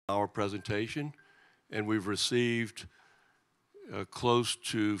our presentation, and we've received close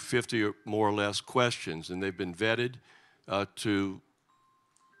to 50 or more or less questions, and they've been vetted to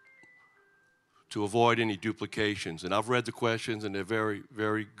avoid any duplications. And I've read the questions, and they're very,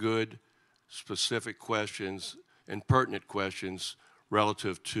 very good, specific questions and pertinent questions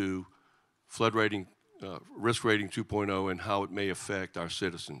relative to flood rating, risk rating 2.0 and how it may affect our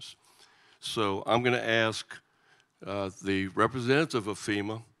citizens. So I'm going to ask the representative of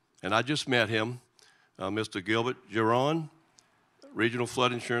FEMA, and I just met him, Mr. Gilbert Giron, Regional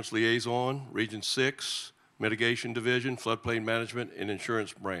Flood Insurance Liaison, Region 6, Mitigation Division, Floodplain Management and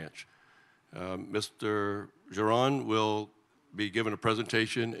Insurance Branch. Mr. Giron will be giving a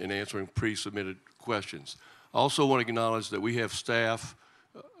presentation and answering pre-submitted questions. I also want to acknowledge that we have staff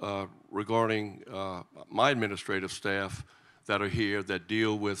regarding my administrative staff that are here that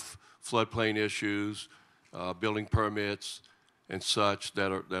deal with floodplain issues, building permits, and such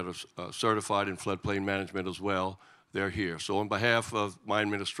that are certified in floodplain management as well. They're here. So on behalf of my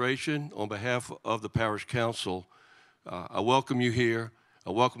administration, on behalf of the Parish Council, I welcome you here. I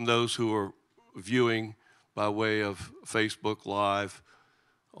welcome those who are viewing by way of Facebook Live,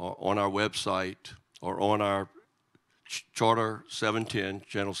 on our website, or on our Charter 710,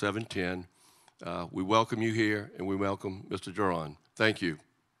 Channel 710. We welcome you here, and we welcome Mr. Giron. Thank you.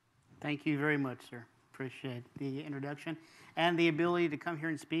 Thank you very much, sir. Appreciate the introduction and the ability to come here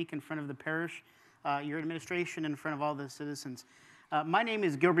and speak in front of the parish, your administration, in front of all the citizens. My name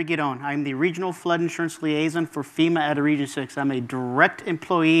is Gilbert Giron. I'm the Regional Flood Insurance Liaison for FEMA out of Region 6. I'm a direct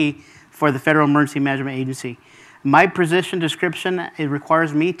employee for the Federal Emergency Management Agency. My position description, it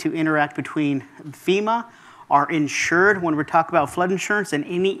requires me to interact between FEMA, our insured when we're talking about flood insurance, and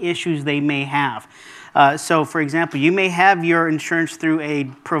any issues they may have. So for example, you may have your insurance through a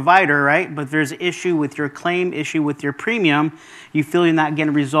provider, right? But there's an issue with your claim, issue with your premium, you feel you're not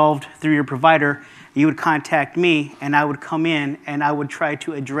getting resolved through your provider, you would contact me and I would come in and I would try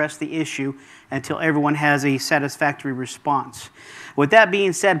to address the issue until everyone has a satisfactory response. With that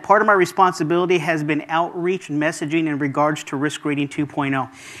being said, part of my responsibility has been outreach and messaging in regards to Risk Rating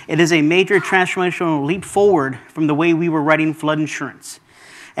 2.0. It is a major transformational leap forward from the way we were writing flood insurance.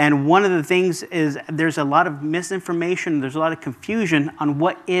 And one of the things is there's a lot of misinformation, there's a lot of confusion on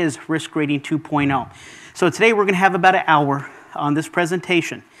what is Risk Rating 2.0. So today we're going to have about an hour on this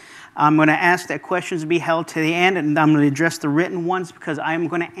presentation. I'm going to ask that questions be held to the end, and I'm going to address the written ones because I'm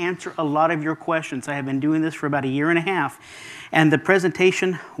going to answer a lot of your questions. I have been doing this for about 1.5 years, and the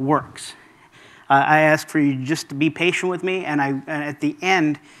presentation works. I ask for you just to be patient with me, and at the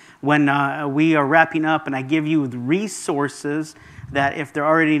end, when we are wrapping up and I give you the resources that if there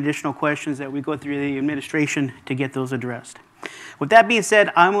are any additional questions that we go through the administration to get those addressed. With that being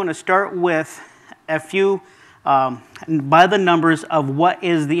said, I'm going to start with a few by the numbers of what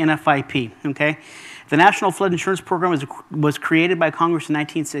is the NFIP, okay? The National Flood Insurance Program was created by Congress in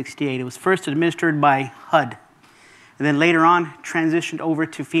 1968. It was first administered by HUD, and then later on transitioned over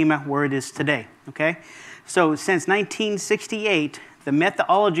to FEMA where it is today, okay? So since 1968, the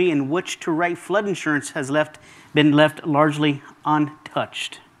methodology in which to write flood insurance has been left largely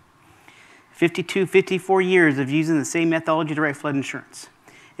untouched. 54 years of using the same methodology to write flood insurance.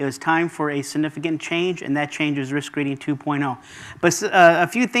 It was time for a significant change, and that change is Risk Rating 2.0. But a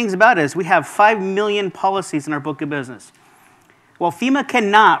few things about it is we have 5 million policies in our book of business. Well, FEMA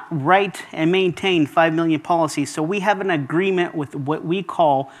cannot write and maintain 5 million policies, so we have an agreement with what we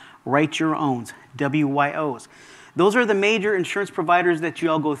call Write Your Owns, WYOs. Those are the major insurance providers that you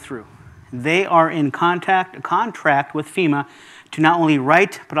all go through. They are in contract with FEMA to not only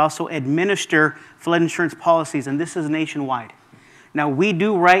write, but also administer flood insurance policies, and this is nationwide. Now, we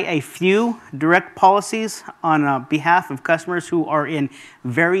do write a few direct policies on behalf of customers who are in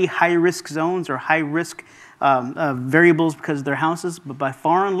very high-risk zones or high-risk variables because of their houses, but by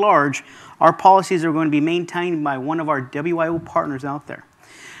far and large, our policies are going to be maintained by one of our WIO partners out there.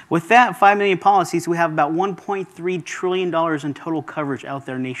 With that 5 million policies, we have about $1.3 trillion in total coverage out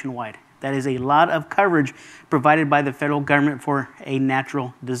there nationwide. That is a lot of coverage provided by the federal government for a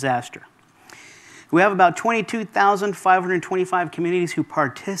natural disaster. We have about 22,525 communities who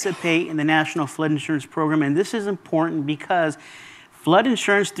participate in the National Flood Insurance Program, and this is important because flood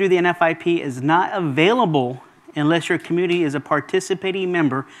insurance through the NFIP is not available unless your community is a participating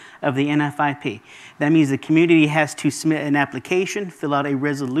member of the NFIP. That means the community has to submit an application, fill out a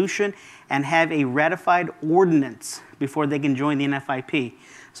resolution, and have a ratified ordinance before they can join the NFIP.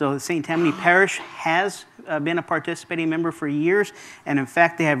 So St. Tammany Parish has been a participating member for years, and in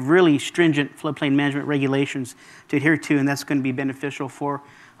fact, they have really stringent floodplain management regulations to adhere to, and that's going to be beneficial for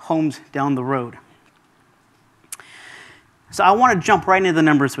homes down the road. So I want to jump right into the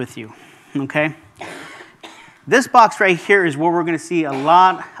numbers with you, okay? This box right here is where we're going to see a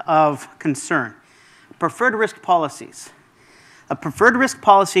lot of concern. Preferred risk policies. A preferred risk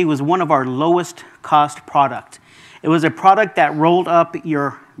policy was one of our lowest cost product. It was a product that rolled up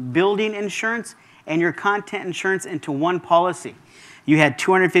your building insurance and your content insurance into one policy. You had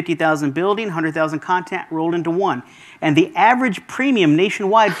 250,000 building, 100,000 content rolled into one. And the average premium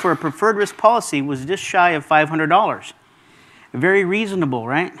nationwide for a preferred risk policy was just shy of $500. Very reasonable,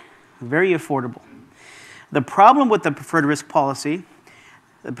 right? Very affordable. The problem with the preferred risk policy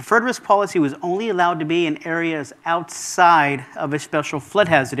was only allowed to be in areas outside of a special flood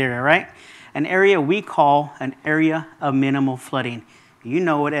hazard area, right? An area we call an area of minimal flooding. You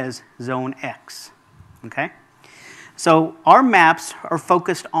know it as Zone X, okay? So our maps are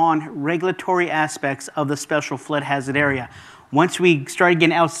focused on regulatory aspects of the special flood hazard area. Once we started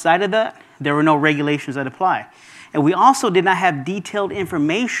getting outside of that, there were no regulations that apply. And we also did not have detailed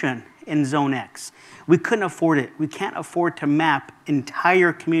information in Zone X. We couldn't afford it. We can't afford to map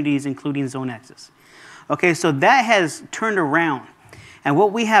entire communities, including Zone X's. Okay, so that has turned around. And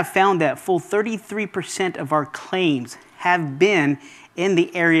what we have found that full 33% of our claims have been in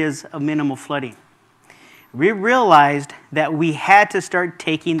the areas of minimal flooding. We realized that we had to start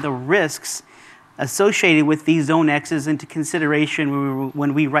taking the risks associated with these Zone X's into consideration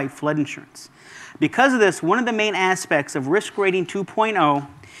when we write flood insurance. Because of this, one of the main aspects of Risk Rating 2.0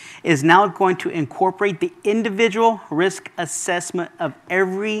 is now going to incorporate the individual risk assessment of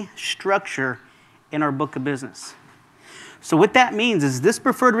every structure in our book of business. So what that means is this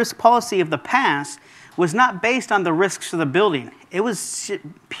preferred risk policy of the past was not based on the risks of the building. It was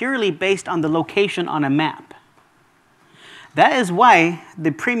purely based on the location on a map. That is why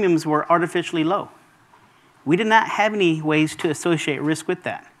the premiums were artificially low. We did not have any ways to associate risk with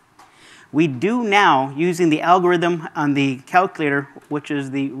that. We do now using the algorithm on the calculator, which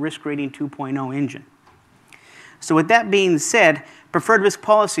is the Risk Rating 2.0 engine. So with that being said, preferred risk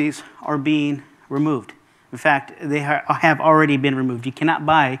policies are being removed. In fact, they have already been removed. You cannot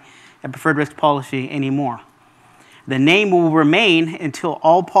buy a preferred risk policy anymore. The name will remain until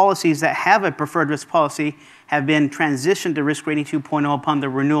all policies that have a preferred risk policy have been transitioned to Risk Rating 2.0 upon the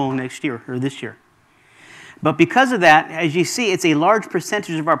renewal next year or this year. But because of that, as you see, it's a large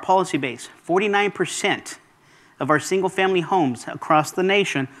percentage of our policy base. 49% of our single-family homes across the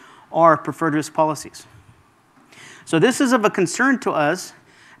nation are preferred risk policies. So this is of a concern to us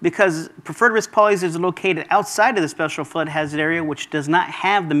because preferred risk policies are located outside of the special flood hazard area, which does not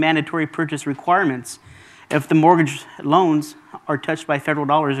have the mandatory purchase requirements if the mortgage loans are touched by federal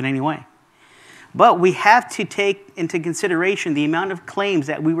dollars in any way. But we have to take into consideration the amount of claims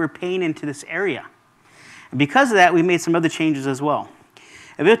that we were paying into this area. And because of that, we made some other changes as well.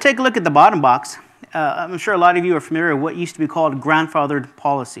 If you'll take a look at the bottom box, I'm sure a lot of you are familiar with what used to be called grandfathered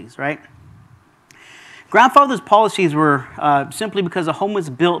policies, right? Grandfathered policies were simply because a home was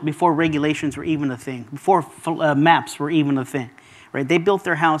built before regulations were even a thing, before maps were even a thing, right? They built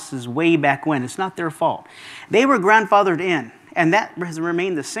their houses way back when. It's not their fault. They were grandfathered in, and that has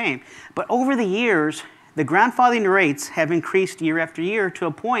remained the same. But over the years, the grandfathering rates have increased year after year to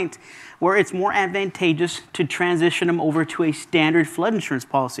a point where it's more advantageous to transition them over to a standard flood insurance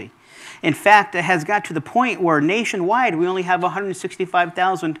policy. In fact, it has got to the point where nationwide we only have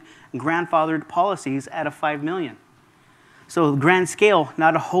 165,000 grandfathered policies out of 5 million. So grand scale,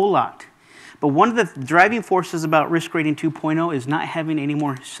 not a whole lot. But one of the driving forces about Risk Rating 2.0 is not having any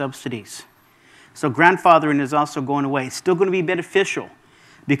more subsidies. So grandfathering is also going away. It's still going to be beneficial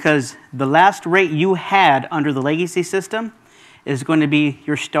because the last rate you had under the legacy system is going to be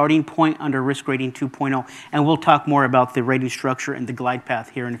your starting point under Risk Rating 2.0. And we'll talk more about the rating structure and the glide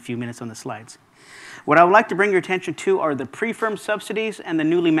path here in a few minutes on the slides. What I would like to bring your attention to are the pre-firm subsidies and the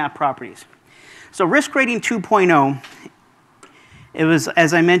newly mapped properties. So Risk Rating 2.0, it was,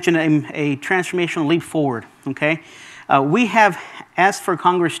 as I mentioned, a transformational leap forward, okay? We have asked for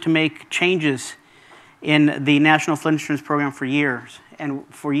Congress to make changes in the National Flood Insurance Program for years. And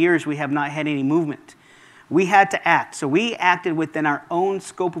for years, we have not had any movement. We had to act. So we acted within our own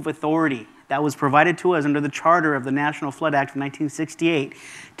scope of authority that was provided to us under the charter of the National Flood Act of 1968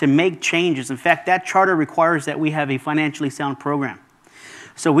 to make changes. In fact, that charter requires that we have a financially sound program.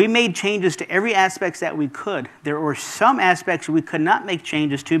 So we made changes to every aspect that we could. There were some aspects we could not make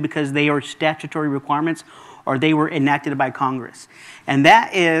changes to because they are statutory requirements or they were enacted by Congress. And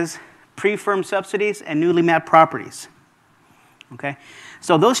that is pre-firm subsidies and newly mapped properties. okay?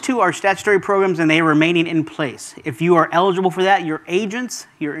 So those two are statutory programs, and they are remaining in place. If you are eligible for that, your agents,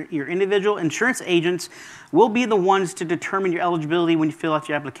 your individual insurance agents, will be the ones to determine your eligibility when you fill out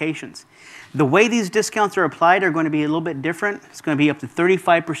your applications. The way these discounts are applied are going to be a little bit different. It's going to be up to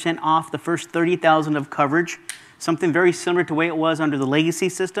 35% off the first $30,000 of coverage, something very similar to the way it was under the legacy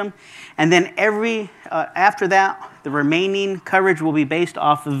system. And then after that, the remaining coverage will be based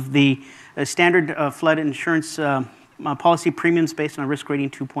off of the standard flood insurance policy premiums based on risk rating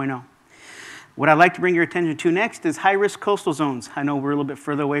 2.0. What I'd like to bring your attention to next is high-risk coastal zones. I know we're a little bit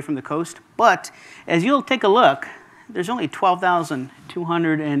further away from the coast, but as you'll take a look, there's only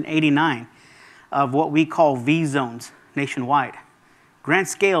 12,289 of what we call V zones nationwide. Grand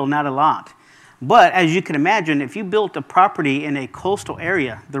scale, not a lot. But as you can imagine, if you built a property in a coastal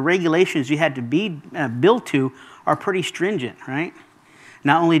area, the regulations you had to be built to are pretty stringent, right?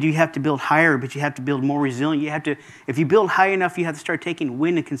 Not only do you have to build higher, but you have to build more resilient. You have to, if you build high enough, you have to start taking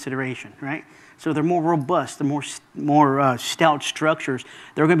wind into consideration, right? So they're more robust, they're more stout structures.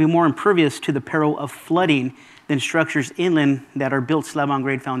 They're going to be more impervious to the peril of flooding than structures inland that are built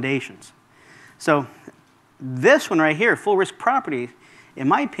slab-on-grade foundations. So this one right here, full risk properties, in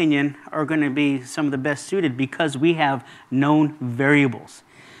my opinion, are going to be some of the best suited because we have known variables.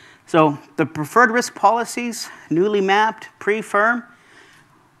 So the preferred risk policies, newly mapped, pre-firm,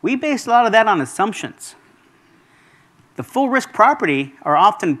 we base a lot of that on assumptions. The full risk property are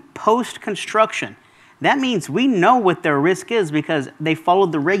often post-construction. That means we know what their risk is because they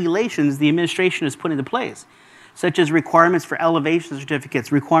followed the regulations the administration has put into place, such as requirements for elevation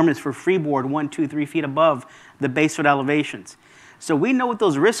certificates, requirements for freeboard 1, 2, 3 feet above the baseload elevations. So we know what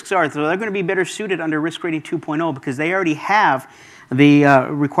those risks are, so they're going to be better suited under risk rating 2.0 because they already have the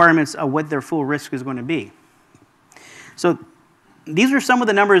requirements of what their full risk is going to be. So these are some of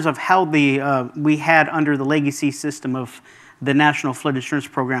the numbers of how we had under the legacy system of the National Flood Insurance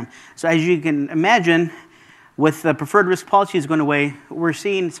Program. So as you can imagine, with the preferred risk policies going away, we're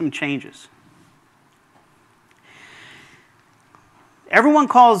seeing some changes. Everyone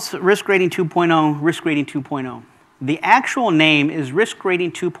calls risk rating 2.0 risk rating 2.0. The actual name is risk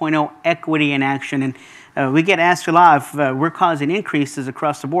rating 2.0 equity in action. And we get asked a lot if we're causing increases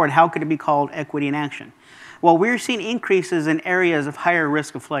across the board, how could it be called equity in action? Well, we're seeing increases in areas of higher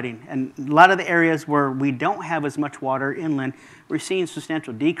risk of flooding. And a lot of the areas where we don't have as much water inland, we're seeing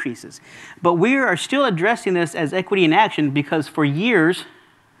substantial decreases. But we are still addressing this as equity in action because for years,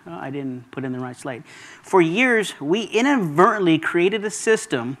 I didn't put in the right slide. For years, we inadvertently created a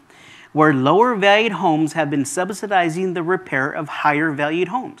system where lower valued homes have been subsidizing the repair of higher valued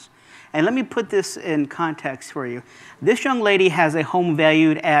homes. And let me put this in context for you. This young lady has a home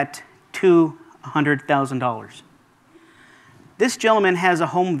valued at $200,000. This gentleman has a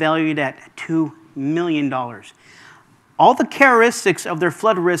home valued at $2 million. All the characteristics of their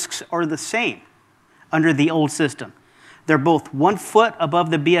flood risks are the same under the old system. They're both 1 foot above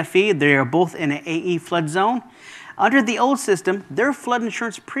the BFE. They are both in an AE flood zone. Under the old system, their flood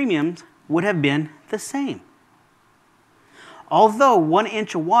insurance premiums would have been the same. Although 1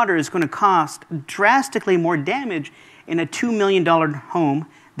 inch of water is going to cost drastically more damage in a $2 million home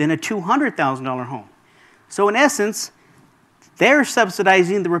than a $200,000 home. So in essence, they're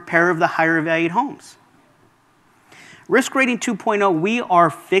subsidizing the repair of the higher valued homes. Risk rating 2.0, we are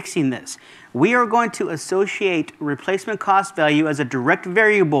fixing this. We are going to associate replacement cost value as a direct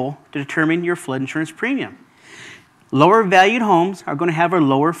variable to determine your flood insurance premium. Lower valued homes are going to have a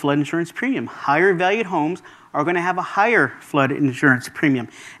lower flood insurance premium. Higher valued homes are going to have a higher flood insurance premium.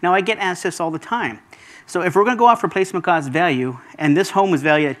 Now, I get asked this all the time. So if we're going to go off replacement cost value, and this home is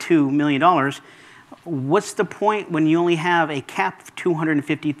valued at $2 million, what's the point when you only have a cap of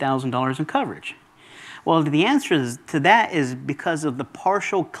 $250,000 in coverage? Well, the answer to that is because of the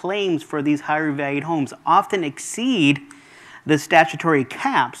partial claims for these higher valued homes often exceed the statutory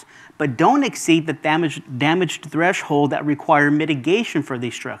caps, but don't exceed the damage threshold that require mitigation for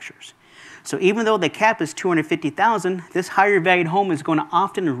these structures. So even though the cap is $250,000, this higher valued home is going to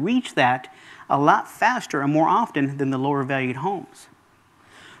often reach that a lot faster and more often than the lower valued homes.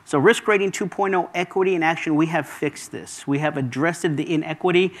 So risk rating 2.0 equity in action, we have fixed this. We have addressed the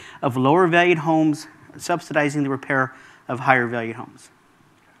inequity of lower valued homes subsidizing the repair of higher valued homes.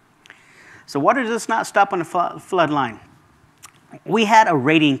 So water does not stop on the flood line. We had a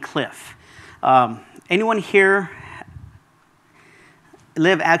rating cliff. Anyone here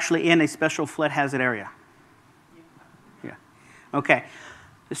live actually in a special flood hazard area? Yeah. Okay.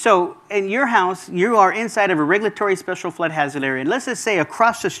 So in your house, you are inside of a regulatory special flood hazard area. And let's just say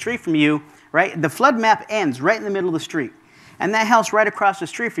across the street from you, right, the flood map ends right in the middle of the street. And that house right across the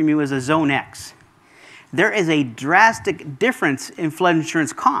street from you is a Zone X. there is a drastic difference in flood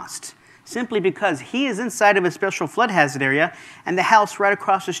insurance costs, simply because he is inside of a special flood hazard area and the house right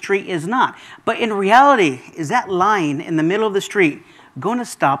across the street is not. But in reality, is that line in the middle of the street going to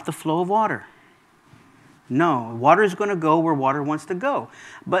stop the flow of water? No, water is going to go where water wants to go.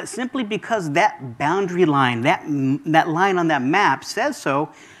 But simply because that boundary line, that line on that map says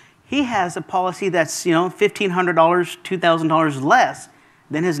so, he has a policy that's, $1,500, $2,000 less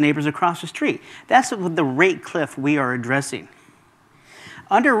than his neighbors across the street. That's the rate cliff we are addressing.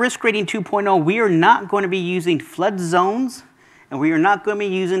 Under Risk Rating 2.0, we are not going to be using flood zones, and we are not going to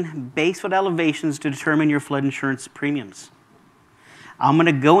be using base flood elevations to determine your flood insurance premiums. I'm going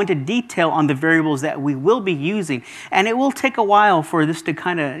to go into detail on the variables that we will be using, and it will take a while for this to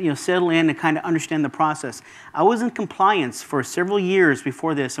kind of settle in and kind of understand the process. I was in compliance for several years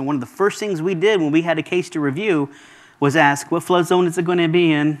before this, and one of the first things we did when we had a case to review was ask, what flood zone is it going to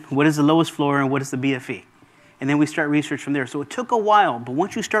be in, what is the lowest floor, and what is the BFE? And then we start research from there. So it took a while, but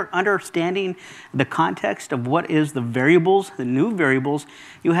once you start understanding the context of what is the variables, the new variables,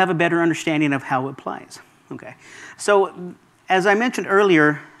 you'll have a better understanding of how it applies. Okay. So as I mentioned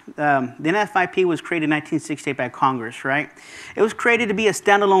earlier, the NFIP was created in 1968 by Congress, right? It was created to be a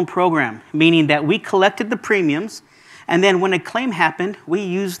standalone program, meaning that we collected the premiums, and then when a claim happened, we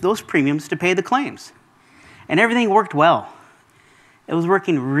used those premiums to pay the claims. And everything worked well. It was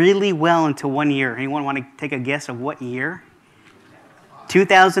working really well until one year. Anyone want to take a guess of what year?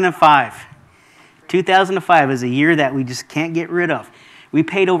 2005. 2005 is a year that we just can't get rid of. We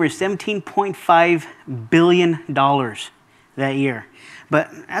paid over $17.5 billion that year. But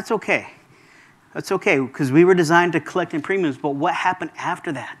that's okay. That's okay, because we were designed to collect in premiums, but what happened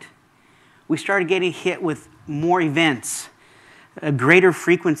after that? We started getting hit with more events, a greater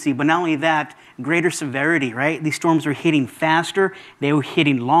frequency, but not only that, greater severity, right? These storms were hitting faster, they were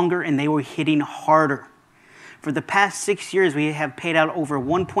hitting longer, and they were hitting harder. For the past 6 years, we have paid out over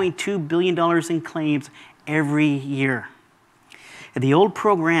 $1.2 billion in claims every year. The old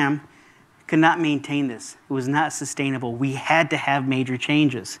program could not maintain this. It was not sustainable. We had to have major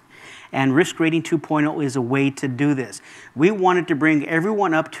changes. And Risk Rating 2.0 is a way to do this. We wanted to bring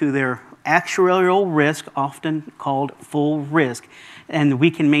everyone up to their actuarial risk, often called full risk, and we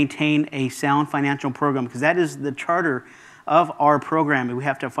can maintain a sound financial program, because that is the charter of our program. We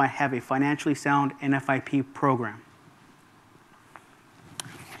have to have a financially sound NFIP program.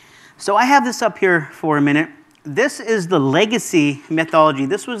 So I have this up here for a minute. This is the legacy methodology.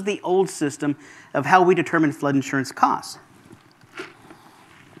 This was the old system of how we determine flood insurance costs.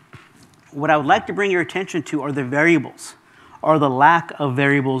 What I would like to bring your attention to are the variables, or the lack of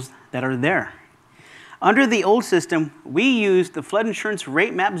variables that are there. Under the old system, we used the flood insurance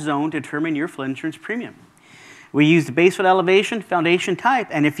rate map zone to determine your flood insurance premium. We used base flood elevation, foundation type,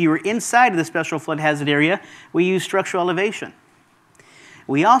 and if you were inside of the special flood hazard area, we used structural elevation.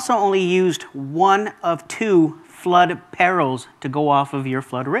 We also only used one of two flood perils to go off of your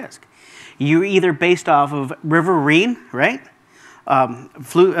flood risk. You're either based off of riverine, right?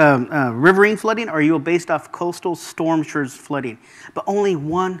 Riverine flooding, or you were based off coastal storm surge flooding, but only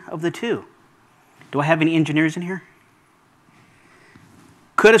one of the two. Do I have any engineers in here?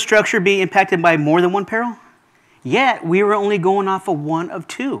 Could a structure be impacted by more than one peril? Yet, we were only going off of one of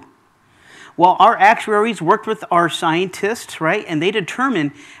two. Well, our actuaries worked with our scientists, right, and they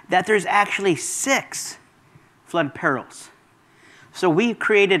determined that there's actually 6 flood perils. So we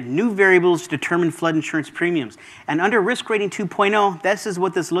created new variables to determine flood insurance premiums. And under Risk Rating 2.0, this is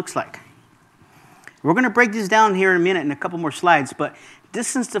what this looks like. We're going to break these down here in a minute in a couple more slides, but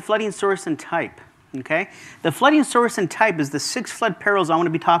distance to flooding source and type. Okay? The flooding source and type is the 6 flood perils I want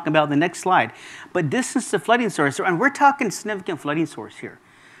to be talking about in the next slide. But distance to flooding source, and we're talking significant flooding source here.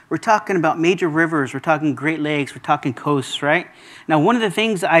 We're talking about major rivers, we're talking Great Lakes, we're talking coasts, right? Now, one of the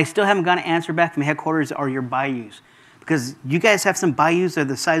things I still haven't gotten an answer back from headquarters are your bayous. Because you guys have some bayous that are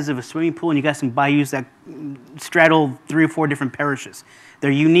the size of a swimming pool, and you got some bayous that straddle 3 or 4 different parishes. They're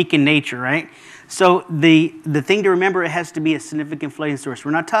unique in nature, right? So the thing to remember, it has to be a significant flooding source.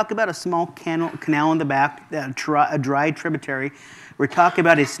 We're not talking about a small canal in the back, a dry tributary. We're talking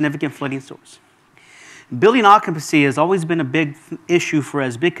about a significant flooding source. Building occupancy has always been a big issue for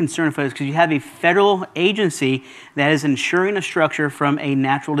us, big concern for us, because you have a federal agency that is insuring a structure from a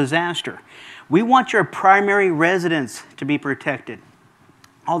natural disaster. We want your primary residence to be protected.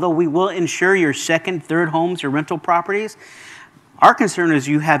 Although we will insure your second, third homes, your rental properties, our concern is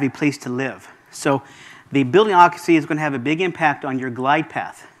you have a place to live. So the building occupancy is going to have a big impact on your glide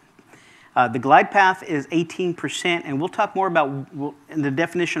path. The glide path is 18%, and we'll talk more about the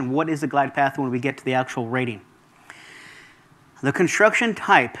definition of what is a glide path when we get to the actual rating. The construction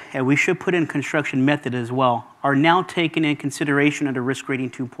type, and we should put in construction method as well, are now taken in consideration under risk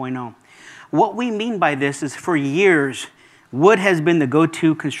rating 2.0. What we mean by this is for years, wood has been the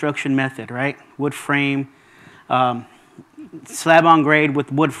go-to construction method, right? Wood frame, slab on grade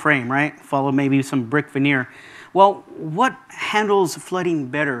with wood frame, right? Followed maybe some brick veneer. Well, what handles flooding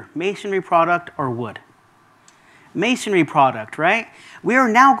better, masonry product or wood? Masonry product, right? We are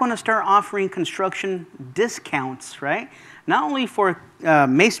now going to start offering construction discounts, right? Not only for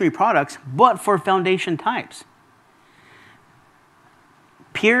masonry products, but for foundation types.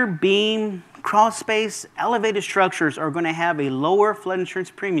 Pier, beam, crawl space, elevated structures are going to have a lower flood insurance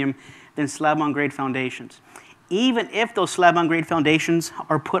premium than slab-on-grade foundations, even if those slab-on-grade foundations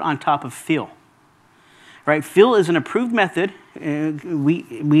are put on top of fill. Right? Fill is an approved method.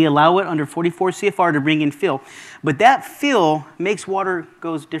 We allow it under 44 CFR to bring in fill, but that fill makes water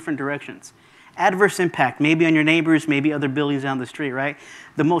goes different directions. Adverse impact, maybe on your neighbors, maybe other buildings down the street, right?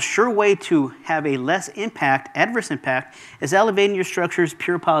 The most sure way to have a less impact, adverse impact, is elevating your structures,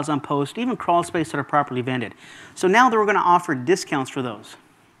 pure piles on post, even crawl space that are properly vented. So now that we're going to offer discounts for those.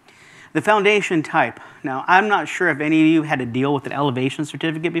 The foundation type. Now, I'm not sure if any of you had to deal with an elevation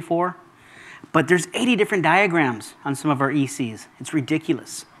certificate before, but there's 80 different diagrams on some of our ECs. It's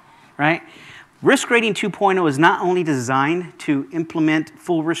ridiculous, right? Risk rating 2.0 is not only designed to implement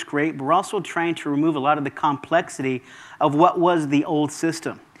full risk rate, but we're also trying to remove a lot of the complexity of what was the old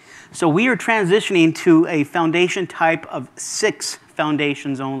system. So we are transitioning to a foundation type of 6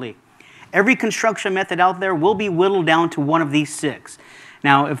 foundations only. Every construction method out there will be whittled down to one of these 6.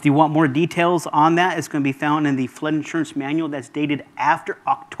 Now, if you want more details on that, it's going to be found in the flood insurance manual that's dated after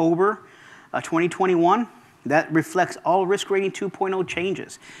October 2021. That reflects all risk rating 2.0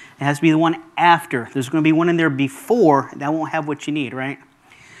 changes. It has to be the one after. There's going to be one in there before. That won't have what you need, right?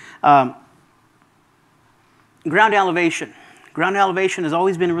 Ground elevation. Ground elevation has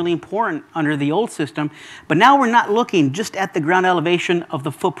always been really important under the old system, but now we're not looking just at the ground elevation of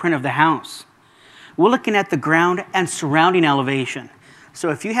the footprint of the house. We're looking at the ground and surrounding elevation. So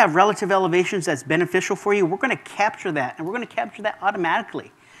if you have relative elevations that's beneficial for you, we're going to capture that, and we're going to capture that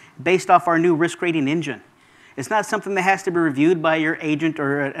automatically based off our new risk rating engine. It's not something that has to be reviewed by your agent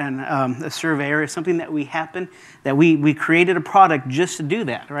or a surveyor. It's something that we created a product just to do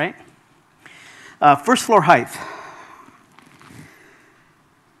that, right? First floor height.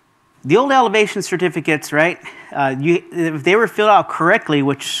 The old elevation certificates, right? If they were filled out correctly,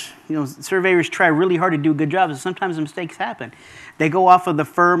 which surveyors try really hard to do a good job, sometimes mistakes happen. They go off of the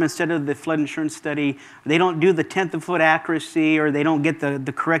firm instead of the flood insurance study. They don't do the 10th of foot accuracy, or they don't get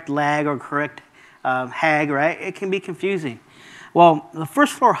the correct lag or correct HAG, right? It can be confusing. Well, the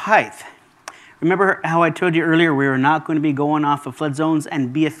first floor height. Remember how I told you earlier we are not going to be going off of flood zones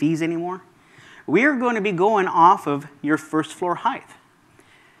and BFEs anymore? We are going to be going off of your first floor height.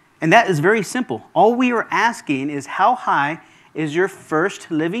 And that is very simple. All we are asking is how high is your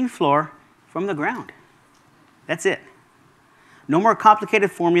first living floor from the ground? That's it. No more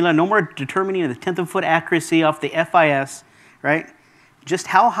complicated formula, no more determining the 10th of foot accuracy off the FIS, right? Just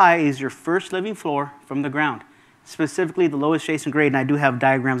how high is your first living floor from the ground? Specifically the lowest adjacent grade, and I do have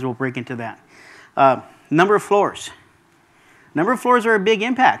diagrams we'll break into that. Number of floors. Number of floors are a big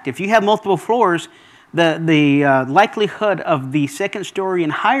impact. If you have multiple floors, the likelihood of the second story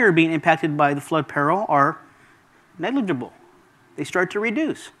and higher being impacted by the flood peril are negligible. They start to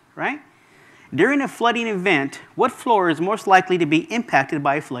reduce, right? During a flooding event, what floor is most likely to be impacted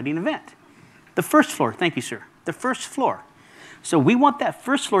by a flooding event? The first floor. Thank you, sir. The first floor. So we want that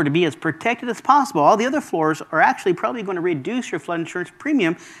first floor to be as protected as possible. All the other floors are actually probably going to reduce your flood insurance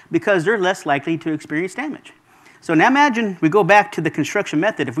premium because they're less likely to experience damage. So now imagine we go back to the construction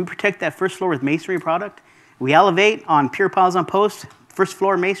method. If we protect that first floor with masonry product, we elevate on pure piles on post, first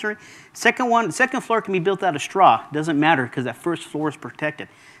floor masonry. Second floor can be built out of straw. Doesn't matter because that first floor is protected.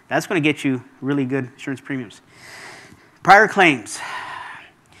 That's going to get you really good insurance premiums. Prior claims.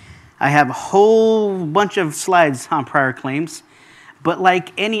 I have a whole bunch of slides on prior claims, but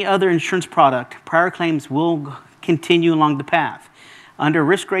like any other insurance product, prior claims will continue along the path. Under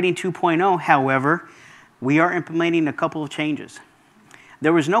risk rating 2.0, however, we are implementing a couple of changes.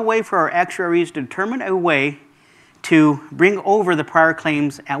 There was no way for our actuaries to determine a way to bring over the prior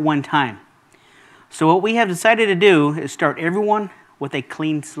claims at one time. So what we have decided to do is start everyone with a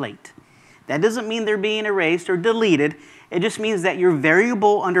clean slate. That doesn't mean they're being erased or deleted. It just means that your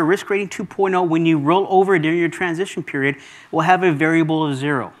variable under risk rating 2.0, when you roll over during your transition period, will have a variable of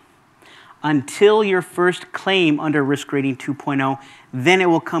 0. Until your first claim under risk rating 2.0, then it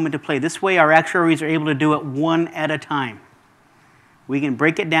will come into play. This way, our actuaries are able to do it one at a time. We can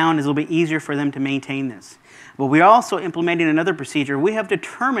break it down. It's a little bit easier for them to maintain this. But we're also implementing another procedure. We have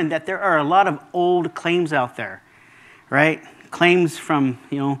determined that there are a lot of old claims out there, right? Claims from,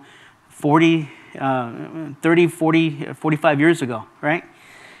 30, 40, 45 years ago, right?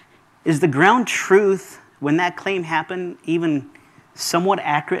 Is the ground truth when that claim happened even somewhat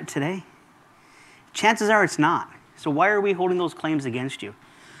accurate today? Chances are it's not. So why are we holding those claims against you?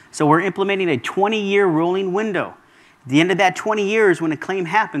 So we're implementing a 20-year rolling window. At the end of that 20 years, when a claim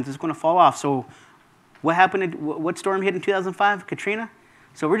happens, it's going to fall off. So what happened? What storm hit in 2005? Katrina?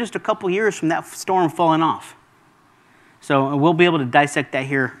 So we're just a couple years from that storm falling off. So we'll be able to dissect that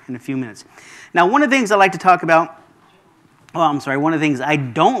here in a few minutes. Now, one of the things I like to talk about, one of the things I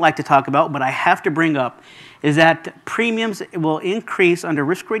don't like to talk about, but I have to bring up, is that premiums will increase under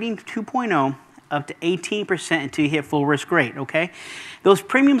risk rating 2.0 up to 18% until you hit full risk rate, okay? Those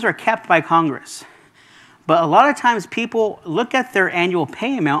premiums are capped by Congress. But a lot of times people look at their annual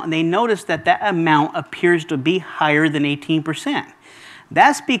pay amount and they notice that that amount appears to be higher than 18%.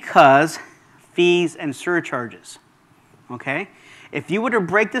 That's because fees and surcharges, okay? If you were to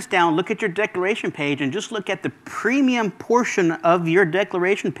break this down, look at your declaration page and just look at the premium portion of your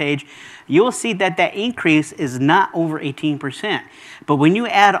declaration page, you'll see that that increase is not over 18%. But when you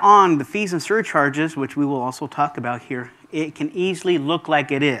add on the fees and surcharges, which we will also talk about here, it can easily look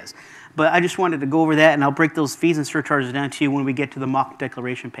like it is. But I just wanted to go over that, and I'll break those fees and surcharges down to you when we get to the mock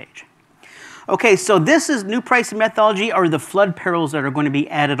declaration page. Okay, so this is new pricing methodology, or the flood perils that are going to be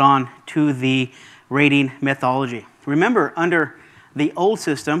added on to the rating methodology. Remember, under the old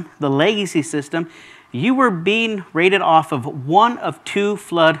system, the legacy system, you were being rated off of one of two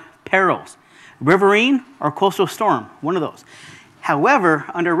flood perils, riverine or coastal storm, one of those. However,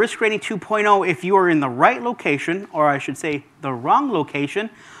 under risk rating 2.0, if you are in the right location, or I should say the wrong location,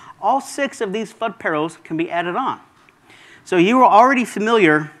 all 6 of these flood perils can be added on. So you are already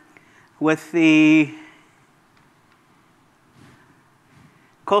familiar with the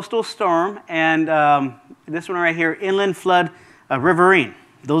coastal storm and this one right here, inland flood, riverine.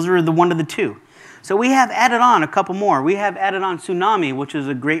 Those are the one of the two. So we have added on a couple more. We have added on tsunami, which is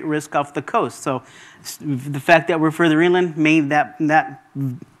a great risk off the coast. So the fact that we're further inland, that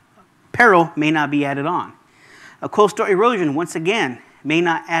peril may not be added on. A coastal erosion, once again, may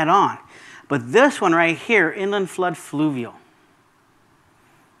not add on. But this one right here, inland flood fluvial.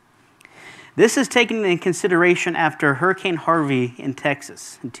 This is taken into consideration after Hurricane Harvey in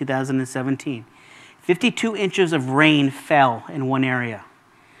Texas in 2017. 52 inches of rain fell in one area.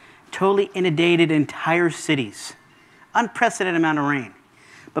 Totally inundated entire cities. Unprecedented amount of rain.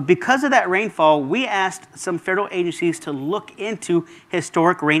 But because of that rainfall, we asked some federal agencies to look into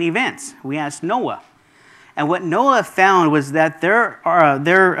historic rain events. We asked NOAA. And what NOAA found was that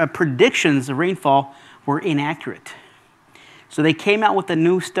their predictions of rainfall were inaccurate. So they came out with a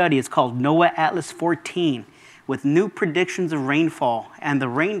new study. It's called NOAA Atlas 14 with new predictions of rainfall. And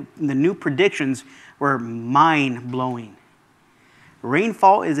the new predictions were mind-blowing.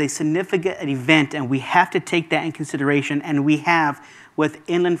 Rainfall is a significant event, and we have to take that in consideration, and we have with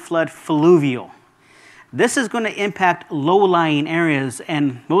inland flood fluvial. This is going to impact low-lying areas,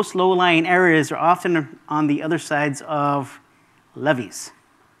 and most low-lying areas are often on the other sides of levees,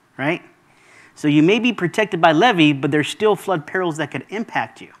 right? So you may be protected by levee, but there's still flood perils that could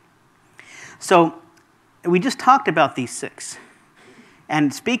impact you. So we just talked about these 6.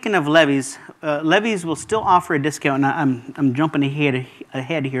 And speaking of levees, levees will still offer a discount. And I'm jumping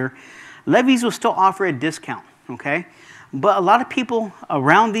ahead here. Levees will still offer a discount, okay? But a lot of people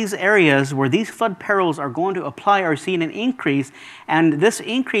around these areas where these flood perils are going to apply are seeing an increase, and this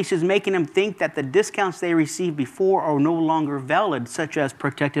increase is making them think that the discounts they received before are no longer valid, such as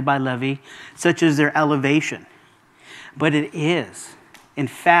protected by levee, such as their elevation. But it is. In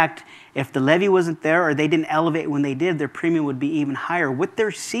fact, if the levee wasn't there or they didn't elevate when they did, their premium would be even higher. What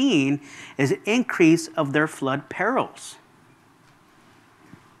they're seeing is an increase of their flood perils,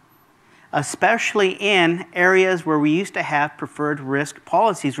 especially in areas where we used to have preferred risk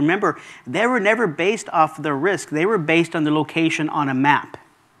policies. Remember, they were never based off the risk. They were based on the location on a map.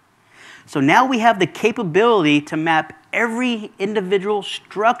 So now we have the capability to map every individual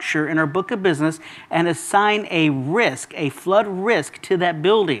structure in our book of business and assign a risk, a flood risk, to that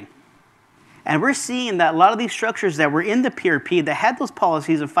building. And we're seeing that a lot of these structures that were in the PRP that had those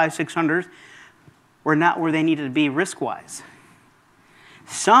policies of 500-600 were not where they needed to be risk-wise.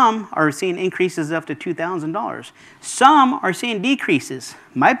 Some are seeing increases up to $2,000. Some are seeing decreases.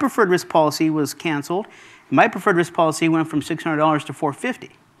 My preferred risk policy was canceled. My preferred risk policy went from $600 to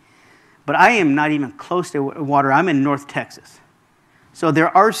 $450. But I am not even close to water. I'm in North Texas. So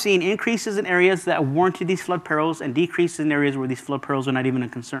there are seen increases in areas that warranted these flood perils and decreases in areas where these flood perils are not even a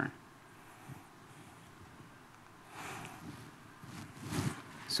concern.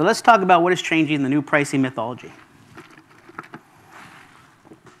 So let's talk about what is changing in the new pricing methodology.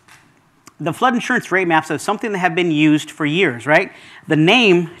 The flood insurance rate maps are something that have been used for years, right? The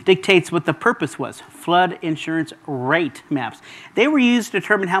name dictates what the purpose was, flood insurance rate maps. They were used to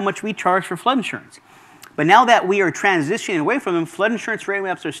determine how much we charge for flood insurance. But now that we are transitioning away from them, flood insurance rate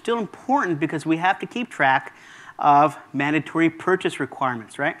maps are still important because we have to keep track of mandatory purchase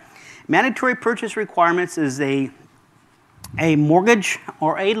requirements, right? Mandatory purchase requirements is a mortgage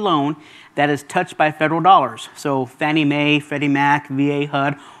or a loan that is touched by federal dollars. So Fannie Mae, Freddie Mac, VA,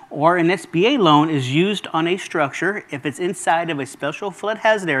 HUD, or an SBA loan is used on a structure if it's inside of a special flood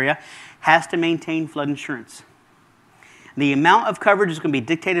hazard area, has to maintain flood insurance. The amount of coverage is going to be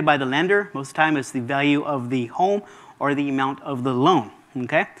dictated by the lender. Most of the time it's the value of the home or the amount of the loan.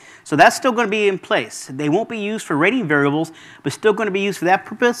 Okay? So that's still going to be in place. They won't be used for rating variables, but still going to be used for that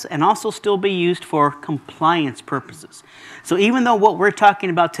purpose and also still be used for compliance purposes. So even though what we're talking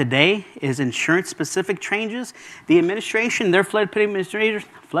about today is insurance-specific changes, the administration, their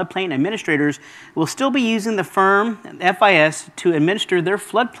floodplain administrators will still be using the firm FIS to administer their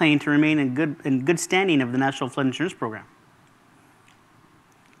floodplain to remain in good standing of the National Flood Insurance Program.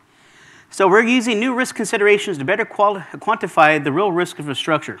 So we're using new risk considerations to better quantify the real risk of a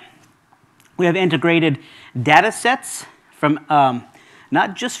structure. We have integrated data sets from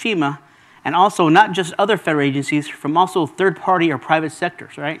not just FEMA and also not just other federal agencies, from also third-party or private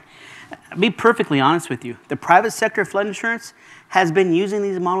sectors, right? I'll be perfectly honest with you. The private sector flood insurance has been using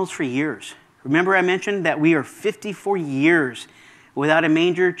these models for years. Remember I mentioned that we are 54 years without a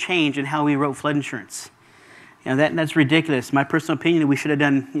major change in how we wrote flood insurance. You know, that's ridiculous. My personal opinion, we should have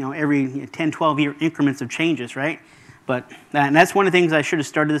done, every 10, 12-year increments of changes, right? But and that's one of the things I should have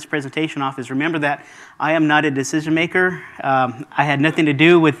started this presentation off is remember that I am not a decision maker. I had nothing to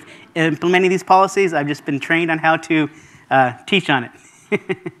do with implementing these policies. I've just been trained on how to teach on it.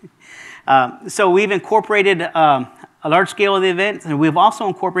 So we've incorporated a large scale of the events, and we've also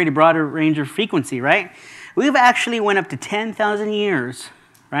incorporated a broader range of frequency, right? We've actually went up to 10,000 years,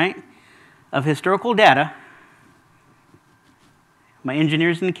 right, of historical data. My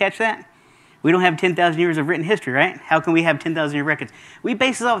engineers didn't catch that? We don't have 10,000 years of written history, right? How can we have 10,000 year records? We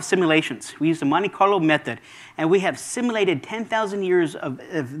base this off of simulations. We use the Monte Carlo method, and we have simulated 10,000 years of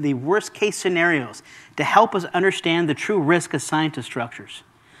the worst case scenarios to help us understand the true risk assigned to structures,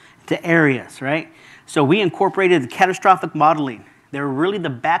 to areas, right? So we incorporated the catastrophic modeling. They're really the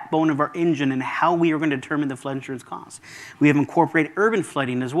backbone of our engine and how we are going to determine the flood insurance costs. We have incorporated urban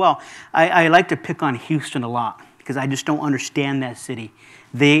flooding as well. I like to pick on Houston a lot because I just don't understand that city.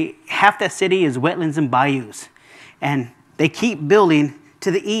 Half that city is wetlands and bayous, and they keep building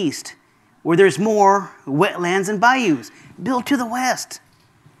to the east where there's more wetlands and bayous. Build to the west.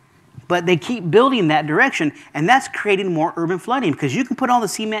 But they keep building that direction, and that's creating more urban flooding because you can put all the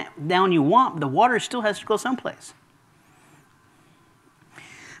cement down you want, but the water still has to go someplace.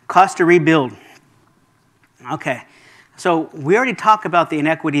 Cost to rebuild. Okay. So we already talked about the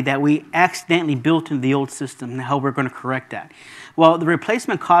inequity that we accidentally built into the old system and how we're going to correct that. Well, the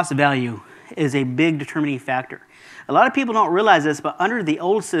replacement cost value is a big determining factor. A lot of people don't realize this, but under the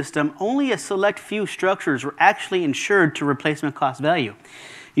old system, only a select few structures were actually insured to replacement cost value.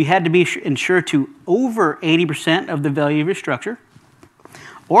 You had to be insured to over 80% of the value of your structure,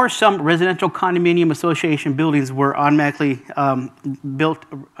 or some residential condominium association buildings were automatically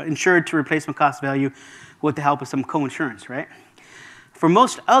insured to replacement cost value with the help of some co-insurance, right? For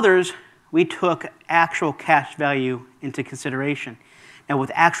most others, we took actual cash value into consideration. Now,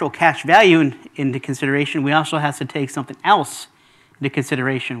 with actual cash value into consideration, we also have to take something else into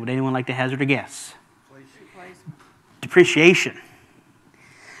consideration. Would anyone like to hazard a guess? Depreciation.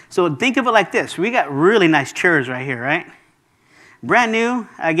 So think of it like this. We got really nice chairs right here, right? Brand new,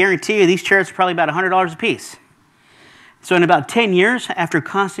 I guarantee you these chairs are probably about $100 a piece. So in about 10 years, after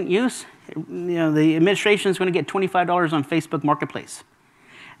constant use, the administration is going to get $25 on Facebook Marketplace.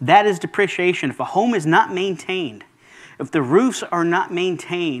 That is depreciation. If a home is not maintained, if the roofs are not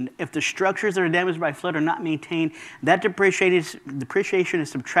maintained, if the structures that are damaged by flood are not maintained, that depreciation is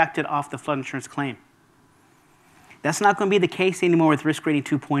subtracted off the flood insurance claim. That's not going to be the case anymore with Risk Rating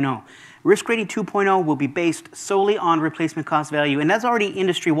 2.0. Risk Rating 2.0 will be based solely on replacement cost value, and that's already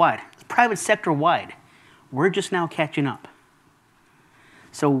industry-wide. It's private sector-wide. We're just now catching up.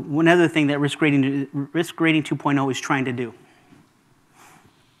 So one other thing that Risk Rating 2.0 is trying to do.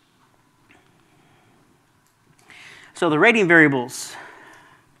 So the rating variables.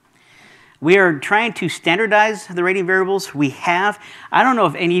 We are trying to standardize the rating variables. We have. I don't know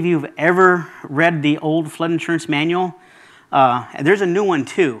if any of you have ever read the old flood insurance manual. There's a new one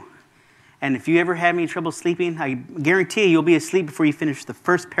too. And if you ever have any trouble sleeping, I guarantee you'll be asleep before you finish the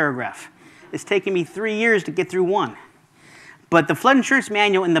first paragraph. It's taken me 3 years to get through one. But the flood insurance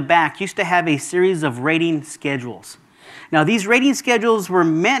manual in the back used to have a series of rating schedules. Now, these rating schedules were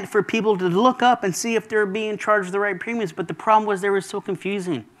meant for people to look up and see if they're being charged the right premiums, but the problem was they were so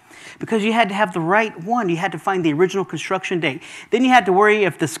confusing because you had to have the right one. You had to find the original construction date. Then you had to worry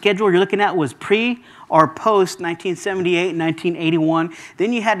if the schedule you're looking at was pre or post 1978, 1981.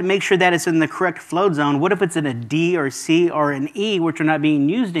 Then you had to make sure that it's in the correct flood zone. What if it's in a D or C or an E, which are not being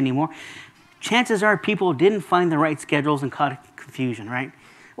used anymore? Chances are people didn't find the right schedules and caught confusion, right?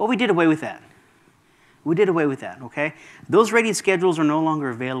 Well, we did away with that. We did away with that, okay? Those rating schedules are no longer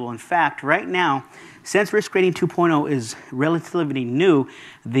available. In fact, right now, since Risk Rating 2.0 is relatively new,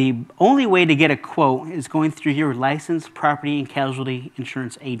 the only way to get a quote is going through your licensed property and casualty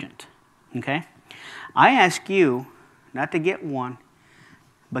insurance agent, okay? I ask you not to get one,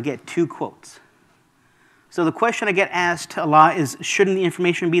 but get 2 quotes. So the question I get asked a lot is, shouldn't the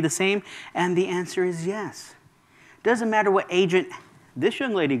information be the same? And the answer is yes. Doesn't matter what agent this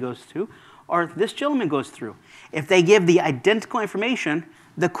young lady goes to or this gentleman goes through. If they give the identical information,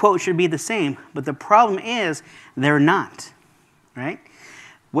 the quote should be the same. But the problem is they're not, right?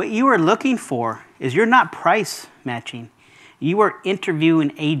 What you are looking for is you're not price matching. You are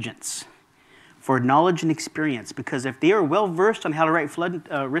interviewing agents for knowledge and experience, because if they are well-versed on how to write flood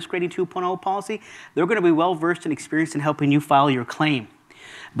Risk Rating 2.0 policy, they're going to be well-versed and experienced in helping you file your claim.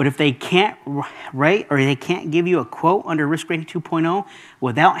 But if they can't write or they can't give you a quote under Risk Rating 2.0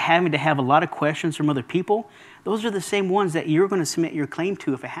 without having to have a lot of questions from other people, those are the same ones that you're going to submit your claim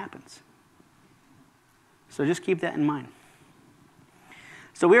to if it happens. So just keep that in mind.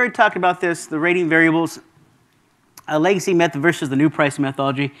 So we already talked about this, the rating variables, a legacy method versus the new price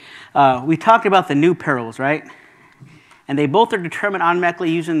methodology. We talked about the new perils, right? And they both are determined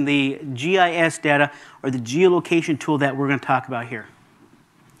automatically using the GIS data or the geolocation tool that we're going to talk about here.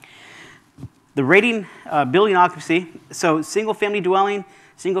 The rating, building occupancy, so single-family dwelling,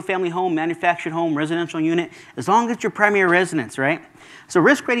 single-family home, manufactured home, residential unit, as long as it's your primary residence, right? So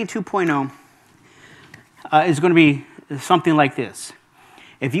Risk Rating 2.0 is going to be something like this.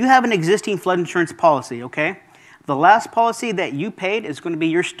 If you have an existing flood insurance policy, okay, the last policy that you paid is going to be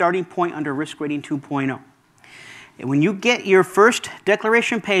your starting point under Risk Rating 2.0. And when you get your first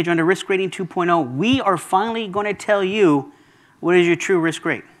declaration page under Risk Rating 2.0, we are finally going to tell you what is your true risk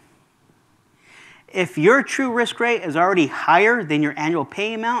rate. If your true risk rate is already higher than your annual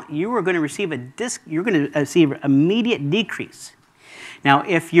pay amount, you are going to receive immediate decrease. Now,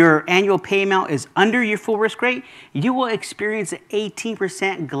 if your annual pay amount is under your full risk rate, you will experience an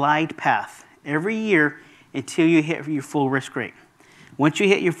 18% glide path every year until you hit your full risk rate. Once you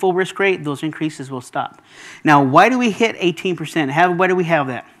hit your full risk rate, those increases will stop. Now, why do we hit 18%? Why do we have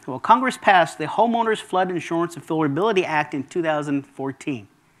that? Well, Congress passed the Homeowners Flood Insurance Affordability Act in 2014.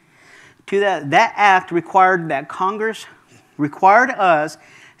 That act required that Congress required us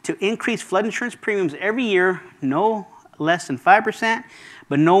to increase flood insurance premiums every year, no less than 5%,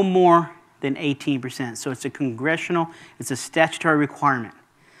 but no more than 18%. So it's a statutory requirement.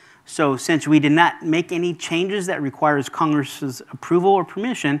 So since we did not make any changes that requires Congress's approval or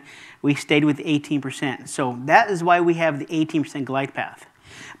permission, we stayed with 18%. So that is why we have the 18% glide path.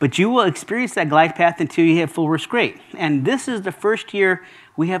 But you will experience that glide path until you hit full risk rate. And this is the first year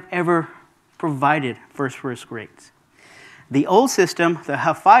we have ever provided first risk rates. The old system, the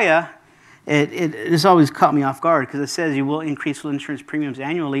HFIA, it always caught me off guard because it says you will increase flood insurance premiums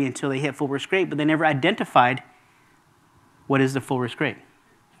annually until they hit full risk rate, but they never identified what is the full risk rate.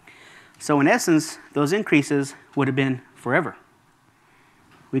 So in essence, those increases would have been forever.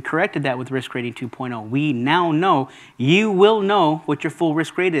 We corrected that with Risk Rating 2.0. We now know, you will know what your full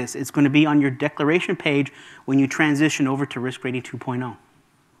risk rate is. It's going to be on your declaration page when you transition over to Risk Rating 2.0.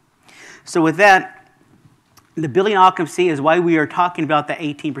 So with that, the building occupancy is why we are talking about that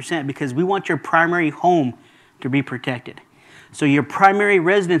 18%, because we want your primary home to be protected. So your primary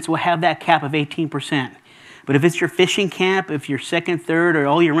residence will have that cap of 18%. But if it's your fishing camp, if your second, third, or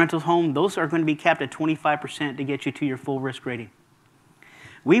all your rentals home, those are going to be capped at 25% to get you to your full risk rating.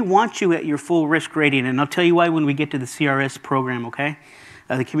 We want you at your full risk rating, and I'll tell you why when we get to the CRS program, okay?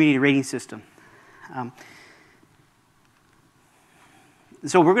 The community rating system.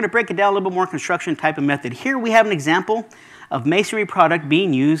 So we're going to break it down a little bit more construction type of method. Here we have an example of masonry product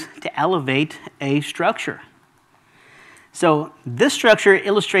being used to elevate a structure. So this structure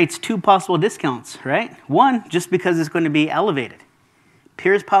illustrates 2 possible discounts, right? One, just because it's going to be elevated.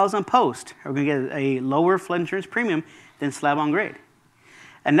 piers, piles, and posts are going to get a lower flood insurance premium than slab on grade.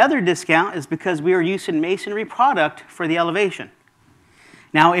 Another discount is because we are using masonry product for the elevation.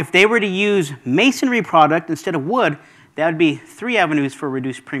 Now, if they were to use masonry product instead of wood, that would be 3 avenues for a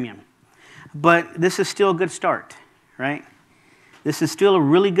reduced premium. But this is still a good start, right? This is still a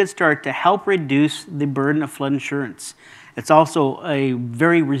really good start to help reduce the burden of flood insurance. It's also a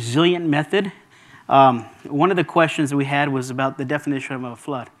very resilient method. One of the questions we had was about the definition of a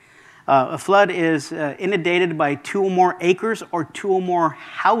flood. A flood is inundated by 2 or more acres or 2 or more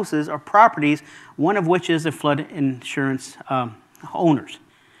houses or properties, one of which is a flood insurance owners.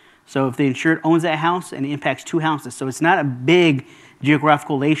 So if the insured owns that house and it impacts 2 houses, so it's not a big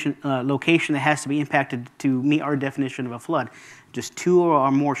geographical location that has to be impacted to meet our definition of a flood. Just 2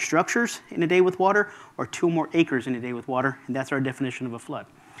 or more structures in a day with water or 2 or more acres in a day with water, and that's our definition of a flood.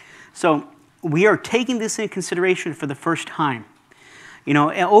 So we are taking this into consideration for the first time. You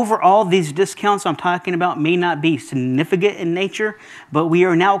know, and overall, these discounts I'm talking about may not be significant in nature, but we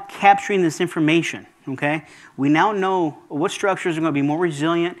are now capturing this information, okay? We now know what structures are going to be more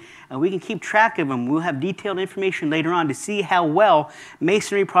resilient, and we can keep track of them. We'll have detailed information later on to see how well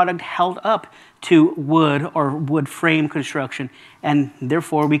masonry product held up to wood or wood frame construction, and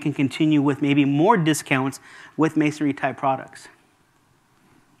therefore we can continue with maybe more discounts with masonry type products.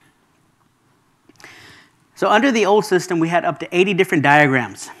 So under the old system, we had up to 80 different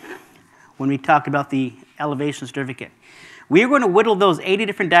diagrams when we talked about the elevation certificate. We are going to whittle those 80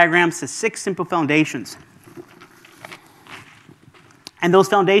 different diagrams to 6 simple foundations. And those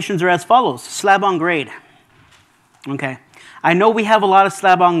foundations are as follows: slab on grade. Okay. I know we have a lot of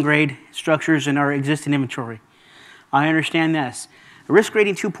slab on grade structures in our existing inventory. I understand this. Risk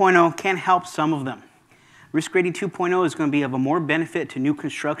rating 2.0 can help some of them. Risk rating 2.0 is going to be of a more benefit to new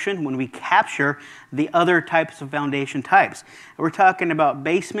construction when we capture the other types of foundation types. We're talking about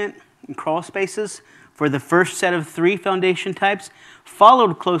basement and crawl spaces for the first set of 3 foundation types,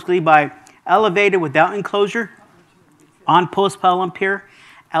 followed closely by elevated without enclosure, on post pile on pier,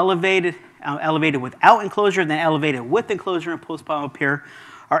 elevated without enclosure, then elevated with enclosure and post pile on pier,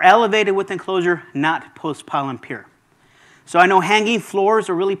 or elevated with enclosure, not post pile on pier. So I know hanging floors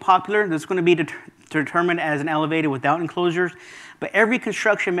are really popular. That's going to be determined as an elevated without enclosures, but every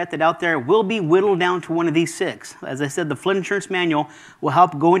construction method out there will be whittled down to one of these 6. As I said, the flood insurance manual will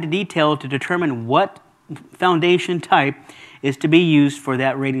help go into detail to determine what foundation type is to be used for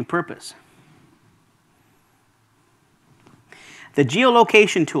that rating purpose. The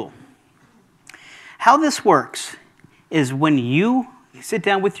geolocation tool. How this works is when you sit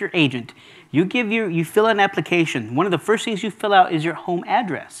down with your agent, you fill out an application. One of the first things you fill out is your home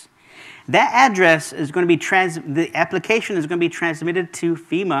address. That address is going to be the application is going to be transmitted to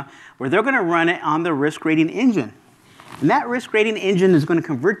FEMA, where they're going to run it on the risk rating engine. And that risk rating engine is going to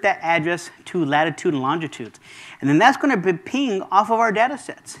convert that address to latitude and longitudes. And then that's going to be ping off of our data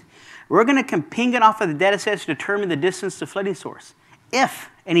sets. We're going to ping it off of the data sets to determine the distance to flooding source, if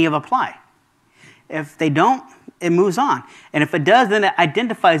any of apply. If they don't, it moves on. And if it does, then it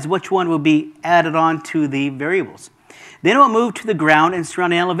identifies which one will be added on to the variables. Then it will move to the ground and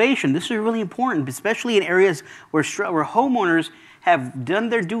surrounding elevation. This is really important, especially in areas where homeowners have done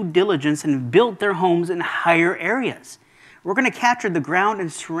their due diligence and built their homes in higher areas. We're going to capture the ground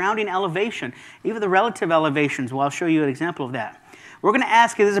and surrounding elevation, even the relative elevations. Well, I'll show you an example of that. We're going to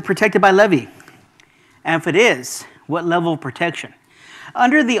ask, is it protected by levee? And if it is, what level of protection?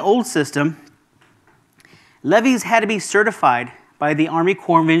 Under the old system, levees had to be certified by the Army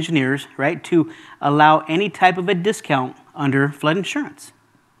Corps of Engineers, right, to allow any type of a discount under flood insurance,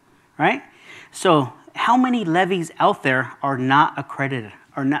 right? So how many levees out there are not accredited,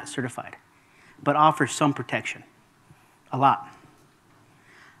 are not certified, but offer some protection? A lot.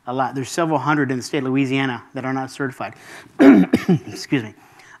 A lot. There's several hundred in the state of Louisiana that are not certified. Excuse me.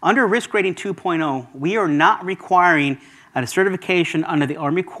 Under Risk Rating 2.0, we are not requiring a certification under the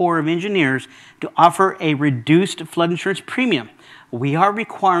Army Corps of Engineers to offer a reduced flood insurance premium. We are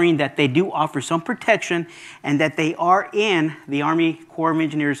requiring that they do offer some protection and that they are in the Army Corps of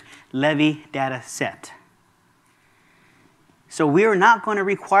Engineers levee data set. So we are not going to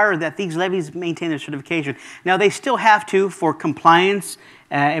require that these levees maintain their certification. Now, they still have to, for compliance,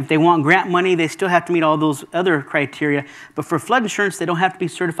 if they want grant money, they still have to meet all those other criteria. But for flood insurance, they don't have to be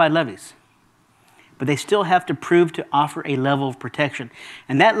certified levees. But they still have to prove to offer a level of protection.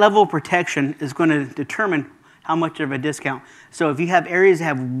 And that level of protection is going to determine how much of a discount. So if you have areas that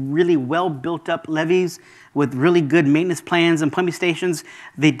have really well built up levees with really good maintenance plans and pumping stations,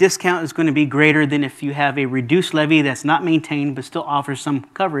 the discount is going to be greater than if you have a reduced levee that's not maintained but still offers some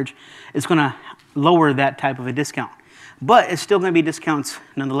coverage. It's going to lower that type of a discount. but it's still going to be discounts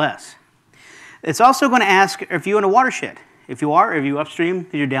nonetheless. It's also going to ask if you're in a watershed. If you are, if you're upstream,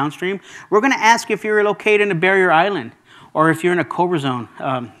 if you're downstream, we're going to ask if you're located in a barrier island or if you're in a COBRA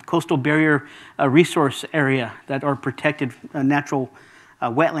zone, coastal barrier resource area that are protected natural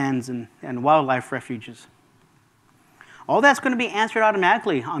wetlands and wildlife refuges. All that's going to be answered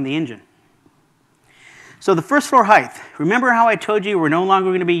automatically on the engine. So the first floor height. Remember how I told you we're no longer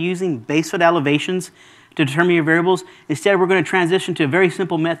going to be using base foot elevations to determine your variables? Instead, we're going to transition to a very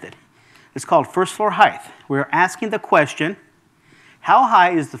simple method. It's called first floor height. We're asking the question, how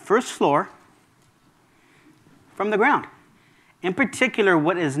high is the first floor from the ground? In particular,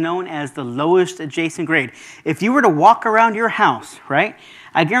 what is known as the lowest adjacent grade. If you were to walk around your house, right,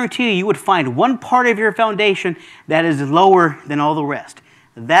 I guarantee you would find one part of your foundation that is lower than all the rest.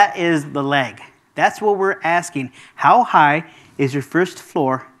 That is the leg. That's what we're asking. How high is your first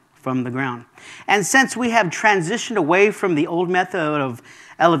floor from the ground? And since we have transitioned away from the old method of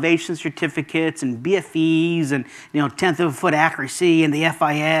elevation certificates and BFEs and tenth of a foot accuracy and the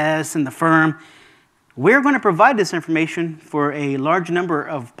FIS and the firm, we're going to provide this information for a large number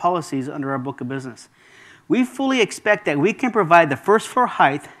of policies under our book of business. We fully expect that we can provide the first floor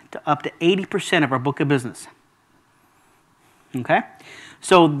height to up to 80% of our book of business. Okay?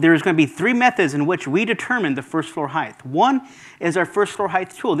 So there's going to be 3 methods in which we determine the first floor height. One is our first floor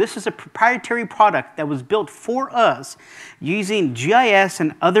height tool. This is a proprietary product that was built for us using GIS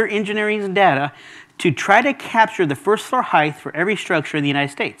and other engineering data to try to capture the first floor height for every structure in the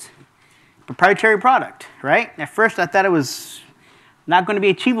United States. Proprietary product, right? At first I thought it was not going to be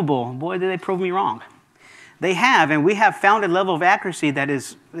achievable. Boy, did they prove me wrong. They have, and we have found a level of accuracy that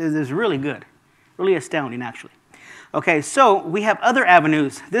is really good, really astounding actually. Okay, so we have other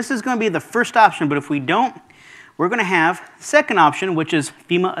avenues. This is going to be the first option, but if we don't, we're going to have the second option, which is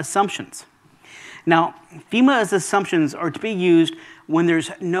FEMA assumptions. Now, FEMA assumptions are to be used when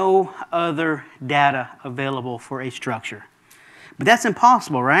there's no other data available for a structure. But that's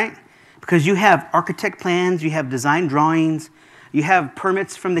impossible, right? Because you have architect plans, you have design drawings, you have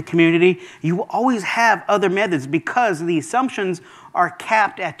permits from the community. You will always have other methods because the assumptions are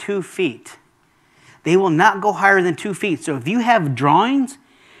capped at 2 feet. They will not go higher than 2 feet. So if you have drawings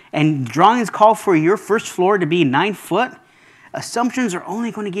and drawings call for your first floor to be 9 foot, assumptions are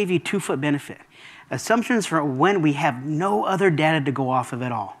only going to give you 2 foot benefit. Assumptions for when we have no other data to go off of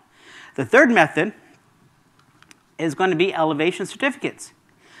at all. The third method is going to be elevation certificates.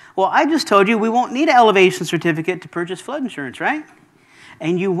 Well, I just told you we won't need an elevation certificate to purchase flood insurance, right?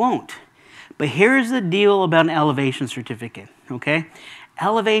 And you won't. But here's the deal about an elevation certificate, okay?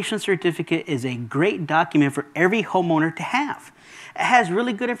 Elevation certificate is a great document for every homeowner to have. It has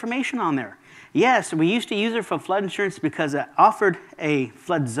really good information on there. Yes, we used to use it for flood insurance because it offered a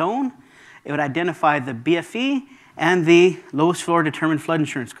flood zone. It would identify the BFE and the lowest floor determined flood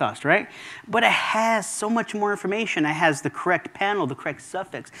insurance cost, right? But it has so much more information. It has the correct panel, the correct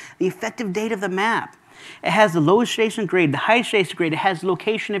suffix, the effective date of the map. It has the lowest station grade, the highest station grade. It has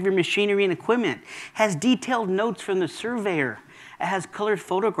location of your machinery and equipment. It has detailed notes from the surveyor. It has colored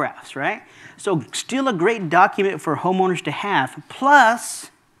photographs, right? So still a great document for homeowners to have.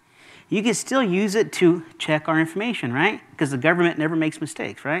 Plus, you can still use it to check our information, right? Because the government never makes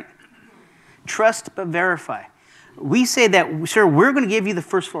mistakes, right? Trust but verify. We say that, sir, we're going to give you the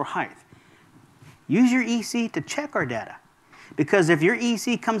first floor height. Use your EC to check our data. Because if your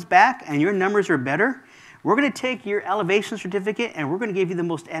EC comes back and your numbers are better, we're going to take your elevation certificate and we're going to give you the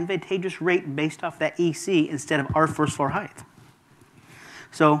most advantageous rate based off that EC instead of our first floor height.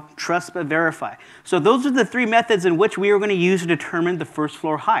 So trust but verify. So those are the 3 methods in which we are going to use to determine the first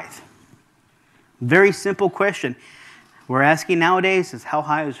floor height. Very simple question. We're asking nowadays is how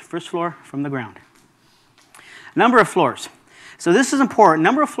high is the first floor from the ground? Number of floors. So this is important.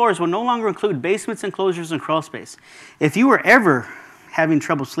 Number of floors will no longer include basements, enclosures, and crawl space. If you were ever having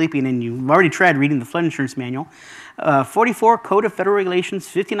trouble sleeping and you've already tried reading the flood insurance manual, 44 Code of Federal Regulations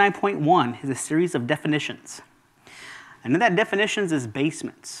 59.1 is a series of definitions. And in that definitions is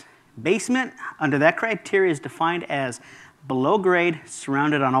basements. Basement, under that criteria, is defined as below grade,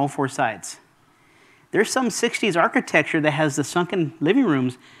 surrounded on all 4 sides. There's some 60s architecture that has the sunken living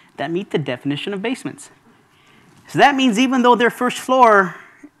rooms that meet the definition of basements. So that means even though their first floor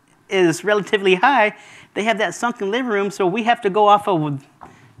is relatively high, they have that sunken living room, so we have to go off of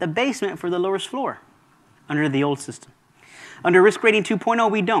the basement for the lowest floor under the old system. Under risk rating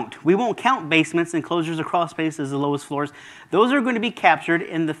 2.0, we don't. We won't count basements, enclosures, or crawl space as the lowest floors. Those are going to be captured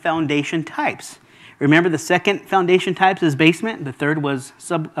in the foundation types. Remember, the second foundation types is basement. The third was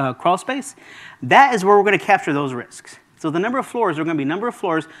crawl space. That is where we're going to capture those risks. So the number of floors are going to be number of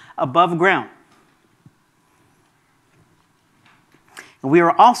floors above ground. And we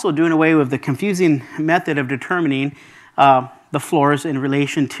are also doing away with the confusing method of determining the floors in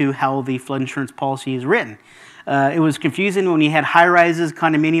relation to how the flood insurance policy is written. It was confusing when you had high-rises,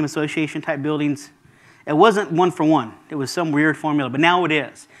 condominium association type buildings. It wasn't one for one. It was some weird formula, but now it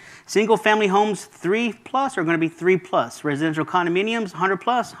is. Single-family homes, 3+ are going to be 3+. Residential condominiums,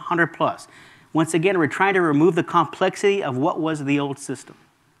 100+, 100+. Once again, we're trying to remove the complexity of what was the old system.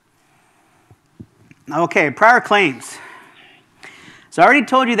 Okay, prior claims. So I already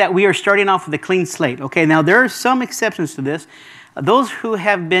told you that we are starting off with a clean slate. Okay, now there are some exceptions to this. Those who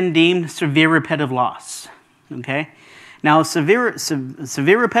have been deemed severe repetitive loss. Okay, now severe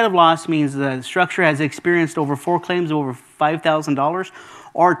repetitive loss means the structure has experienced over 4 claims over $5,000,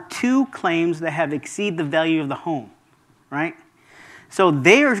 or 2 claims that have exceeded the value of the home, right? So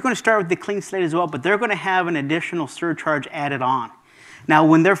they are going to start with the clean slate as well, but they're going to have an additional surcharge added on. Now,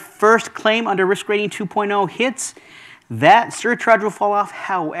 when their first claim under risk rating 2.0 hits, that surcharge will fall off.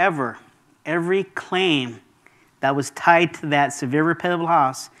 However, every claim that was tied to that severe repetitive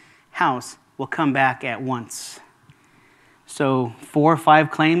loss house will come back at once. So 4 or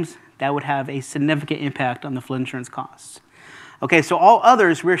 5 claims, that would have a significant impact on the flood insurance costs. Okay, so all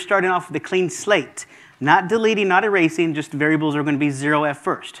others, we're starting off with a clean slate. Not deleting, not erasing, just variables are going to be 0 at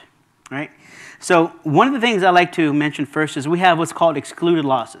first, right? So one of the things I like to mention first is we have what's called excluded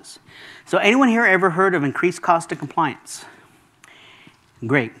losses. So anyone here ever heard of increased cost of compliance?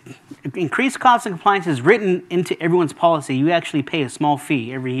 Great. Increased cost of compliance is written into everyone's policy. You actually pay a small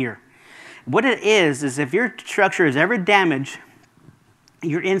fee every year. What it is if your structure is ever damaged,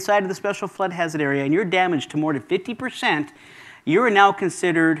 you're inside of the special flood hazard area, and you're damaged to more than 50%, you are now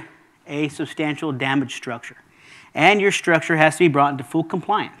considered a substantial damage structure. And your structure has to be brought into full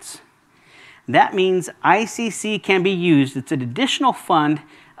compliance. That means ICC can be used. It's an additional fund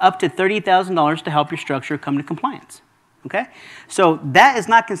up to $30,000 to help your structure come to compliance. Okay? So that is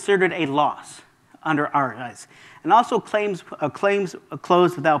not considered a loss under our eyes. And also claims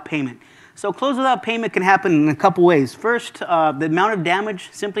closed without payment. So closed without payment can happen in a couple ways. First, the amount of damage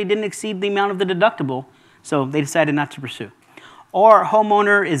simply didn't exceed the amount of the deductible, so they decided not to pursue. Or a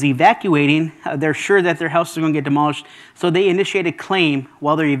homeowner is evacuating. They're sure that their house is going to get demolished, so they initiate a claim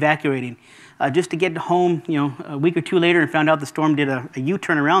while they're evacuating. Just to get home, a week or 2 later and found out the storm did a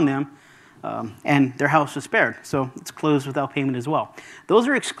U-turn around them, and their house was spared. So it's closed without payment as well. Those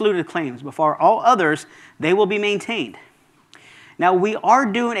are excluded claims. Before all others, they will be maintained. Now, we are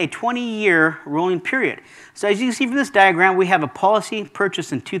doing a 20-year rolling period. So as you can see from this diagram, we have a policy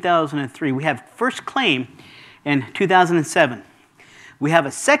purchased in 2003. We have first claim in 2007. We have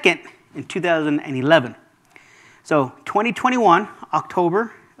a second in 2011. So 2021,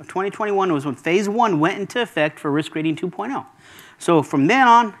 October of 2021 was when phase 1 went into effect for risk rating 2.0. So from then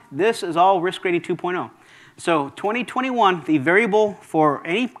on, this is all risk rating 2.0. So 2021, the variable for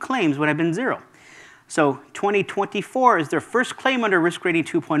any claims would have been 0. So 2024 is their first claim under risk rating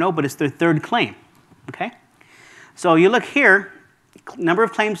 2.0, but it's their 3rd claim. Okay? So you look here, number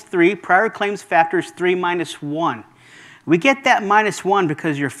of claims 3, prior claims factor is 3 minus 1. We get that minus 1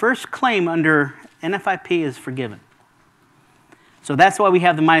 because your first claim under NFIP is forgiven. So that's why we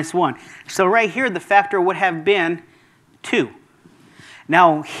have the minus 1. So right here, the factor would have been 2.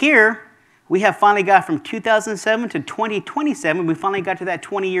 Now here, we have finally got from 2007 to 2027, we finally got to that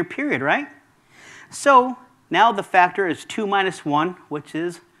 20-year period, right? So now the factor is 2 minus 1, which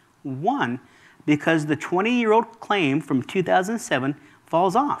is 1, because the 20-year-old claim from 2007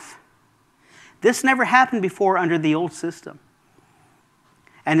 falls off. This never happened before under the old system.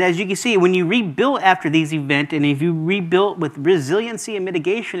 And as you can see, when you rebuild after these events, and if you rebuild with resiliency and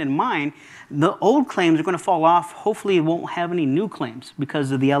mitigation in mind, the old claims are going to fall off. Hopefully, it won't have any new claims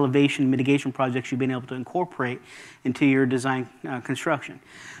because of the elevation mitigation projects you've been able to incorporate into your design construction.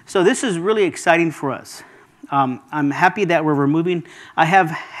 So this is really exciting for us. I'm happy that we're removing. I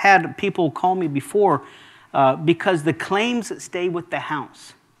have had people call me before because the claims stay with the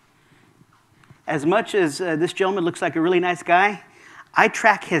house. As much as this gentleman looks like a really nice guy, I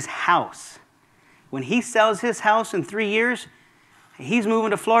track his house. When he sells his house in 3 years, he's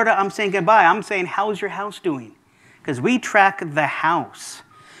moving to Florida, I'm saying goodbye. I'm saying, how's your house doing? Because we track the house.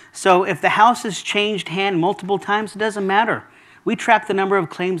 So if the house has changed hand multiple times, it doesn't matter. We track the number of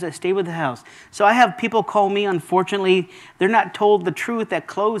claims that stay with the house. So I have people call me, unfortunately, they're not told the truth at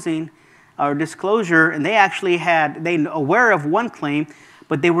closing or disclosure, and they actually they aware of 1 claim,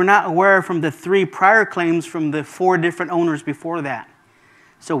 but they were not aware from the 3 prior claims from the 4 different owners before that.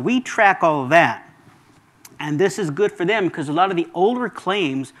 So we track all of that. And this is good for them because a lot of the older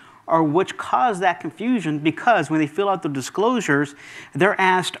claims are which cause that confusion because when they fill out the disclosures, they're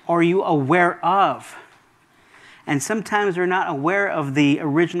asked, are you aware of? and sometimes they're not aware of the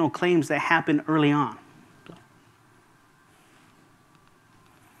original claims that happened early on.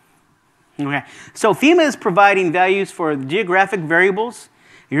 Okay, so FEMA is providing values for geographic variables.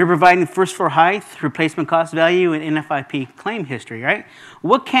 You're providing first floor height, replacement cost value, and NFIP claim history, right?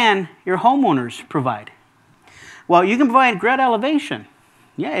 What can your homeowners provide? Well, you can provide ground elevation.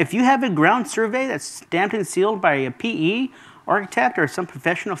 Yeah, if you have a ground survey that's stamped and sealed by a PE, architect, or some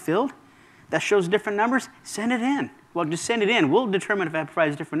professional field that shows different numbers, send it in. Well, just send it in. We'll determine if that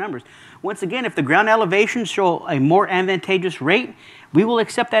provides different numbers. Once again, if the ground elevations show a more advantageous rate, we will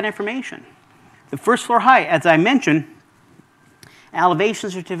accept that information. The first floor height, as I mentioned, elevation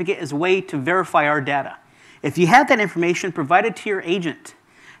certificate is a way to verify our data. If you have that information, provide it to your agent.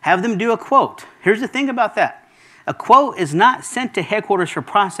 Have them do a quote. Here's the thing about that. A quote is not sent to headquarters for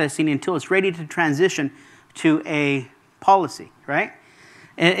processing until it's ready to transition to a policy, right?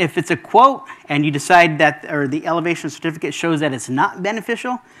 If it's a quote and you decide that, or the elevation certificate shows that it's not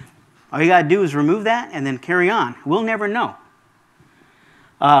beneficial, all you got to do is remove that and then carry on. We'll never know.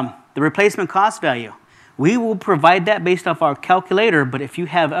 The replacement cost value. We will provide that based off our calculator, but if you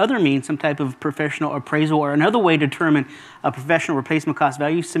have other means, some type of professional appraisal or another way to determine a professional replacement cost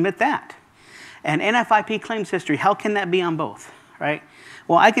value, submit that. And NFIP claims history, how can that be on both, right?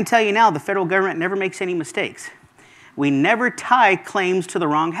 Well, I can tell you now, the federal government never makes any mistakes. We never tie claims to the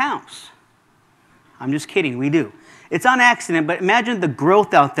wrong house. I'm just kidding, we do. It's on accident, but imagine the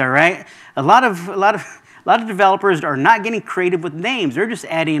growth out there, right? A lot of developers are not getting creative with names. They're just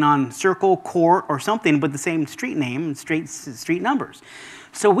adding on circle, court, or something with the same street name and street numbers.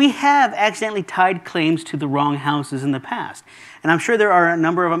 So we have accidentally tied claims to the wrong houses in the past. And I'm sure there are a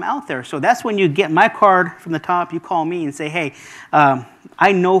number of them out there. So that's when you get my card from the top, you call me and say, hey,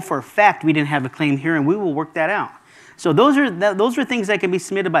 I know for a fact we didn't have a claim here, and we will work that out. So those are things that can be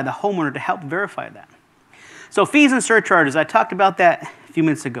submitted by the homeowner to help verify that. So fees and surcharges, I talked about that a few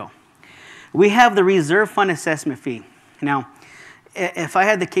minutes ago. We have the reserve fund assessment fee. Now, if I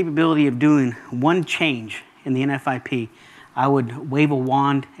had the capability of doing one change in the NFIP, I would wave a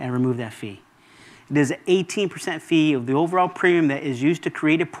wand and remove that fee. It is an 18% fee of the overall premium that is used to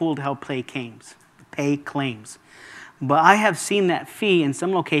create a pool to help pay claims. But I have seen that fee in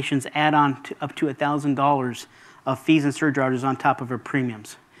some locations add on to up to $1,000 of fees and surcharges on top of their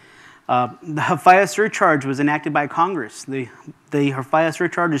premiums. The HFIA surcharge was enacted by Congress. The HFIA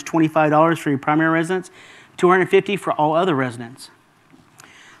surcharge is $25 for your primary residents, $250 for all other residents.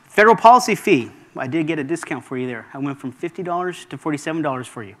 Federal policy fee, I did get a discount for you there. I went from $50 to $47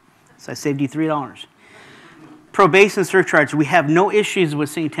 for you, so I saved you $3. Probation surcharge, we have no issues with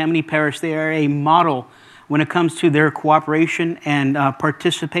St. Tammany Parish. They are a model when it comes to their cooperation and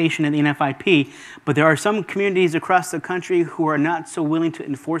participation in the NFIP, but there are some communities across the country who are not so willing to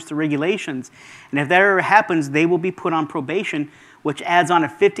enforce the regulations. And if that ever happens, they will be put on probation, which adds on a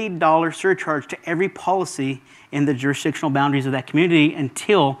 $50 surcharge to every policy in the jurisdictional boundaries of that community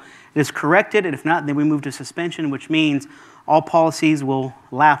until it is corrected, and if not, then we move to suspension, which means all policies will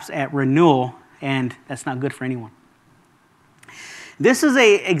lapse at renewal, and that's not good for anyone. This is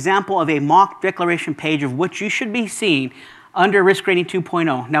an example of a mock declaration page of what you should be seeing under Risk Rating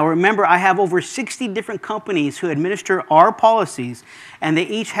 2.0. Now remember, I have over 60 different companies who administer our policies, and they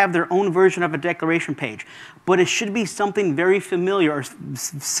each have their own version of a declaration page. But it should be something very familiar or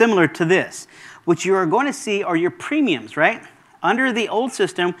similar to this. What you are going to see are your premiums, right? Under the old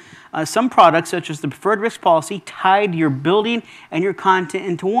system, some products, such as the preferred risk policy, tied your building and your content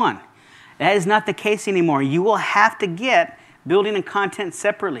into one. That is not the case anymore. You will have to get building and content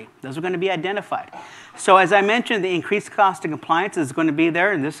separately. Those are going to be identified. So as I mentioned, the increased cost of compliance is going to be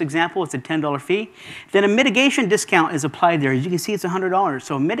there. In this example, it's a $10 fee. Then a mitigation discount is applied there. As you can see, it's $100.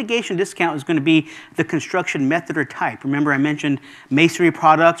 So a mitigation discount is going to be the construction method or type. Remember, I mentioned masonry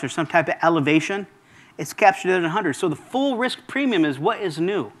products or some type of elevation. It's captured at $100. So the full risk premium is what is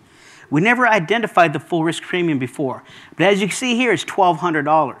new. We never identified the full risk premium before. But as you can see here, it's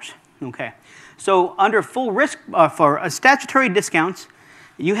 $1,200. Okay. So under full risk, for statutory discounts,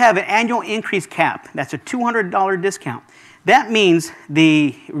 you have an annual increase cap. That's a $200 discount. That means,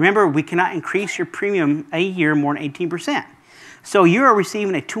 remember, we cannot increase your premium a year more than 18%. So you are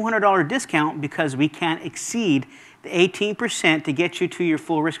receiving a $200 discount because we can't exceed the 18% to get you to your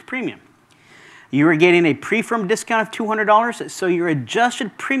full risk premium. You are getting a pre-firm discount of $200, so your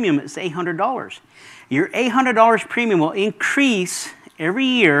adjusted premium is $800. Your $800 premium will increase every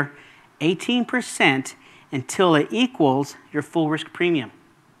year 18% until it equals your full risk premium.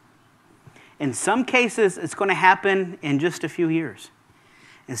 In some cases, it's going to happen in just a few years.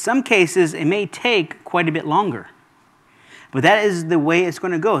 In some cases, it may take quite a bit longer. But that is the way it's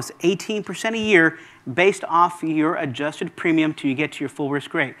going to go. It's 18% a year based off your adjusted premium till you get to your full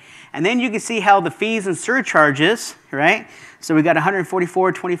risk rate. And then you can see how the fees and surcharges, right? So we got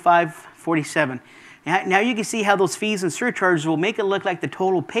 144, 25, 47. Now you can see how those fees and surcharges will make it look like the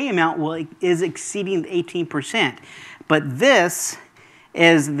total pay amount is exceeding the 18%. But this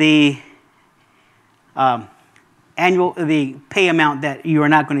is the the pay amount that you are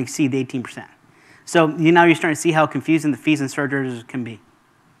not going to exceed the 18%. So now you're starting to see how confusing the fees and surcharges can be.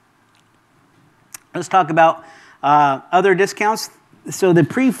 Let's talk about other discounts. So the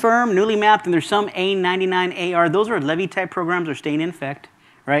pre-firm, newly mapped, and there's some A99AR. Those are levy type programs that are staying in effect,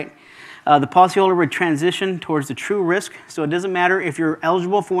 right? The policyholder would transition towards the true risk. So it doesn't matter if you're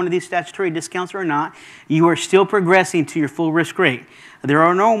eligible for one of these statutory discounts or not. You are still progressing to your full risk rate. There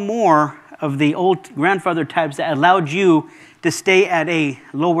are no more of the old grandfather types that allowed you to stay at a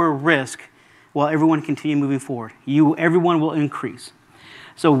lower risk while everyone continue moving forward. Everyone will increase.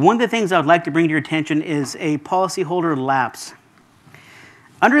 So one of the things I would like to bring to your attention is a policyholder lapse.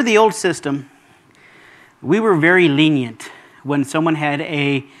 Under the old system, we were very lenient when someone had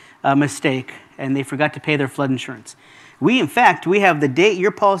a mistake and they forgot to pay their flood insurance. In fact, we have the date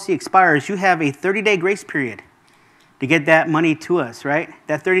your policy expires, you have a 30-day grace period to get that money to us, right?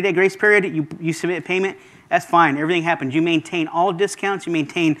 That 30-day grace period, you submit payment, that's fine. Everything happens. You maintain all discounts. You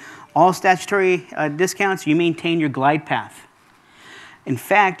maintain all statutory discounts. You maintain your glide path. In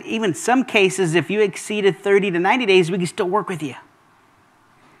fact, even some cases, if you exceeded 30 to 90 days, we can still work with you.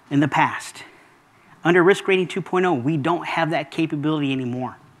 In the past, under Risk Rating 2.0, we don't have that capability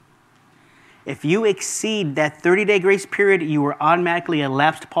anymore. If you exceed that 30-day grace period, you are automatically a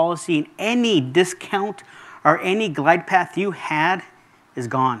lapsed policy, and any discount or any glide path you had is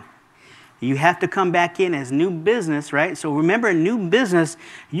gone. You have to come back in as new business, right? So remember, in new business,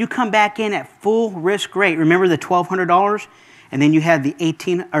 you come back in at full risk rate. Remember the $1,200, and then you had the the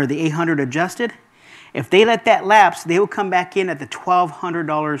 $800 adjusted. If they let that lapse, they will come back in at the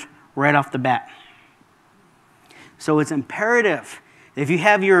 $1,200 right off the bat. So it's imperative, if you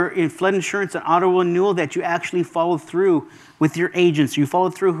have your flood insurance and auto renewal, that you actually follow through with your agents. You follow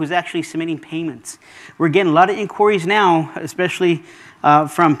through who's actually submitting payments. We're getting a lot of inquiries now, especially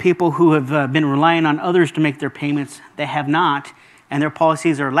from people who have been relying on others to make their payments that have not, and their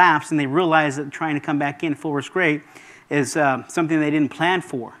policies are lapsed, and they realize that trying to come back in full risk rate is something they didn't plan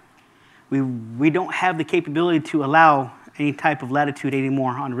for. We don't have the capability to allow any type of latitude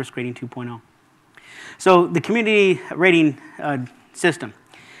anymore on Risk Rating 2.0. So the community rating system.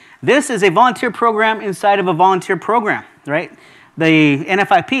 This is a volunteer program inside of a volunteer program, right? The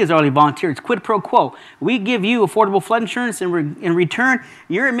NFIP is already volunteer. It's quid pro quo. We give you affordable flood insurance, and in return,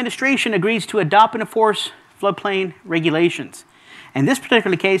 your administration agrees to adopt and enforce floodplain regulations. In this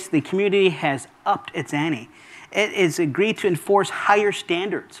particular case, the community has upped its ante. It is agreed to enforce higher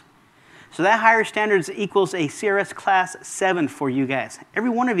standards. So that higher standards equals a CRS Class 7 for you guys. Every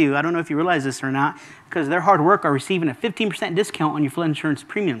one of you, I don't know if you realize this or not, because of their hard work, are receiving a 15% discount on your flood insurance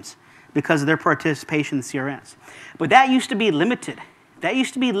premiums because of their participation in CRS. But that used to be limited. That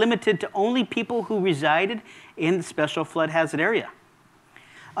used to be limited to only people who resided in the special flood hazard area.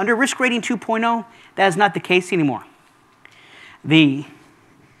 Under Risk Rating 2.0, that is not the case anymore. The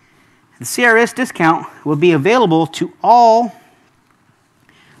CRS discount will be available to all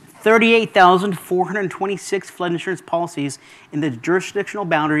 38,426 flood insurance policies in the jurisdictional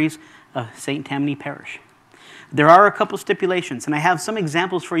boundaries of St. Tammany Parish. There are a couple stipulations, and I have some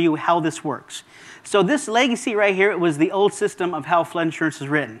examples for you how this works. So this legacy right here was the old system of how flood insurance is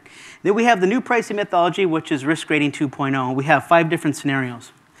written. Then we have the new pricing methodology, which is Risk Rating 2.0. We have 5 different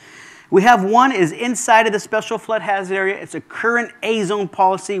scenarios. We have one is inside of the special flood hazard area. It's a current A-zone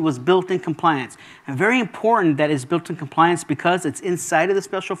policy, was built in compliance. And very important that it's built in compliance because it's inside of the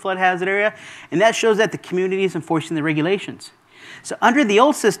special flood hazard area, and that shows that the community is enforcing the regulations. So under the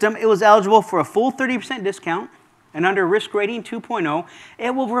old system, it was eligible for a full 30% discount, and under Risk Rating 2.0,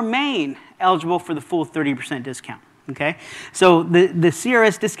 it will remain eligible for the full 30% discount. Okay, so the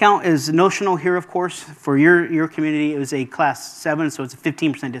CRS discount is notional here, of course. For your community, it was a Class 7, so it's a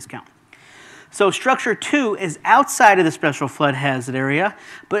 15% discount. So Structure 2 is outside of the special flood hazard area,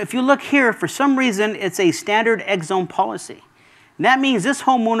 but if you look here, for some reason, it's a standard X-zone policy. And that means this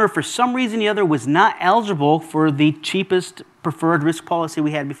homeowner, for some reason or the other, was not eligible for the cheapest preferred risk policy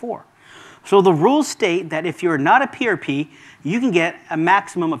we had before. So the rules state that if you're not a PRP, you can get a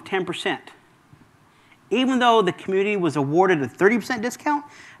maximum of 10%. Even though the community was awarded a 30% discount,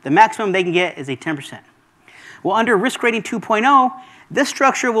 the maximum they can get is a 10%. Well, under Risk Rating 2.0, this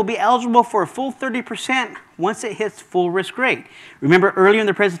structure will be eligible for a full 30% once it hits full risk rate. Remember earlier in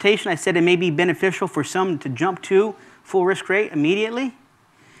the presentation, I said it may be beneficial for some to jump to full risk rate immediately,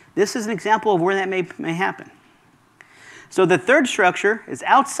 this is an example of where that may happen. So the third structure is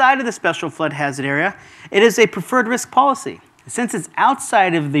outside of the special flood hazard area. It is a preferred risk policy. Since it's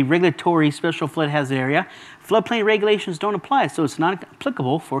outside of the regulatory special flood hazard area, floodplain regulations don't apply, so it's not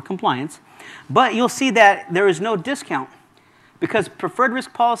applicable for compliance. But you'll see that there is no discount because preferred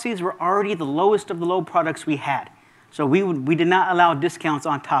risk policies were already the lowest of the low products we had. So we did not allow discounts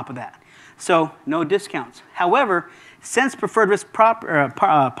on top of that. So no discounts. However, since preferred risk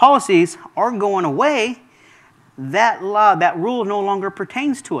policies are going away, that rule no longer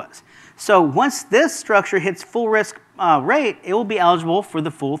pertains to us. So once this structure hits full risk rate, it will be eligible for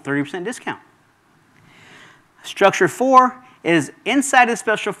the full 30% discount. Structure 4 is inside the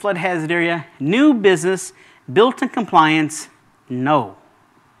special flood hazard area, new business, built in compliance, no.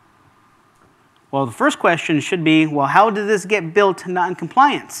 Well, the first question should be, well, how did this get built not in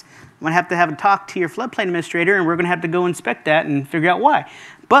compliance? I'm going to have a talk to your floodplain administrator, and we're going to have to go inspect that and figure out why.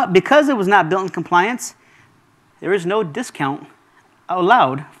 But because it was not built in compliance, there is no discount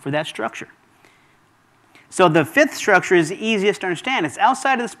allowed for that structure. So the fifth structure is the easiest to understand. It's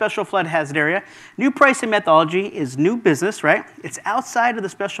outside of the special flood hazard area. New pricing methodology is new business, right? It's outside of the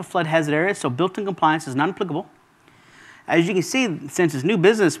special flood hazard area, so built-in compliance is not applicable. As you can see, since it's new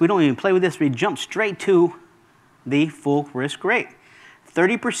business, we don't even play with this. We jump straight to the full risk rate.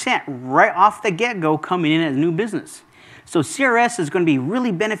 30% right off the get-go coming in as new business. So CRS is going to be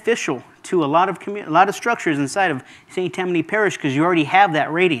really beneficial to a lot of structures inside of St. Tammany Parish because you already have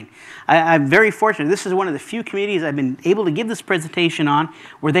that rating. I'm very fortunate. This is one of the few communities I've been able to give this presentation on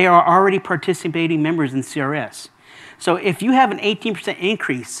where they are already participating members in CRS. So if you have an 18%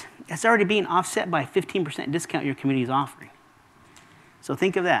 increase, that's already being offset by a 15% discount your community is offering. So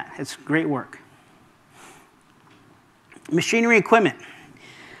think of that. It's great work. Machinery equipment.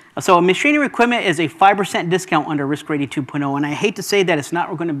 So machinery equipment is a 5% discount under risk rating 2.0, and I hate to say that it's not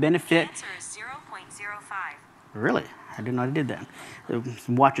going to benefit. The answer is 0.05. Really? I didn't know I did that. The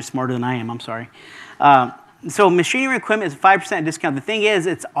watch is smarter than I am. I'm sorry. So machinery equipment is a 5% discount. The thing is,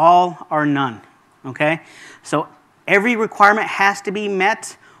 it's all or none. Okay? So every requirement has to be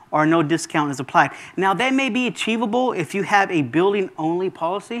met or no discount is applied. Now, that may be achievable if you have a building-only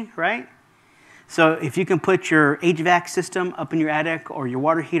policy, right? So if you can put your HVAC system up in your attic or your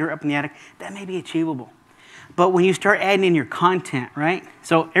water heater up in the attic, that may be achievable. But when you start adding in your content, right?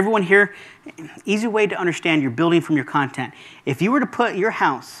 So everyone here, easy way to understand your building from your content. If you were to put your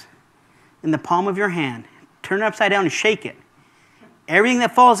house in the palm of your hand, turn it upside down and shake it, everything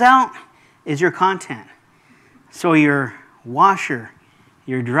that falls out is your content. So your washer,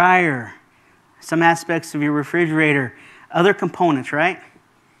 your dryer, some aspects of your refrigerator, other components, right?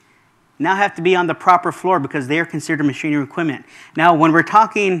 Now have to be on the proper floor because they are considered machinery equipment. Now, when we're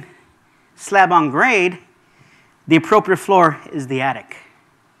talking slab on grade, the appropriate floor is the attic.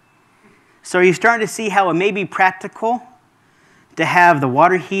 So you're starting to see how it may be practical to have the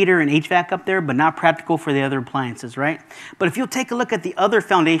water heater and HVAC up there, but not practical for the other appliances, right? But if you'll take a look at the other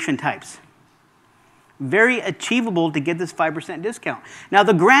foundation types, very achievable to get this 5% discount. Now,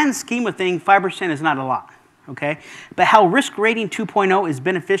 the grand scheme of things, 5% is not a lot. Okay? But how risk rating 2.0 is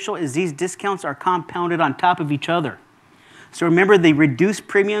beneficial is these discounts are compounded on top of each other. So remember the reduced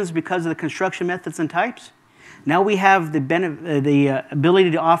premiums because of the construction methods and types? Now we have the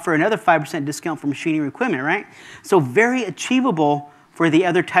ability to offer another 5% discount for machinery equipment, right? So very achievable for the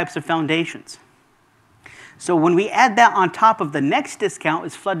other types of foundations. So when we add that on top of the next discount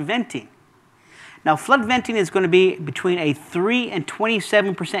is flood venting. Now, flood venting is going to be between a 3 and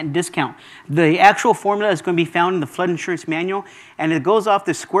 27% discount. The actual formula is going to be found in the flood insurance manual, and it goes off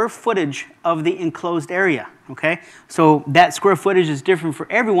the square footage of the enclosed area, okay? So that square footage is different for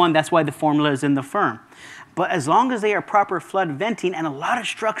everyone. That's why the formula is in the firm. But as long as they are proper flood venting, and a lot of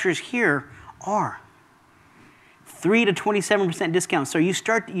structures here are, 3 to 27% discount. So you're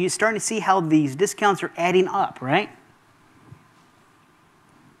starting to see how these discounts are adding up, right?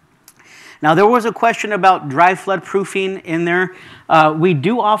 Now, there was a question about dry flood proofing in there. We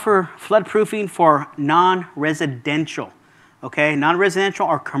do offer flood proofing for non-residential, okay? Non-residential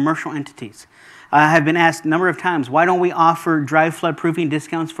or commercial entities. I have been asked a number of times, why don't we offer dry flood proofing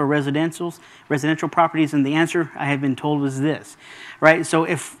discounts for residential properties? And the answer I have been told was this, right? So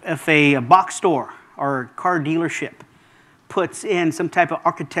if a box store or car dealership puts in some type of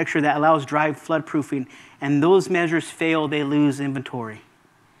architecture that allows dry flood proofing and those measures fail, they lose inventory.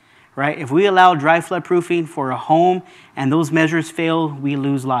 Right? If we allow dry flood proofing for a home and those measures fail, we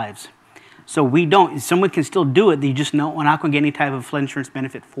lose lives. So we don't. Someone can still do it. They just know we're not going to get any type of flood insurance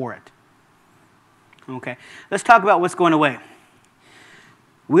benefit for it. Okay. Let's talk about what's going away.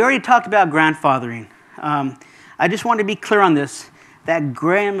 We already talked about grandfathering. I I just want to be clear on this. That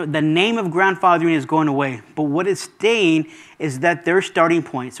the name of grandfathering is going away, but what is staying is that their starting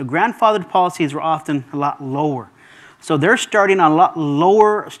point. So grandfathered policies are often a lot lower. So they're starting on a lot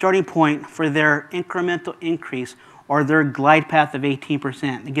lower starting point for their incremental increase or their glide path of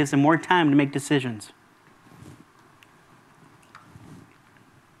 18%. It gives them more time to make decisions.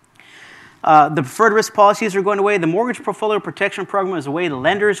 The preferred risk policies are going away. The mortgage portfolio protection program is away. The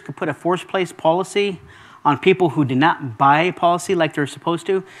lenders could put a forced place policy on people who did not buy a policy like they're supposed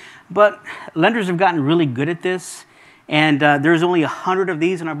to. But lenders have gotten really good at this. And there's only 100 of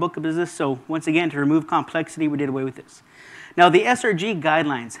these in our book of business. So once again, to remove complexity, we did away with this. Now, the SRG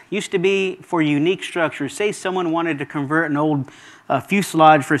guidelines used to be for unique structures. Say someone wanted to convert an old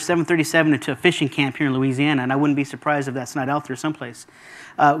fuselage for a 737 into a fishing camp here in Louisiana, and I wouldn't be surprised if that's not out there someplace.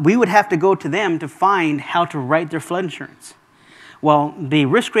 We would have to go to them to find how to write their flood insurance. Well, the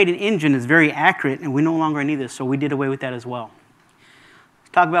risk-rated engine is very accurate, and we no longer need this, so we did away with that as well. Let's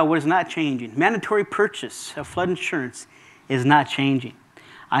talk about what is not changing. Mandatory purchase of flood insurance is not changing.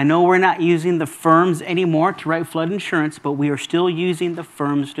 I know we're not using the firms anymore to write flood insurance, but we are still using the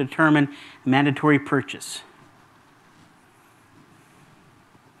firms to determine mandatory purchase.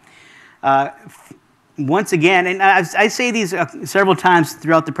 Once again, and I say these several times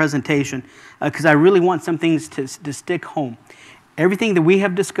throughout the presentation because I really want some things to stick home. Everything that we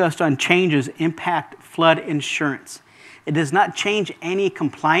have discussed on changes impact flood insurance. It does not change any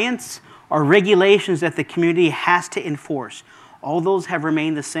compliance or regulations that the community has to enforce. All those have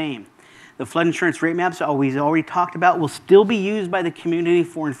remained the same. The flood insurance rate maps we already talked about will still be used by the community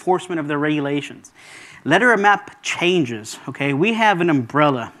for enforcement of their regulations. Letter of map changes, okay? We have an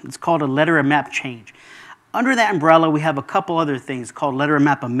umbrella. It's called a letter of map change. Under that umbrella, we have a couple other things called letter of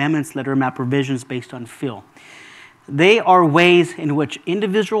map amendments, letter of map revisions based on fill. They are ways in which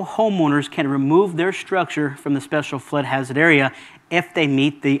individual homeowners can remove their structure from the special flood hazard area if they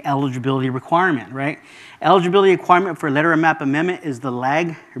meet the eligibility requirement, right? Eligibility requirement for letter of map amendment is the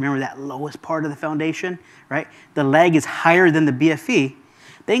lag. Remember that lowest part of the foundation, right? The lag is higher than the BFE.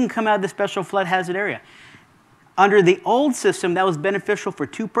 They can come out of the special flood hazard area. Under the old system, that was beneficial for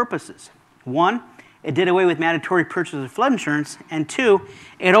two purposes. One, it did away with mandatory purchase of flood insurance, and two,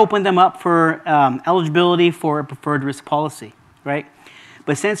 it opened them up for eligibility for a preferred risk policy, right?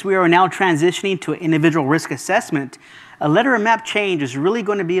 But since we are now transitioning to an individual risk assessment, a letter of map change is really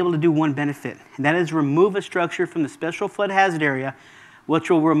going to be able to do one benefit, and that is remove a structure from the special flood hazard area, which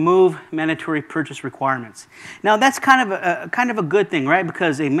will remove mandatory purchase requirements. Now, that's kind of a good thing, right?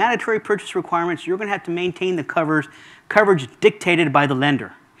 Because a mandatory purchase requirements, you're going to have to maintain the coverage dictated by the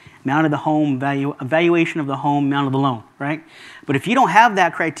lender. Amount of the home value, evaluation of the home, amount of the loan, right? But if you don't have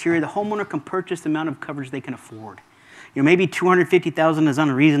that criteria, the homeowner can purchase the amount of coverage they can afford. You know, maybe $250,000 is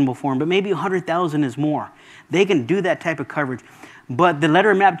unreasonable for them, but maybe $100,000 is more. They can do that type of coverage. But the letter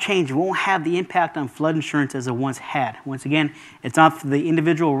of map change won't have the impact on flood insurance as it once had. Once again, it's off the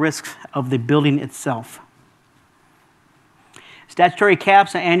individual risks of the building itself. Statutory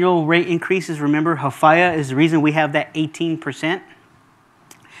caps and annual rate increases. Remember, HFIA is the reason we have that 18%.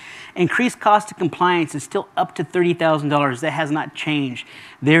 Increased cost of compliance is still up to $30,000. That has not changed.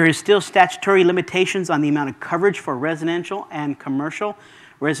 There is still statutory limitations on the amount of coverage for residential and commercial.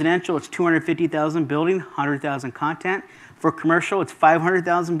 Residential, it's $250,000 building, $100,000 content. For commercial, it's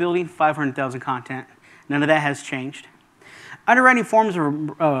 $500,000 building, $500,000 content. None of that has changed. Underwriting forms are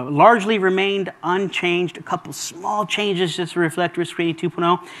largely remained unchanged. A couple small changes just to reflect Risk Rating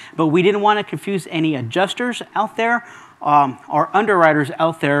 2.0, but we didn't want to confuse any adjusters out there or underwriters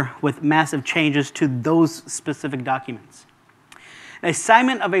out there with massive changes to those specific documents.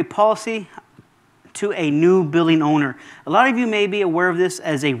 Assignment of a policy to a new building owner. A lot of you may be aware of this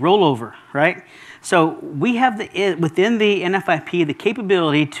as a rollover, right? So we have within the NFIP the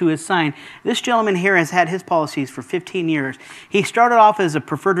capability to assign. This gentleman here has had his policies for 15 years. He started off as a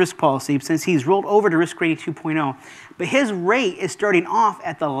preferred risk policy since he's rolled over to Risk Rating 2.0. But his rate is starting off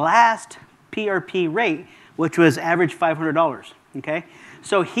at the last PRP rate, which was average $500, okay?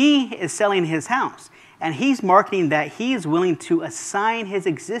 So he is selling his house, and he's marketing that he is willing to assign his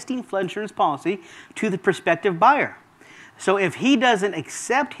existing flood insurance policy to the prospective buyer. So if he doesn't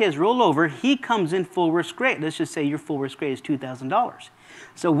accept his rollover, he comes in full risk rate. Let's just say your full risk rate is $2,000.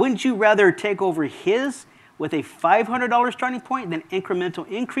 So wouldn't you rather take over his with a $500 starting point than incremental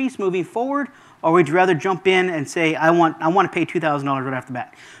increase moving forward? Or would you rather jump in and say, I want to pay $2,000 right off the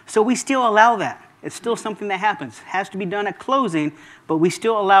bat? So we still allow that. It's still something that happens. It has to be done at closing, but we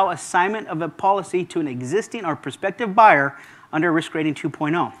still allow assignment of a policy to an existing or prospective buyer under Risk Rating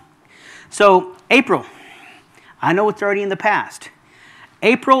 2.0. So April, I know it's already in the past.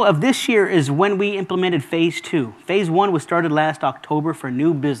 April of this year is when we implemented phase 2. Phase 1 was started last October for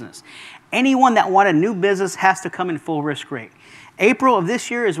new business. Anyone that wanted new business has to come in full risk rate. April of this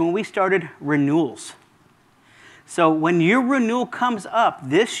year is when we started renewals. So when your renewal comes up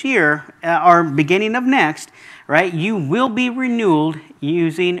this year, or beginning of next, right, you will be renewed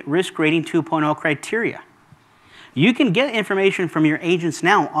using risk rating 2.0 criteria. You can get information from your agents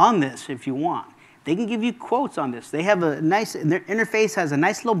now on this if you want. They can give you quotes on this. They have a nice, their interface has a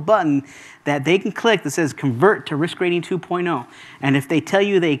nice little button that they can click that says convert to risk rating 2.0. And if they tell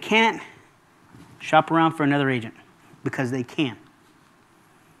you they can't, shop around for another agent because they can.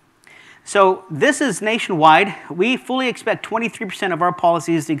 So this is nationwide. We fully expect 23% of our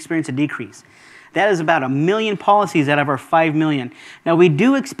policies to experience a decrease. That is about 1 million policies out of our 5 million. Now, we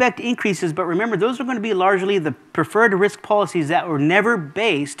do expect increases, but remember, those are going to be largely the preferred risk policies that were never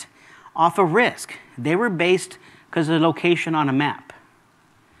based off of risk. They were based because of the location on a map.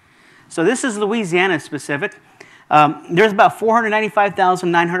 So this is Louisiana specific. There's about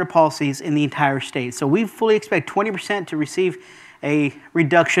 495,900 policies in the entire state. So we fully expect 20% to receive a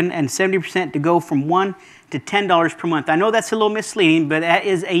reduction and 70% to go from $1 to $10 per month. I know that's a little misleading, but that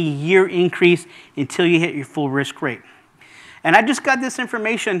is a year increase until you hit your full risk rate. And I just got this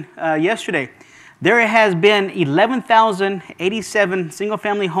information yesterday. There has been 11,087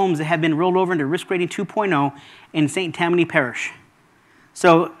 single-family homes that have been rolled over into risk rating 2.0 in St. Tammany Parish.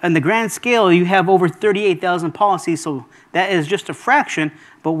 So on the grand scale, you have over 38,000 policies, so that is just a fraction,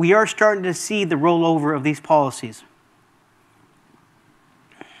 but we are starting to see the rollover of these policies.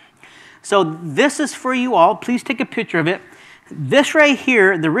 So this is for you all. Please take a picture of it. This right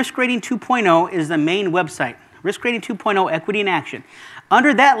here, the Risk Rating 2.0, is the main website. Risk Rating 2.0 Equity in Action.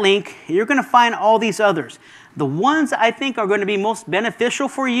 Under that link, you're going to find all these others. The ones I think are going to be most beneficial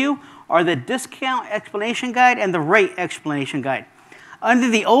for you are the Discount Explanation Guide and the Rate Explanation Guide. Under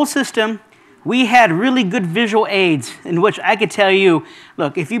the old system, we had really good visual aids in which I could tell you,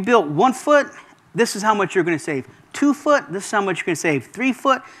 look, if you built 1 foot, this is how much you're going to save. 2 foot, this is how much you're going to save. 3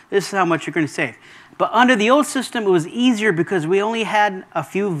 foot, this is how much you're going to save. But under the old system, it was easier because we only had a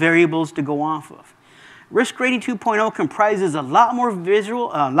few variables to go off of. Risk Rating 2.0 comprises a lot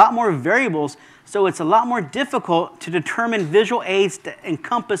more variables, so it's a lot more difficult to determine visual aids to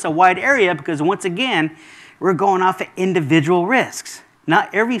encompass a wide area because, once again, we're going off of individual risks.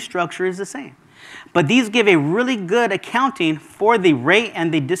 Not every structure is the same. But these give a really good accounting for the rate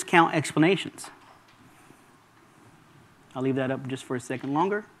and the discount explanations. I'll leave that up just for a second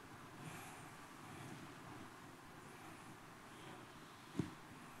longer.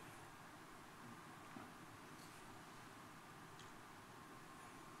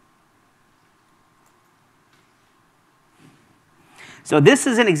 So this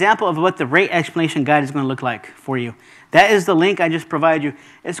is an example of what the rate explanation guide is going to look like for you. That is the link I just provided you.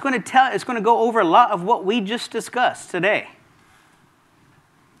 It's going to go over a lot of what we just discussed today.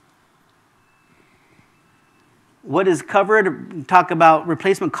 What is covered, talk about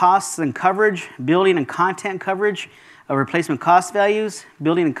replacement costs and coverage, building and content coverage, replacement cost values,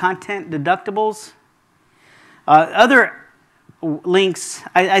 building and content deductibles. Other links,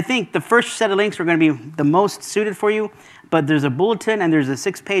 I think the first set of links are going to be the most suited for you, but there's a bulletin and there's a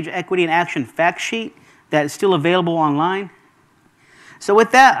 6-page Equity in Action fact sheet that is still available online. So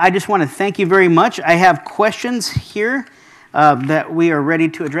with that, I just want to thank you very much. I have questions here that we are ready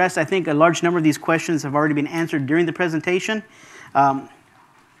to address. I think a large number of these questions have already been answered during the presentation.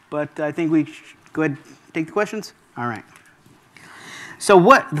 But I think we should go ahead and take the questions. All right. So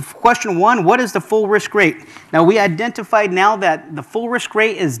question 1, what is the full risk rate? Now, we identified now that the full risk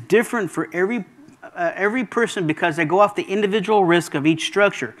rate is different for every person because they go off the individual risk of each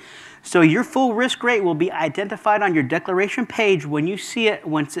structure. So your full risk rate will be identified on your declaration page when you see it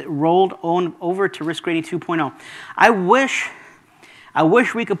once it rolled on over to Risk Rating 2.0. I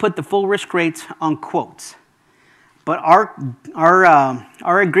wish we could put the full risk rates on quotes. But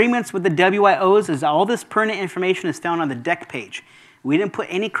our agreements with the WIOs is all this pertinent information is found on the deck page. We didn't put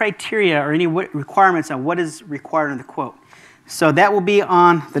any criteria or any requirements on what is required in the quote. So that will be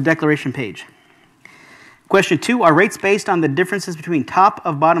on the declaration page. Question 2, are rates based on the differences between top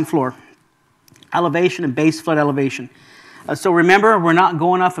of bottom floor elevation and base flood elevation? So remember, we're not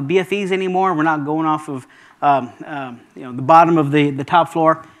going off of BFEs anymore. We're not going off of the bottom of the top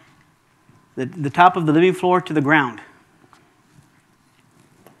floor, the top of the living floor to the ground.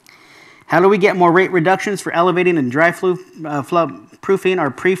 How do we get more rate reductions for elevating and dry flood proofing our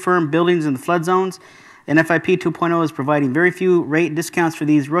pre-firm buildings in the flood zones? NFIP 2.0 is providing very few rate discounts for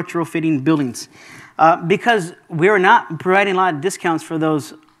these retrofitting buildings. Because we're not providing a lot of discounts for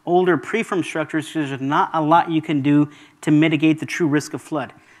those older preform structures because there's not a lot you can do to mitigate the true risk of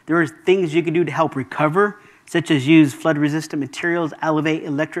flood. There are things you can do to help recover, such as use flood-resistant materials, elevate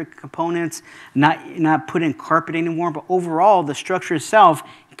electric components, not put in carpet anymore, but overall, the structure itself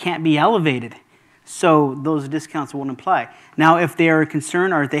can't be elevated. So those discounts won't apply. Now, if they are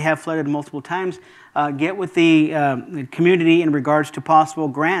concerned or if they have flooded multiple times, get with the community in regards to possible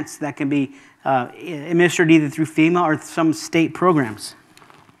grants that can be administered either through FEMA or some state programs.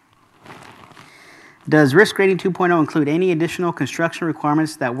 Does Risk Rating 2.0 include any additional construction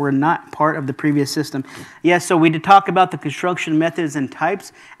requirements that were not part of the previous system? Yes, so we did talk about the construction methods and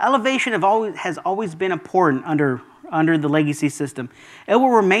types. Elevation has always been important under the legacy system. It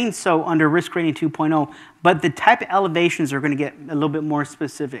will remain so under Risk Rating 2.0, but the type of elevations are going to get a little bit more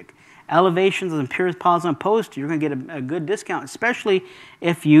specific. Elevations on piers, piles, and posts, you're going to get a good discount, especially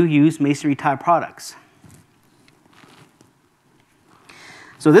if you use masonry type products.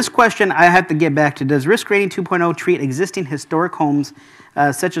 So this question I have to get back to. Does Risk Rating 2.0 treat existing historic homes,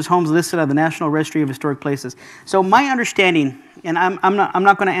 such as homes listed on the National Registry of Historic Places? So my understanding, and I'm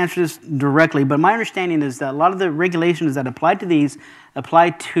not going to answer this directly, but my understanding is that a lot of the regulations that apply to these apply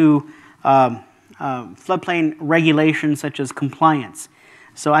to floodplain regulations such as compliance.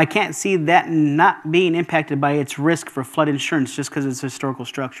 So I can't see that not being impacted by its risk for flood insurance just because it's a historical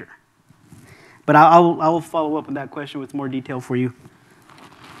structure. But I will follow up on that question with more detail for you.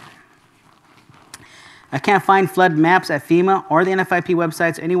 I can't find flood maps at FEMA or the NFIP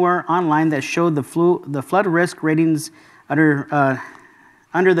websites anywhere online that show the flood risk ratings under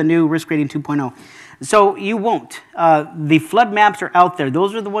the new Risk Rating 2.0. So you won't. The flood maps are out there.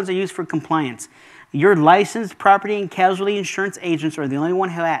 Those are the ones they use for compliance. Your licensed property and casualty insurance agents are the only one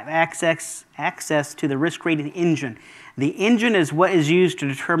who have access to the risk rating engine. The engine is what is used to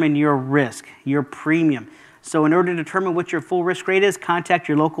determine your risk, your premium. So in order to determine what your full risk rate is, contact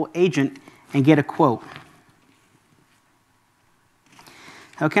your local agent and get a quote.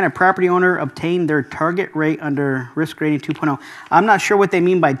 How can a property owner obtain their target rate under Risk Rating 2.0? I'm not sure what they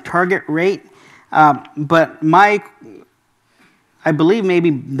mean by target rate, but I believe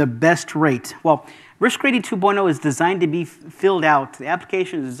maybe the best rate. Well, Risk Rating 2.0 is designed to be filled out. The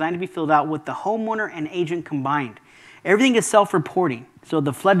application is designed to be filled out with the homeowner and agent combined. Everything is self-reporting. So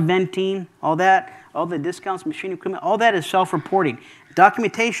the flood venting, all that, all the discounts, machine equipment, all that is self-reporting.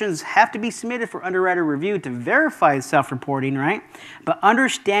 Documentations have to be submitted for underwriter review to verify self-reporting, right? But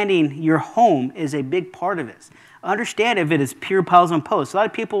understanding your home is a big part of this. Understand if it is pier, piles, and posts. A lot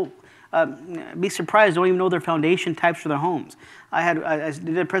of people be surprised, don't even know their foundation types for their homes. I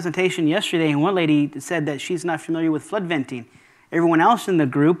did a presentation yesterday, and one lady said that she's not familiar with flood venting. Everyone else in the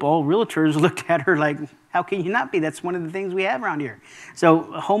group, all realtors, looked at her like, how can you not be? That's one of the things we have around here. So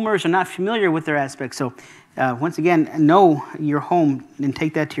homeowners are not familiar with their aspects. So once again, know your home and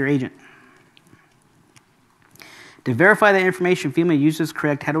take that to your agent. To verify that information FEMA uses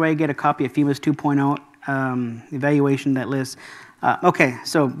correct, how do I get a copy of FEMA's 2.0 evaluation that lists? Okay,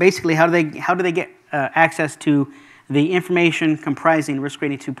 so basically, how do they get access to the information comprising Risk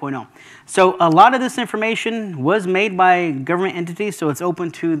Rating 2.0? So a lot of this information was made by government entities, so it's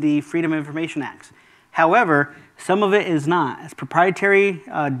open to the Freedom of Information Act. However, some of it is not. It's proprietary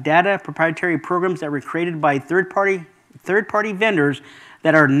data, proprietary programs that were created by third-party vendors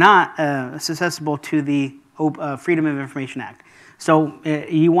that are not accessible to the Freedom of Information Act. So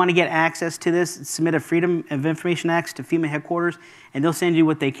you want to get access to this, submit a Freedom of Information Act to FEMA headquarters, and they'll send you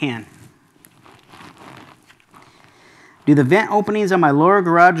what they can. Do the vent openings on my lower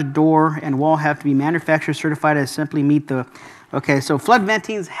garage door and wall have to be manufacturer certified as simply meet the... Okay, so flood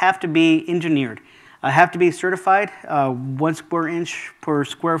ventings have to be engineered. Have to be certified, 1 square inch per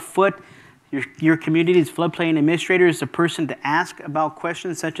square foot. Your community's floodplain administrator is the person to ask about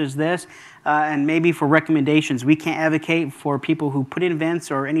questions such as this, and maybe for recommendations. We can't advocate for people who put in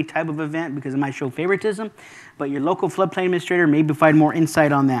vents or any type of event because it might show favoritism, but your local floodplain administrator may provide more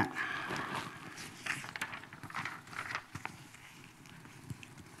insight on that.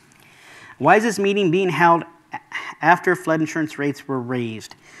 Why is this meeting being held after flood insurance rates were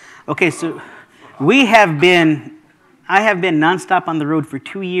raised? Okay, so I have been nonstop on the road for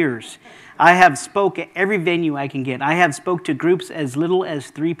 2 years. I have spoke at every venue I can get. I have spoke to groups as little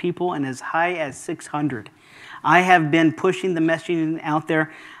as 3 people and as high as 600. I have been pushing the messaging out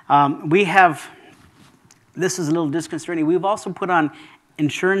there. This is a little disconcerting. We've also put on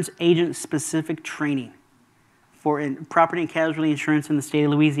insurance agent specific training for property and casualty insurance in the state of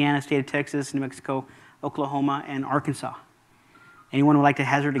Louisiana, state of Texas, New Mexico, Oklahoma, and Arkansas. Anyone would like to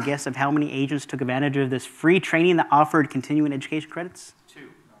hazard a guess of how many agents took advantage of this free training that offered continuing education credits? 2.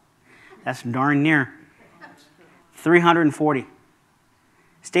 That's darn near. 340.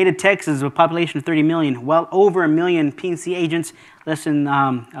 State of Texas, with a population of 30 million, well over 1 million P&C agents, less than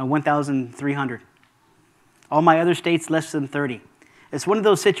 1,300. All my other states, less than 30. It's one of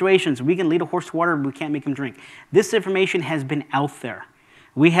those situations, we can lead a horse to water, but we can't make him drink. This information has been out there.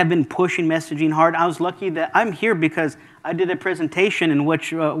 We have been pushing messaging hard. I was lucky that I'm here because I did a presentation in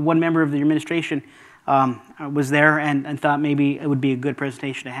which one member of the administration was there and thought maybe it would be a good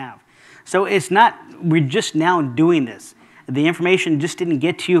presentation to have. So it's not, we're just now doing this. The information just didn't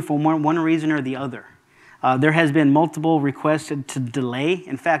get to you for one reason or the other. There has been multiple requests to delay.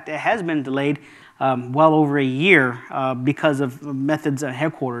 In fact, it has been delayed well over a year because of methods at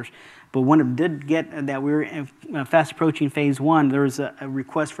headquarters. But when it did get that we were fast approaching phase 1, there was a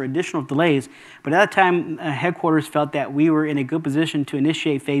request for additional delays. But at that time, headquarters felt that we were in a good position to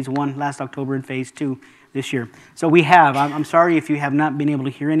initiate phase 1 last October and phase 2 this year. So we have. I'm sorry if you have not been able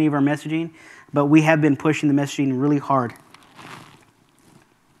to hear any of our messaging, but we have been pushing the messaging really hard.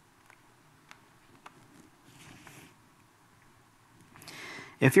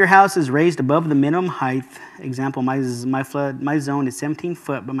 If your house is raised above the minimum height, example, my zone is 17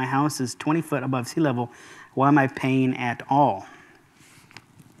 foot, but my house is 20 foot above sea level, why am I paying at all?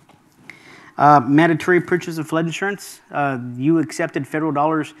 Mandatory purchase of flood insurance. You accepted federal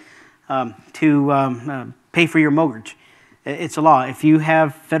dollars to pay for your mortgage. It's a law. If you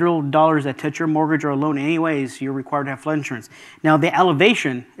have federal dollars that touch your mortgage or loan anyways, you're required to have flood insurance. Now, the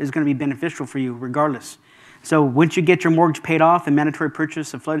elevation is going to be beneficial for you regardless. So once you get your mortgage paid off and mandatory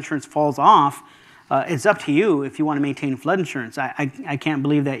purchase of flood insurance falls off, it's up to you if you want to maintain flood insurance. I can't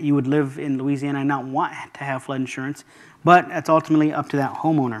believe that you would live in Louisiana and not want to have flood insurance, but that's ultimately up to that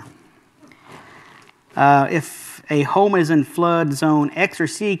homeowner. If a home is in flood zone X or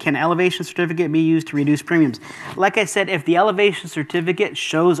C, can elevation certificate be used to reduce premiums? Like I said, if the elevation certificate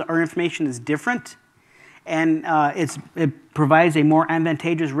shows our information is different and it provides a more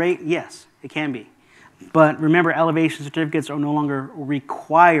advantageous rate, yes, it can be. But remember, elevation certificates are no longer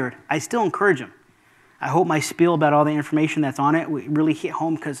required. I still encourage them. I hope my spiel about all the information that's on it really hit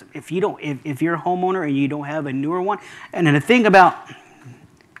home, because if you're a homeowner and you don't have a newer one, and then the thing about,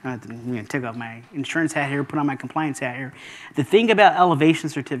 I'm going to take off my insurance hat here, put on my compliance hat here. The thing about elevation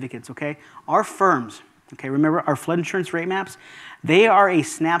certificates, okay, our firms, okay, remember our flood insurance rate maps, they are a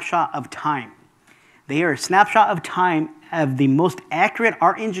snapshot of time. They are a snapshot of time of the most accurate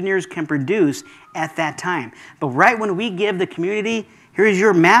our engineers can produce at that time. But right when we give the community, here's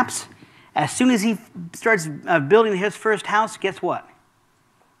your maps, as soon as he starts building his first house, guess what?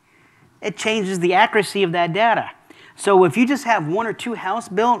 It changes the accuracy of that data. So if you just have 1 or 2 house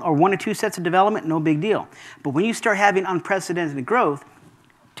built or 1 or 2 sets of development, no big deal. But when you start having unprecedented growth,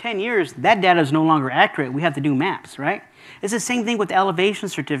 10 years, that data is no longer accurate. We have to do maps, right? It's the same thing with the elevation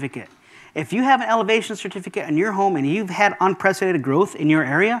certificate. If you have an elevation certificate in your home and you've had unprecedented growth in your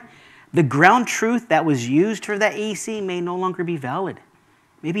area, the ground truth that was used for that EC may no longer be valid.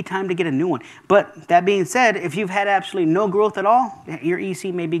 Maybe time to get a new one. But that being said, if you've had absolutely no growth at all, your EC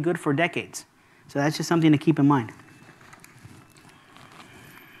may be good for decades. So that's just something to keep in mind.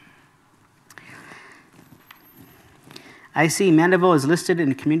 I see Mandeville is listed in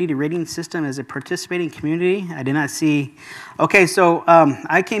the community rating system as a participating community. I did not see. Okay, so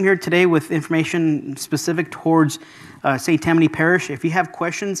I came here today with information specific towards St. Tammany Parish. If you have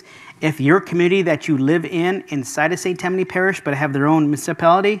questions, if your community that you live in inside of St. Tammany Parish but have their own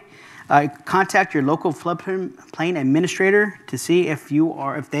municipality, contact your local floodplain administrator to see if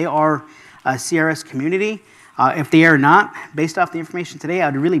they are a CRS community. If they are not, based off the information today, I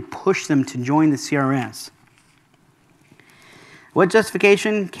would really push them to join the CRS. What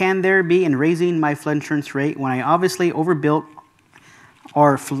justification can there be in raising my flood insurance rate when I obviously overbuilt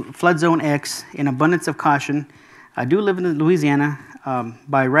or flood zone X in abundance of caution? I do live in Louisiana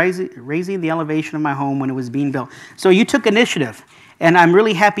by raising the elevation of my home when it was being built. So you took initiative, and I'm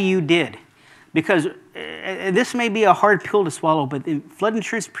really happy you did, because this may be a hard pill to swallow, but the flood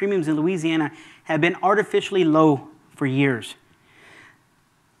insurance premiums in Louisiana have been artificially low for years.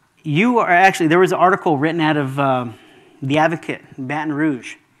 You are actually, there was an article written out of The Advocate, Baton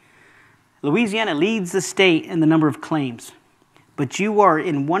Rouge. Louisiana leads the state in the number of claims, but you are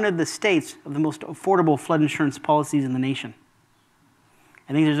in one of the states of the most affordable flood insurance policies in the nation.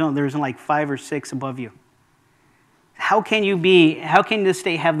 I think there's like 5 or 6 above you. How can this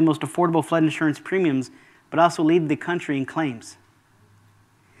state have the most affordable flood insurance premiums, but also lead the country in claims?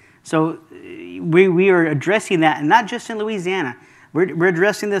 So we are addressing that, and not just in Louisiana. We're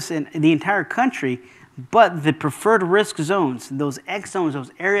addressing this in the entire country. But the preferred risk zones, those X zones,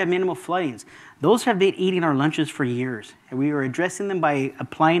 those area minimal floodings, those have been eating our lunches for years. And we are addressing them by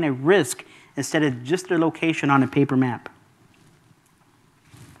applying a risk instead of just their location on a paper map.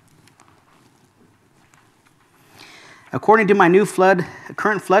 According to my new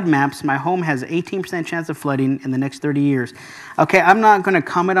current flood maps, my home has an 18% chance of flooding in the next 30 years. Okay, I'm not going to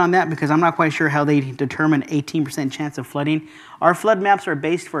comment on that because I'm not quite sure how they determine 18% chance of flooding. Our flood maps are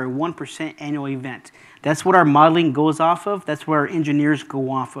based for a 1% annual event. That's what our modeling goes off of. That's what our engineers go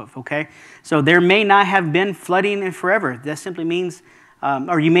off of, okay? So there may not have been flooding in forever. That simply means,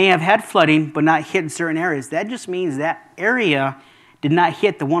 or you may have had flooding but not hit in certain areas. That just means that area did not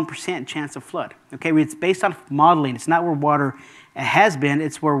hit the 1% chance of flood. Okay, it's based on modeling. It's not where water has been.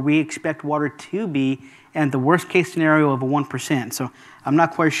 It's where we expect water to be and the worst case scenario of a 1%. So I'm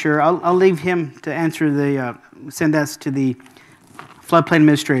not quite sure. I'll leave him to answer send that to the floodplain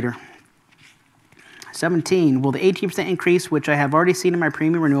administrator. 17, will the 18% increase, which I have already seen in my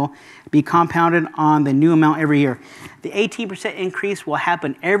premium renewal, be compounded on the new amount every year? The 18% increase will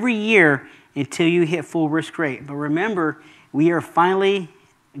happen every year until you hit full risk rate. But remember, we are finally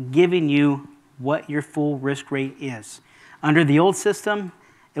giving you what your full risk rate is. Under the old system,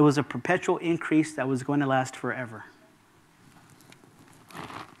 it was a perpetual increase that was going to last forever.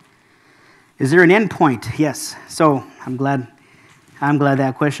 Is there an end point? Yes. So I'm glad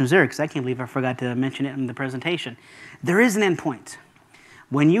that question is there because I can't believe I forgot to mention it in the presentation. There is an end point.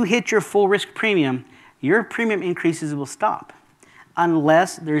 When you hit your full risk premium, your premium increases will stop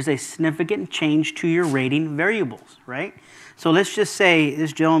unless there's a significant change to your rating variables, right? So let's just say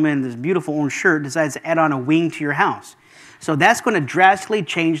this gentleman, this beautiful orange shirt, decides to add on a wing to your house. So that's going to drastically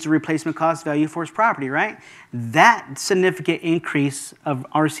change the replacement cost value for his property, right? That significant increase of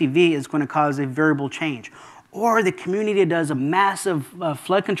RCV is going to cause a variable change. Or the community does a massive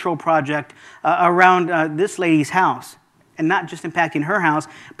flood control project around this lady's house, and not just impacting her house,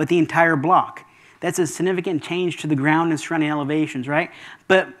 but the entire block. That's a significant change to the ground and surrounding elevations, right?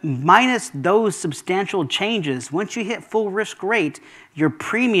 But minus those substantial changes, once you hit full risk rate, your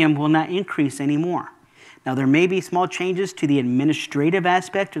premium will not increase anymore. Now, there may be small changes to the administrative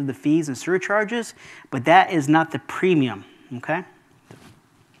aspect of the fees and surcharges, but that is not the premium, okay?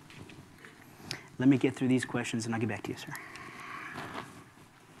 Let me get through these questions and I'll get back to you, sir.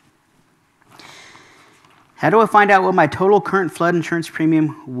 How do I find out what my total current flood insurance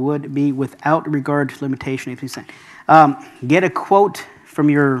premium would be without regard to limitation 18%? Get a quote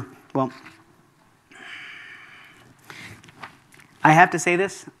from your, well, I have to say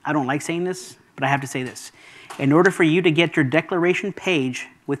this. I don't like saying this, but I have to say this. In order for you to get your declaration page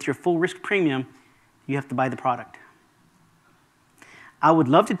with your full risk premium, you have to buy the product. I would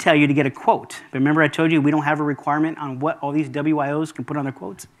love to tell you to get a quote, but remember I told you we don't have a requirement on what all these WIOs can put on their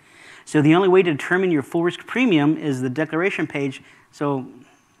quotes? So the only way to determine your full risk premium is the declaration page, so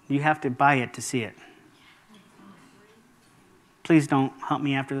you have to buy it to see it. Please don't hump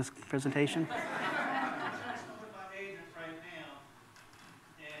me after this presentation.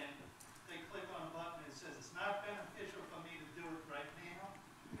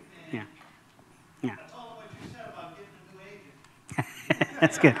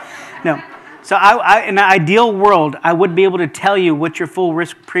 That's good. No. So in an ideal world, I would be able to tell you what your full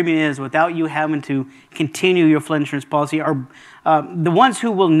risk premium is without you having to continue your flood insurance policy. The ones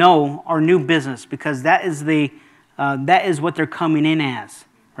who will know are new business because that is what they're coming in as,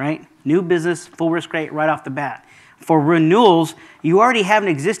 right? New business, full risk rate right off the bat. For renewals, you already have an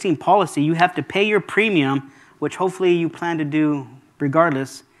existing policy. You have to pay your premium, which hopefully you plan to do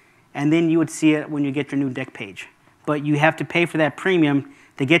regardless, and then you would see it when you get your new deck page. But you have to pay for that premium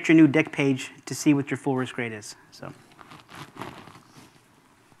to get your new deck page to see what your full risk rate is. So,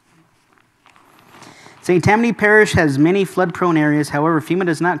 St. Tammany Parish has many flood-prone areas. However, FEMA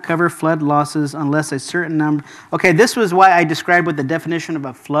does not cover flood losses unless a certain number. Okay, this was why I described what the definition of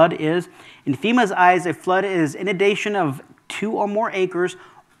a flood is. In FEMA's eyes, a flood is inundation of 2 or more acres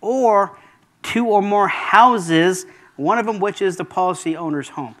or 2 or more houses, one of them which is the policy owner's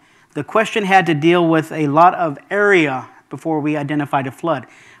home. The question had to deal with a lot of area before we identified a flood,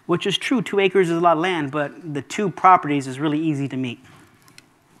 which is true. 2 acres is a lot of land, but the 2 properties is really easy to meet.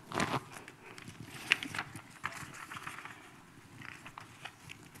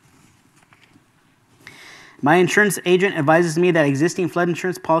 My insurance agent advises me that existing flood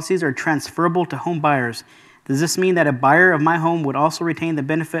insurance policies are transferable to home buyers. Does this mean that a buyer of my home would also retain the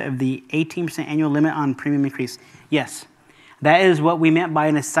benefit of the 18% annual limit on premium increase? Yes. That is what we meant by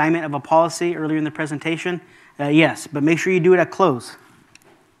an assignment of a policy earlier in the presentation. Yes, but make sure you do it at close.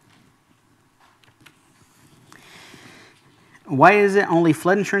 Why is it only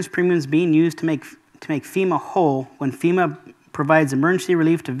flood insurance premiums being used to make FEMA whole when FEMA provides emergency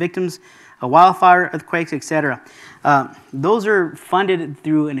relief to victims of wildfire, earthquakes, etc.? Those are funded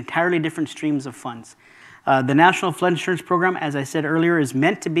through an entirely different streams of funds. The National Flood Insurance Program, as I said earlier, is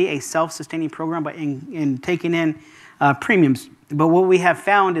meant to be a self-sustaining program, but in taking in premiums. But what we have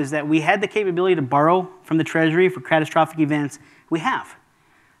found is that we had the capability to borrow from the Treasury for catastrophic events. We have.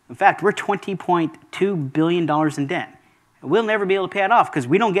 In fact, we're $20.2 billion in debt. We'll never be able to pay it off because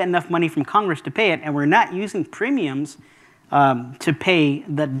we don't get enough money from Congress to pay it, and we're not using premiums to pay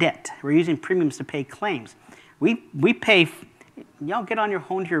the debt. We're using premiums to pay claims. We pay, y'all get on your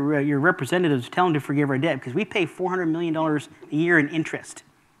phone to your representatives, tell them to forgive our debt because we pay $400 million a year in interest.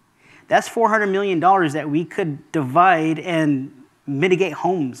 That's $400 million that we could divide and mitigate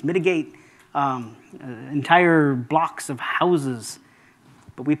homes, mitigate entire blocks of houses,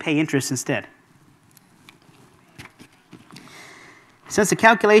 but we pay interest instead. Since the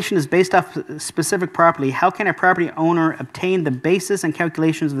calculation is based off specific property, how can a property owner obtain the basis and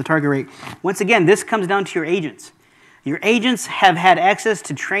calculations of the target rate? Once again, this comes down to your agents. Your agents have had access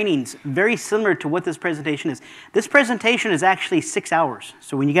to trainings very similar to what this presentation is. This presentation is actually 6 hours.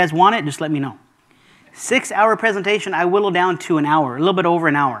 So when you guys want it, just let me know. 6-hour presentation, I whittle down to an hour, a little bit over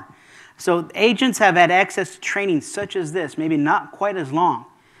an hour. So agents have had access to training such as this, maybe not quite as long.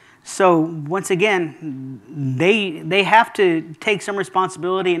 So once again, they have to take some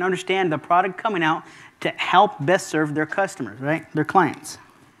responsibility and understand the product coming out to help best serve their customers, right? Their clients.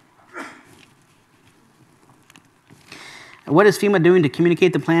 What is FEMA doing to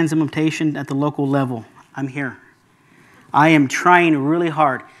communicate the plan's implementation at the local level? I'm here. I am trying really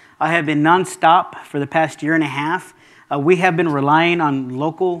hard. I have been nonstop for the past year and a half. We have been relying on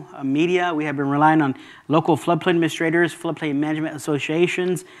local media. We have been relying on local floodplain administrators, floodplain management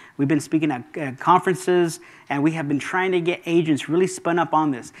associations. We've been speaking at conferences, and we have been trying to get agents really spun up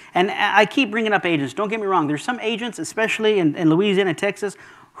on this. And I keep bringing up agents. Don't get me wrong. There's some agents, especially in Louisiana and Texas,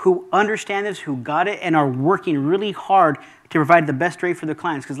 who understand this, who got it, and are working really hard to provide the best rate for their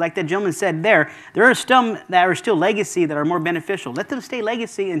clients. Because like that gentleman said there are some that are still legacy that are more beneficial. Let them stay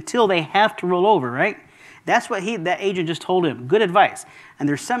legacy until they have to roll over, right? That's what that agent just told him. Good advice. And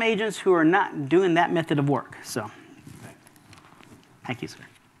there's some agents who are not doing that method of work. So, thank you, sir.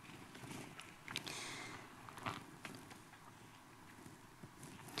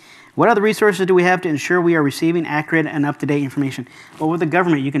 What other resources do we have to ensure we are receiving accurate and up-to-date information? Well, with the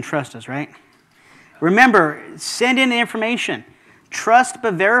government, you can trust us, right? Remember, send in the information. Trust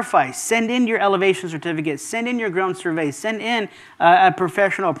but verify. Send in your elevation certificate. Send in your ground survey. Send in a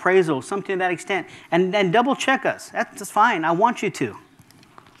professional appraisal, something to that extent. And double check us. That's fine. I want you to.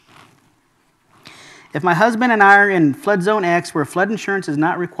 If my husband and I are in flood zone X where flood insurance is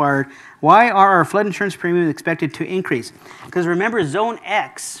not required, why are our flood insurance premiums expected to increase? Because remember, zone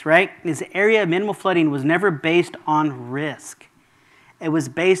X, right, is the area of minimal flooding was never based on risk. It was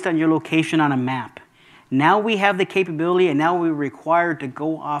based on your location on a map. Now we have the capability, and now we're required to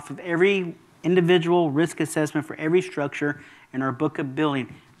go off of every individual risk assessment for every structure in our book of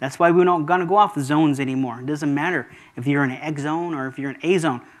building. That's why we're not going to go off the zones anymore. It doesn't matter if you're in an X zone or if you're in A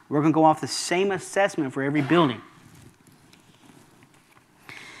zone. We're going to go off the same assessment for every building.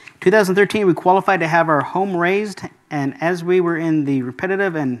 2013, we qualified to have our home raised, and as we were in the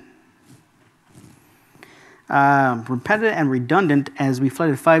repetitive and redundant as we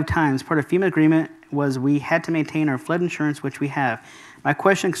flooded 5 times, part of FEMA agreement was we had to maintain our flood insurance, which we have. My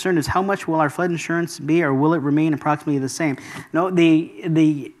question and concern is how much will our flood insurance be, or will it remain approximately the same? No,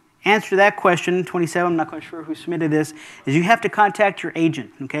 the answer to that question, 27, I'm not quite sure who submitted this, is you have to contact your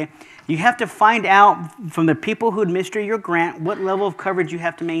agent, okay? You have to find out from the people who administer your grant what level of coverage you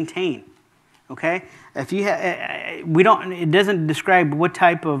have to maintain, okay? If you it doesn't describe what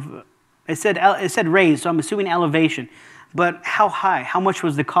type of, it said raised, so I'm assuming elevation, but how high? How much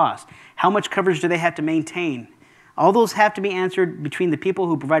was the cost? How much coverage do they have to maintain? All those have to be answered between the people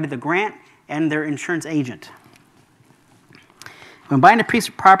who provided the grant and their insurance agent. When buying a piece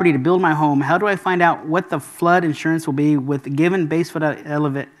of property to build my home, how do I find out what the flood insurance will be with given base flood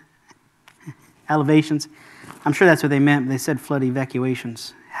elevations? I'm sure that's what they meant. They said flood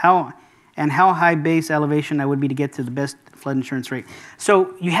evacuations. How high base elevation I would be to get to the best flood insurance rate?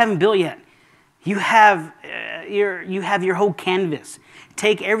 So you haven't built yet. You have your whole canvas.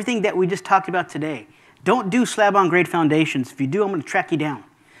 Take everything that we just talked about today. Don't do slab-on-grade foundations. If you do, I'm going to track you down.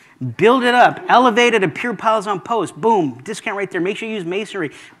 Build it up. Elevate it to pure piles on posts. Boom. Discount right there. Make sure you use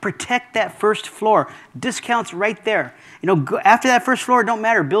masonry. Protect that first floor. Discounts right there. After that first floor, it don't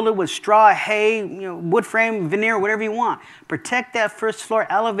matter. Build it with straw, hay, wood frame, veneer, whatever you want. Protect that first floor.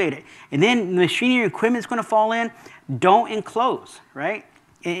 Elevate it. And then the machinery and equipment is going to fall in. Don't enclose, right?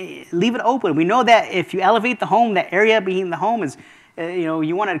 Leave it open. We know that if you elevate the home, that area behind the home is,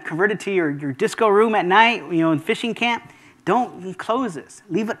 you want to convert it to your disco room at night, in fishing camp. Don't close this.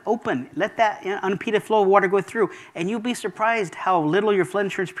 Leave it open. Let that unimpeded flow of water go through, and you'll be surprised how little your flood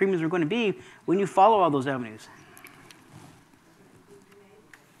insurance premiums are going to be when you follow all those avenues.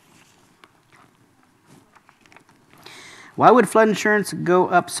 Why would flood insurance go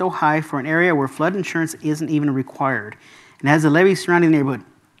up so high for an area where flood insurance isn't even required and has a levee surrounding the neighborhood?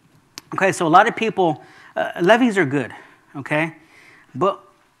 Okay, so a lot of people, levees are good, okay? But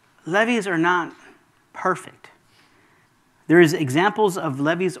levees are not perfect. There's examples of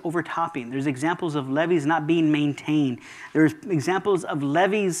levees overtopping. There's examples of levees not being maintained. There's examples of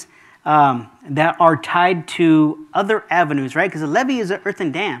levees that are tied to other avenues, right? Because a levee is an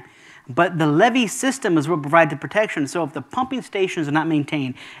earthen dam. But the levee system is what provides the protection. So if the pumping stations are not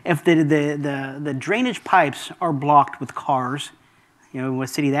maintained, if the drainage pipes are blocked with cars, you know, what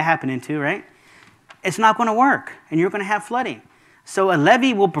city that happened into, right? It's not going to work, and you're going to have flooding. So a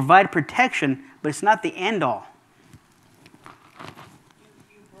levee will provide protection, but it's not the end all.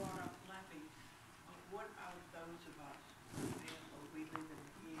 You brought up levees. What about those of us, for example, we live in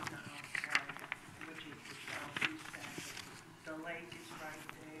the east side, which is the southeast section. The lake is right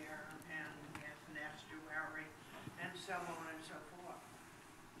there, and we have an estuary, and so on and so forth.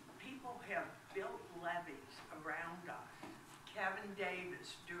 People have built levees around us. Kevin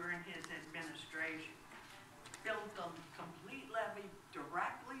Davis, during his administration, built a complete levee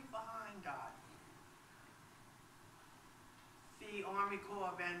directly behind us. The Army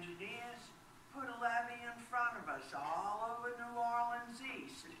Corps of Engineers put a levee in front of us all over New Orleans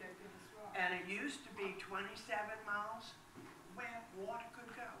East. And it used to be 27 miles where water could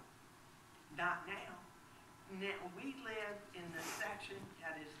go. Not now. Now we live in the section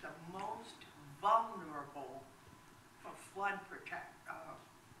that is the most vulnerable for flooding.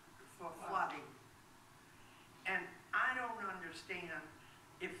 And I don't understand,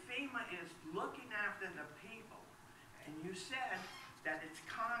 if FEMA is looking after the people, and you said that it's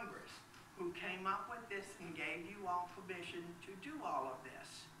Congress who came up with this and gave you all permission to do all of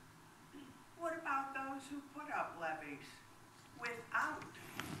this, what about those who put up levees without?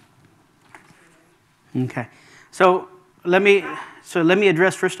 Okay. So let me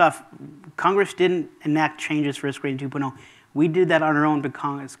address first off, Congress didn't enact changes for risk rating 2.0. We did that on our own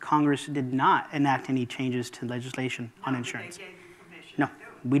because Congress did not enact any changes to legislation on insurance. They gave you permission No, to do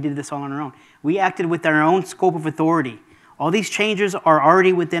it. we did this all on our own. We acted with our own scope of authority. All these changes are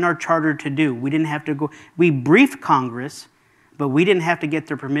already within our charter to do. We didn't have to go. We briefed Congress, but we didn't have to get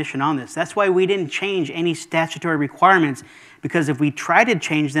their permission on this. That's why we didn't change any statutory requirements, because if we tried to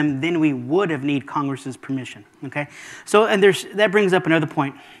change them, then we would have need Congress's permission. Okay. So, and that brings up another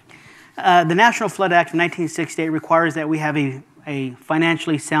point. The National Flood Act of 1968 requires that we have a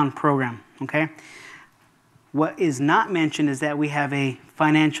financially sound program. Okay. What is not mentioned is that we have a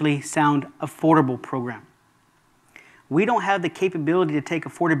financially sound, affordable program. We don't have the capability to take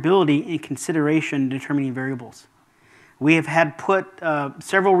affordability in consideration in determining variables. We have had put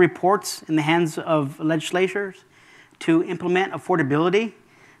several reports in the hands of legislators to implement affordability,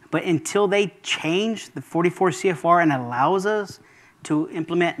 but until they change the 44 CFR and allows us to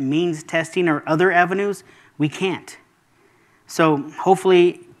implement means testing or other avenues, we can't. So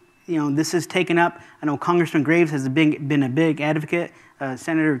hopefully, you know, this is taken up. I know Congressman Graves has been a big advocate.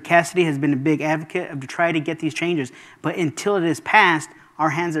 Senator Cassidy has been a big advocate of to try to get these changes. But until it is passed, our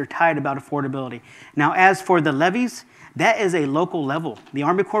hands are tied about affordability. Now, as for the levies, that is a local level. The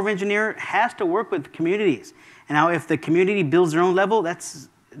Army Corps of Engineers has to work with communities. And now if the community builds their own level, that's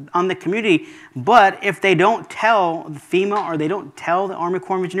on the community. But if they don't tell FEMA or they don't tell the Army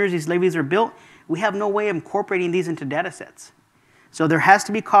Corps of Engineers these levees are built, we have no way of incorporating these into data sets. So there has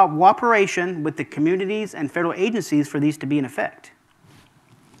to be cooperation with the communities and federal agencies for these to be in effect.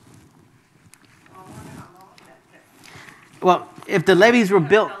 Well, if the levees were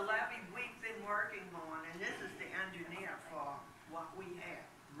built... The levee we've been working on, and this is the engineer for what we have,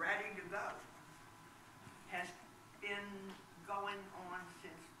 ready to go, has been going on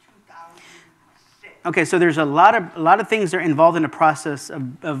since 2006. Okay, so there's a lot of things that are involved in the process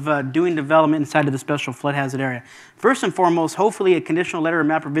of doing development inside of the special flood hazard area. First and foremost, hopefully a conditional letter of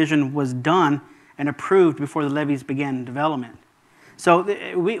map revision was done and approved before the levees began development. So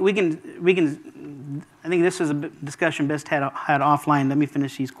we can. I think this is a discussion best had offline. Let me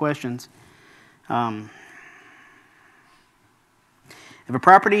finish these questions. If a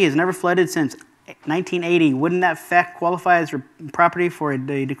property has never flooded since 1980, wouldn't that fact qualify as a property for a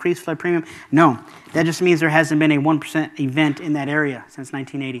decreased flood premium? No, that just means there hasn't been a 1% event in that area since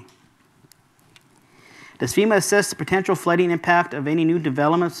 1980. Does FEMA assess the potential flooding impact of any new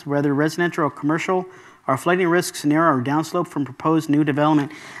developments, whether residential or commercial? Are flooding risks narrow or downslope from proposed new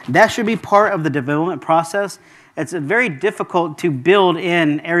development? That should be part of the development process. It's very difficult to build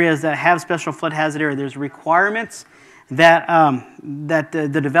in areas that have special flood hazard area. There's requirements that, the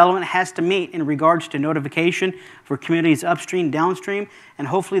development has to meet in regards to notification for communities upstream, downstream, and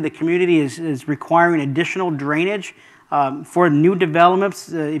hopefully the community is requiring additional drainage For new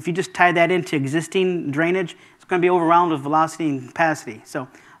developments, if you just tie that into existing drainage, it's going to be overwhelmed with velocity and capacity. So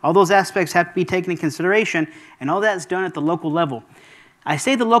all those aspects have to be taken into consideration, and all that's done at the local level. I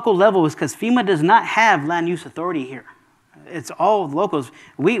say the local level is because FEMA does not have land use authority here. It's all locals.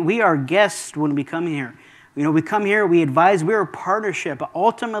 We are guests when we come here. You know, we come here, we advise, we're a partnership, but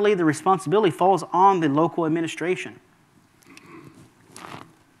ultimately the responsibility falls on the local administration.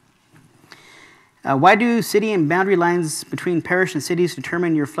 Why do city and boundary lines between parish and cities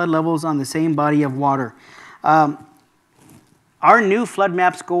determine your flood levels on the same body of water? Our new flood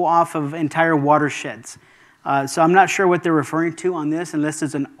maps go off of entire watersheds. So I'm not sure what they're referring to on this, unless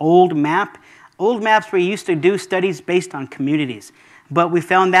it's an old map. Old maps, we used to do studies based on communities. But we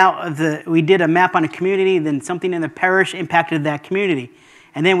found out that we did a map on a community, then something in the parish impacted that community.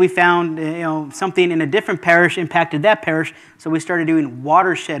 And then we found something in a different parish impacted that parish, so we started doing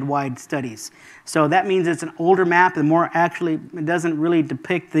watershed-wide studies. So that means it's an older map, and more actually, it doesn't really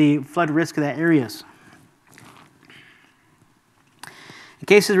depict the flood risk of that areas. In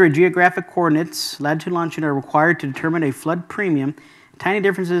cases where geographic coordinates, latitude and longitude, are required to determine a flood premium, tiny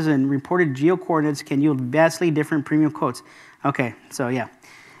differences in reported geo-coordinates can yield vastly different premium quotes. Okay, so yeah.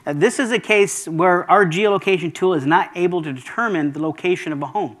 This is a case where our geolocation tool is not able to determine the location of a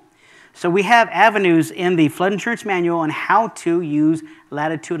home. So we have avenues in the flood insurance manual on how to use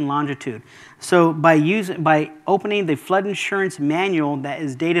latitude and longitude. So by opening the flood insurance manual that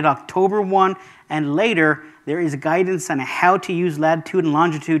is dated October 1 and later, there is guidance on how to use latitude and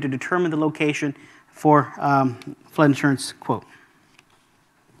longitude to determine the location for flood insurance quote.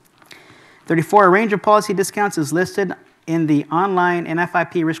 34, a range of policy discounts is listed in the online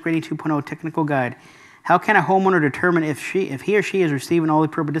NFIP Risk Rating 2.0 technical guide. How can a homeowner determine if he or she is receiving all the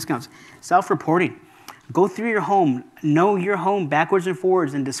appropriate discounts? Self-reporting. Go through your home, know your home backwards and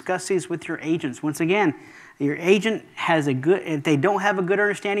forwards, and discuss these with your agents. Once again, your agent has if they don't have a good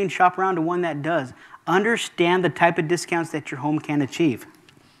understanding, shop around to one that does. Understand the type of discounts that your home can achieve.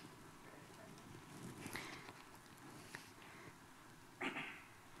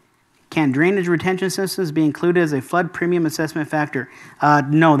 Can drainage retention systems be included as a flood premium assessment factor?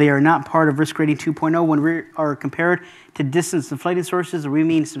 No, they are not part of Risk Rating 2.0. When we are compared to distance to flooding sources, we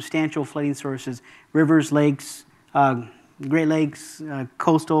mean substantial flooding sources, rivers, lakes, Great Lakes,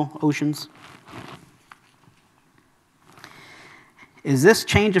 coastal, oceans. Is this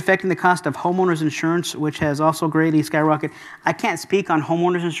change affecting the cost of homeowners insurance, which has also greatly skyrocketed? I can't speak on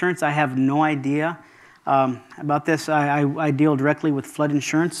homeowners insurance. I have no idea about this. I deal directly with flood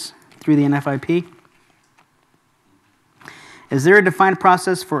insurance through the NFIP. Is there a defined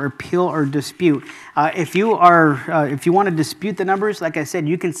process for appeal or dispute? If you want to dispute the numbers, like I said,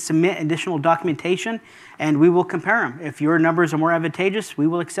 you can submit additional documentation and we will compare them. If your numbers are more advantageous, we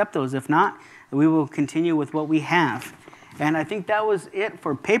will accept those. If not, we will continue with what we have. And I think that was it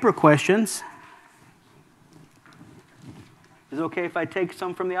for paper questions. Is it okay if I take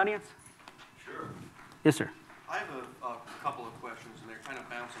some from the audience? Sure. Yes, sir. I have a couple of questions, and they're kind of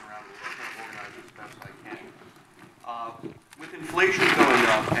bouncing around a little bit. I'm trying to organize it as best I can. With inflation going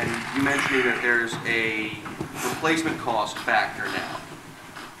up, and you mentioning that there's a replacement cost factor now,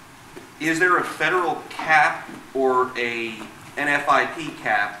 is there a federal cap or a NFIP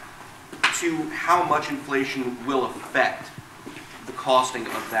cap to how much inflation will affect the costing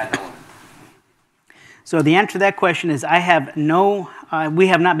of that element? So the answer to that question is we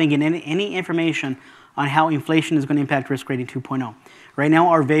have not been getting any information on how inflation is going to impact Risk Rating 2.0. Right now,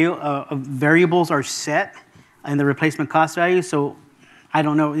 our variables are set in the replacement cost value, so I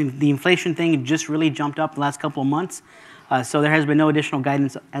don't know. The inflation thing just really jumped up the last couple of months, so there has been no additional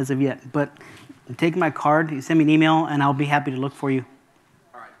guidance as of yet. But take my card, you send me an email, and I'll be happy to look for you.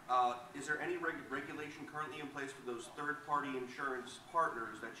 All right. Is there any regulation currently in place for those third-party insurance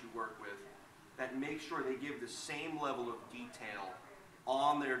partners that you work with that make sure they give the same level of detail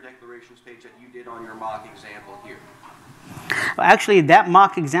on their declarations page that you did on your mock example here? Well, actually, that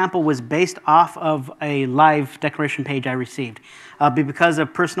mock example was based off of a live declaration page I received. But because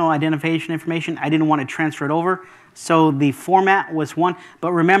of personal identification information, I didn't want to transfer it over. So the format was one.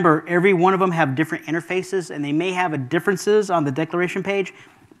 But remember, every one of them have different interfaces, and they may have differences on the declaration page,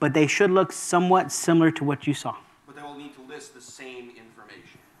 but they should look somewhat similar to what you saw. But they will need to list the same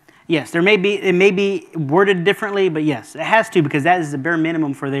information. Yes, it may be worded differently, but yes, it has to, because that is the bare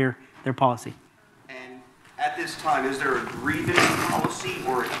minimum for their policy. And at this time, is there a grievance policy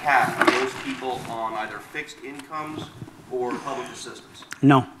or a cap for those people on either fixed incomes or public assistance?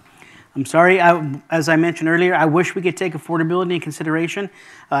 No. I'm sorry. As I mentioned earlier, I wish we could take affordability into consideration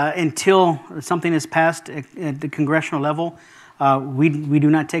until something is passed at the congressional level. We do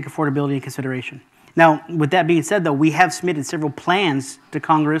not take affordability into consideration. Now, with that being said, though, we have submitted several plans to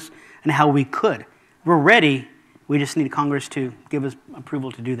Congress on how we could. We're ready. We just need Congress to give us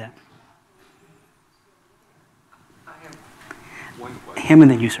approval to do that. I have one question. Him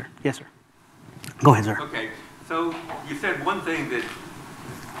and then you, sir. Yes, sir. Go ahead, sir. Okay, so you said one thing that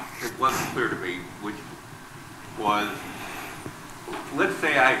wasn't clear to me, which was, let's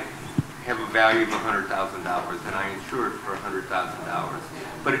say I have a value of $100,000 and I insure it for $100,000,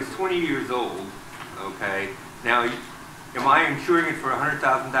 but it's 20 years old, okay? Now, am I insuring it for $100,000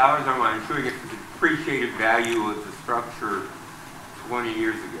 or am I insuring it for the depreciated value of the structure 20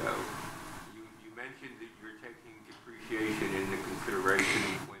 years ago? You mentioned that you're taking depreciation into consideration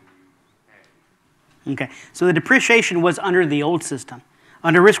when you pay. Okay, so the depreciation was under the old system.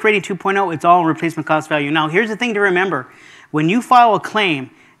 Under Risk Rating 2.0, it's all replacement cost value. Now, here's the thing to remember. When you file a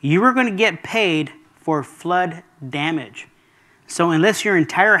claim, you are going to get paid for flood damage. So unless your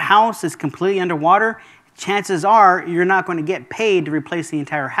entire house is completely underwater, chances are you're not going to get paid to replace the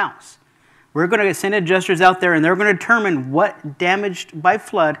entire house. We're going to send adjusters out there, and they're going to determine what damaged by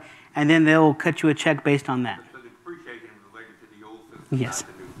flood, and then they'll cut you a check based on that. So the depreciation is related to the old system, Yes.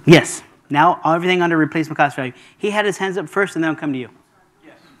 not the new system. Yes. Now, everything under replacement cost value. He had his hands up first, and then I'll come to you.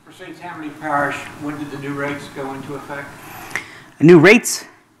 Yes. For St. Tammany Parish, when did the new rates go into effect? New rates.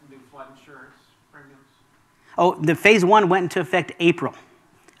 New flood insurance premiums? Oh, the phase 1 went into effect April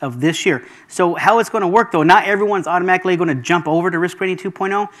of this year. So how it's going to work, though, not everyone's automatically going to jump over to Risk Rating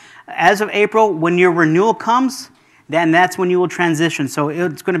 2.0. As of April, when your renewal comes, then that's when you will transition. So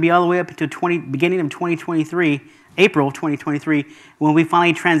it's going to be all the way up to beginning of 2023, April 2023, when we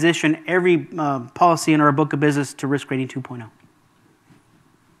finally transition every policy in our book of business to Risk Rating 2.0.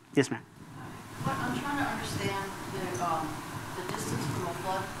 Yes, ma'am. What I'm trying to understand the distance from a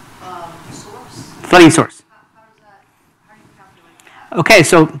flood source. Flooding source. How do you calculate that? Okay,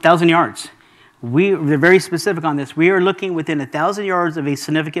 so 1,000 yards. We're very specific on this. We are looking within 1,000 yards of a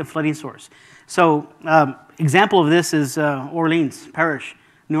significant flooding source. So example of this is Orleans Parish,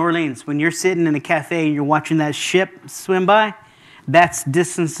 New Orleans. When you're sitting in a cafe and you're watching that ship swim by, that's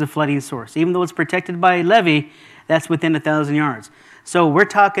distance to flooding source. Even though it's protected by levee, that's within 1,000 yards. So we're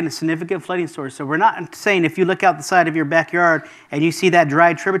talking a significant flooding source. So we're not saying if you look out the side of your backyard and you see that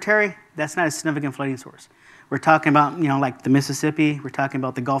dry tributary, that's not a significant flooding source. We're talking about, like the Mississippi. We're talking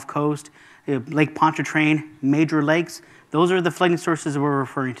about the Gulf Coast, Lake Pontchartrain, major lakes. Those are the flooding sources we're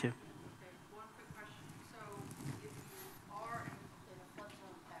referring to. Okay, one quick question. So if you are in a flood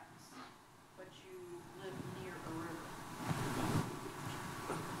zone X, but you live near a river,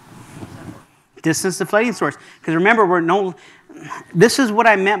 how does that work? Distance to flooding source. Because remember, this is what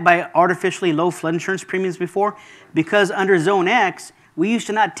I meant by artificially low flood insurance premiums before. Because under Zone X, we used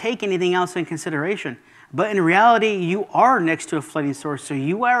to not take anything else in consideration. But in reality, you are next to a flooding source, so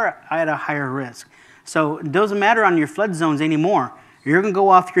you are at a higher risk. So it doesn't matter on your flood zones anymore. You're going to go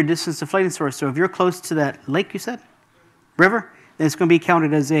off your distance to flooding source. So if you're close to that lake, you said, river, then it's going to be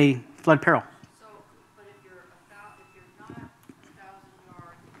counted as a flood peril. So, but if you're not 1,000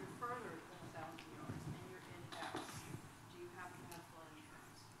 yards, if you're further than 1,000 yards and you're in X, do you have to have flood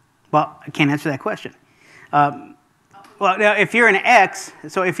insurance? Well, I can't answer that question. Well, now, if you're in X,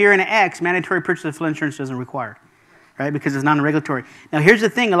 mandatory purchase of flood insurance doesn't require, right? Because it's non-regulatory. Now, here's the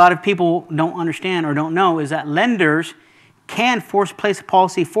thing: a lot of people don't understand or don't know is that lenders can force place a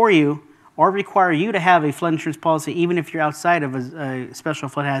policy for you or require you to have a flood insurance policy, even if you're outside of a special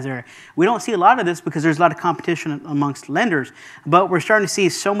flood hazard area. We don't see a lot of this because there's a lot of competition amongst lenders, but we're starting to see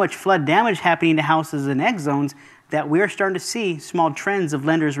so much flood damage happening to houses in X zones that we're starting to see small trends of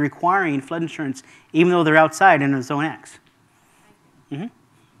lenders requiring flood insurance, even though they're outside in a Zone X. Mm-hmm.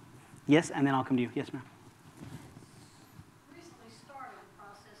 Yes, and then I'll come to you. Yes, ma'am. Recently started the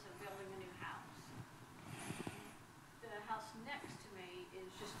process of building a new house. The house next to me is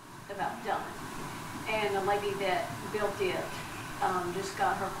just about done. And the lady that built it just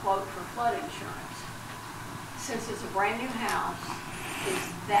got her quote for flood insurance. Since it's a brand new house, is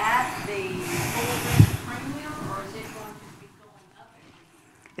that the full risk premium or is it going to be going up every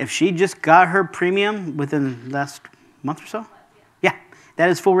year? If she just got her premium within the last month or so, yeah, that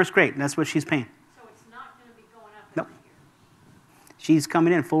is full risk rate. That's what she's paying. So it's not going to be going up Nope. every year? She's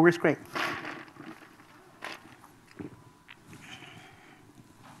coming in full risk rate.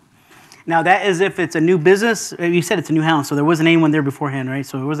 Now, that is if it's a new business. You said it's a new house, so there wasn't anyone there beforehand, right?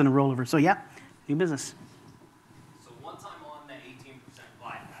 So it wasn't a rollover. So, yeah, new business. So once I'm on the 18%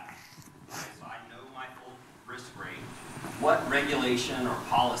 glide path, okay, so I know my full risk rate, what regulation or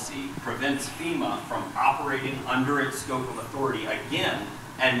policy prevents FEMA from operating under its scope of authority again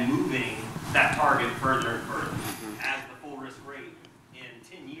and moving that target further and further as the full risk rate in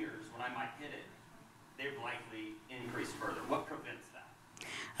 10 years when I might hit it they've likely increased further. What prevents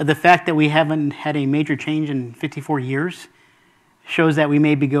that? The fact that we haven't had a major change in 54 years shows that we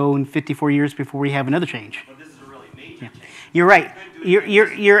may be going 54 years before we have another change. Well, this is a really major change. You're right.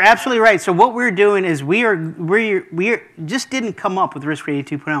 You're absolutely right. So what we're doing is we just didn't come up with risk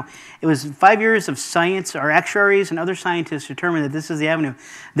rating 2.0. It was 5 years of science. Our actuaries and other scientists determined that this is the avenue.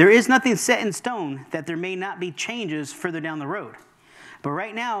 There is nothing set in stone that there may not be changes further down the road. But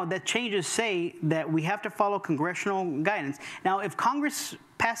right now, the changes say that we have to follow congressional guidance. Now, if Congress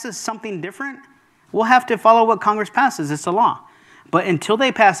passes something different, we'll have to follow what Congress passes. It's the law. But until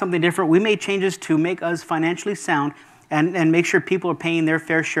they pass something different, we made changes to make us financially sound and make sure people are paying their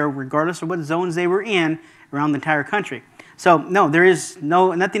fair share regardless of what zones they were in around the entire country. So no, there is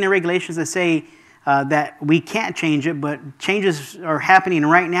nothing in regulations that say that we can't change it, but changes are happening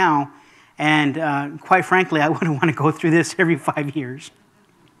right now. And quite frankly, I wouldn't want to go through this every 5 years.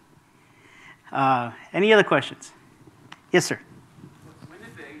 Any other questions? Yes, sir. When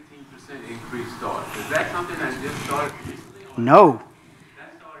did the 18% increase start? Is that something that just started recently? No.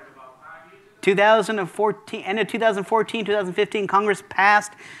 That started about 5 years ago? 2014, end of 2014, 2015, Congress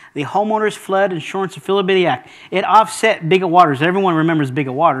passed the Homeowners Flood Insurance Affordability Act. It offset Bigot Waters. Everyone remembers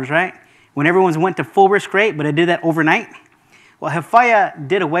Bigot Waters, right? When everyone went to full risk rate, but it did that overnight. Well, FEMA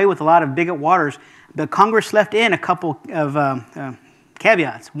did away with a lot of Bigot Waters, but Congress left in a couple of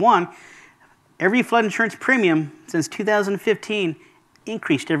caveats. One, every flood insurance premium since 2015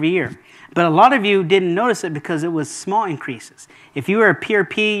 increased every year. But a lot of you didn't notice it because it was small increases. If you were a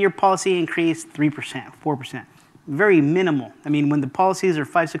PRP, your policy increased 3%, 4%. Very minimal. I mean, when the policies are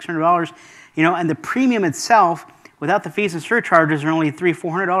 $500, $600, and the premium itself, without the fees and surcharges, are only $300,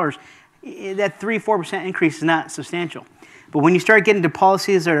 $400, that 3-4% increase is not substantial. But when you start getting to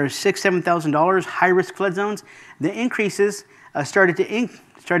policies that are $6,000, $7,000, high-risk flood zones, the increases started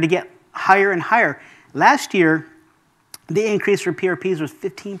to get higher and higher. Last year, the increase for PRPs was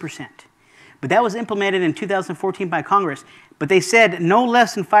 15%. But that was implemented in 2014 by Congress. But they said no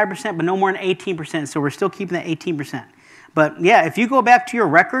less than 5%, but no more than 18%. So we're still keeping that 18%. But yeah, if you go back to your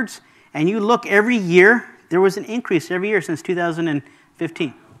records and you look every year, there was an increase every year since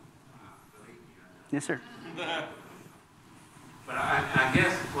 2015. Yes, sir. But I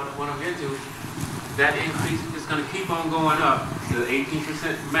guess what I'm into, that increase is going to keep on going up to the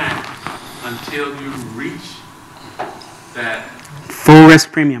 18% max until you reach that full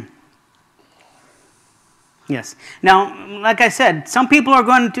risk premium. Yes. Now, like I said, some people are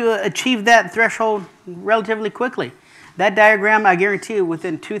going to achieve that threshold relatively quickly. That diagram, I guarantee you,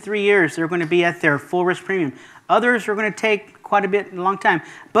 within 2-3 years, they're going to be at their full risk premium. Others are going to take quite a long time.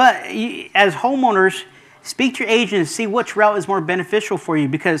 But as homeowners, speak to your agent and see which route is more beneficial for you,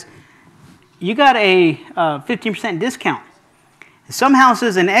 because you got a 15% discount. Some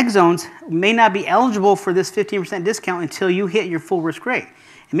houses in X zones may not be eligible for this 15% discount until you hit your full risk rate.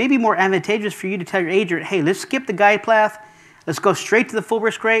 It may be more advantageous for you to tell your agent, hey, let's skip the guide path, let's go straight to the full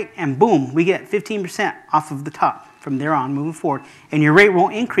risk rate, and boom, we get 15% off of the top from there on moving forward. And your rate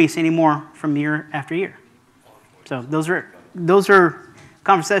won't increase anymore from year after year. So those are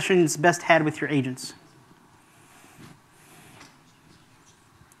conversations best had with your agents.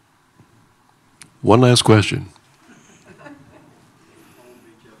 One last question.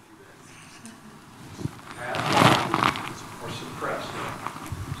 Or suppressed.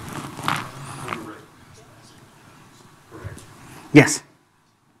 Correct. Yes.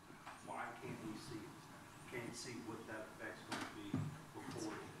 Why can't we see it? Can't see what that effect's going to be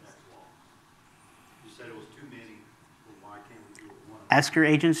before the next law? You said it was too many, but why can't we do it one? Ask your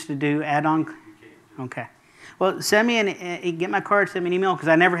agents to do add-on. You can't. Okay. Well, send me get my card, send me an email, because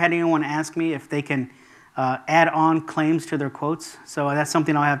I never had anyone ask me if they can add on claims to their quotes. So that's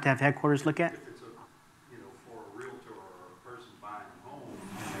something I'll have to have headquarters look at. If it's for a realtor or a person buying a home,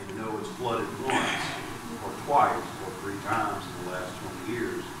 and they know it's flooded once or twice or 3 times in the last 20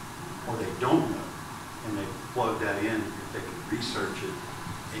 years, or they don't know, and they plug that in, if they can research it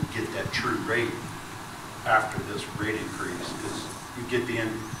and get that true rate after this rate increase, because you get the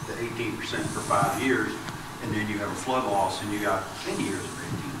 18% for 5 years, and then you have a flood loss, and you got 10 years of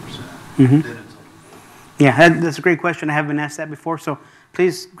 18%. Mm-hmm. Then it's Yeah, that's a great question. I haven't been asked that before. So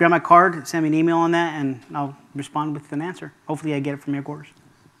please grab my card, send me an email on that, and I'll respond with an answer. Hopefully I get it from headquarters.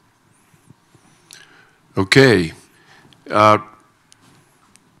 Okay. As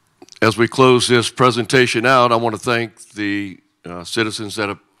we close this presentation out, I want to thank the citizens that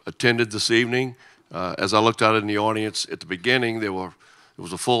have attended this evening. As I looked out in the audience at the beginning, there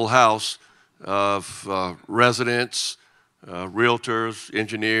was a full house of residents, realtors,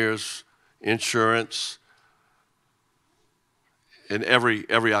 engineers, insurance, in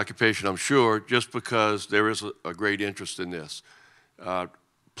every occupation, I'm sure, just because there is a great interest in this.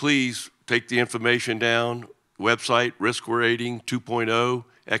 Please take the information down. Website, Risk Rating 2.0,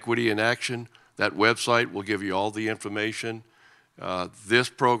 Equity in Action. That website will give you all the information. This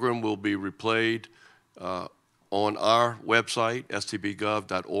program will be replayed on our website,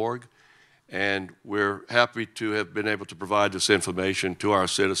 stbgov.org, and we're happy to have been able to provide this information to our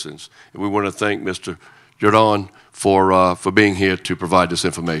citizens. And we want to thank Mr. Jordan for being here to provide this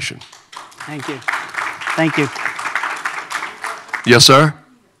information. Thank you. Thank you. Yes, sir?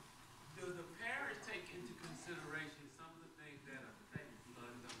 Does the parish take into consideration some of the things that affect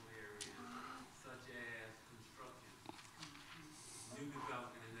flood-zone areas, such as construction, new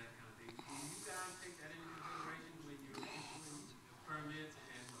development, and that kind of thing? Do you guys take that into consideration when you're issuing permits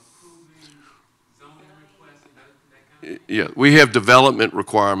and approving zoning requests and that kind of thing? Yeah, we have development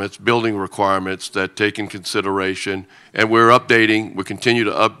requirements, building requirements that take in consideration, and we continue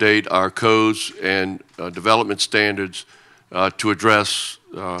to update our codes and development standards to address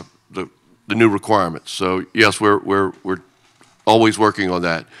the new requirements. So yes, we're always working on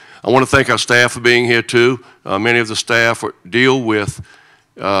that. I want to thank our staff for being here too. Many of the staff deal with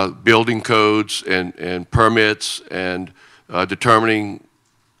building codes and permits and determining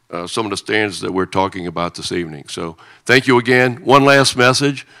some of the standards that we're talking about this evening. So thank you again. One last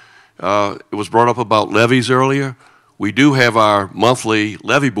message. It was brought up about levies earlier. We do have our monthly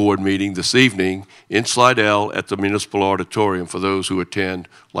levy board meeting this evening in Slidell at the Municipal Auditorium for those who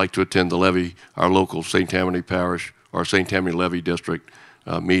like to attend the levy, our local St. Tammany Parish or St. Tammany Levy District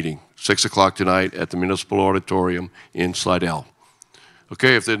meeting. 6 o'clock tonight at the Municipal Auditorium in Slidell.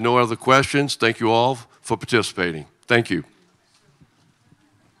 Okay, if there are no other questions, thank you all for participating. Thank you.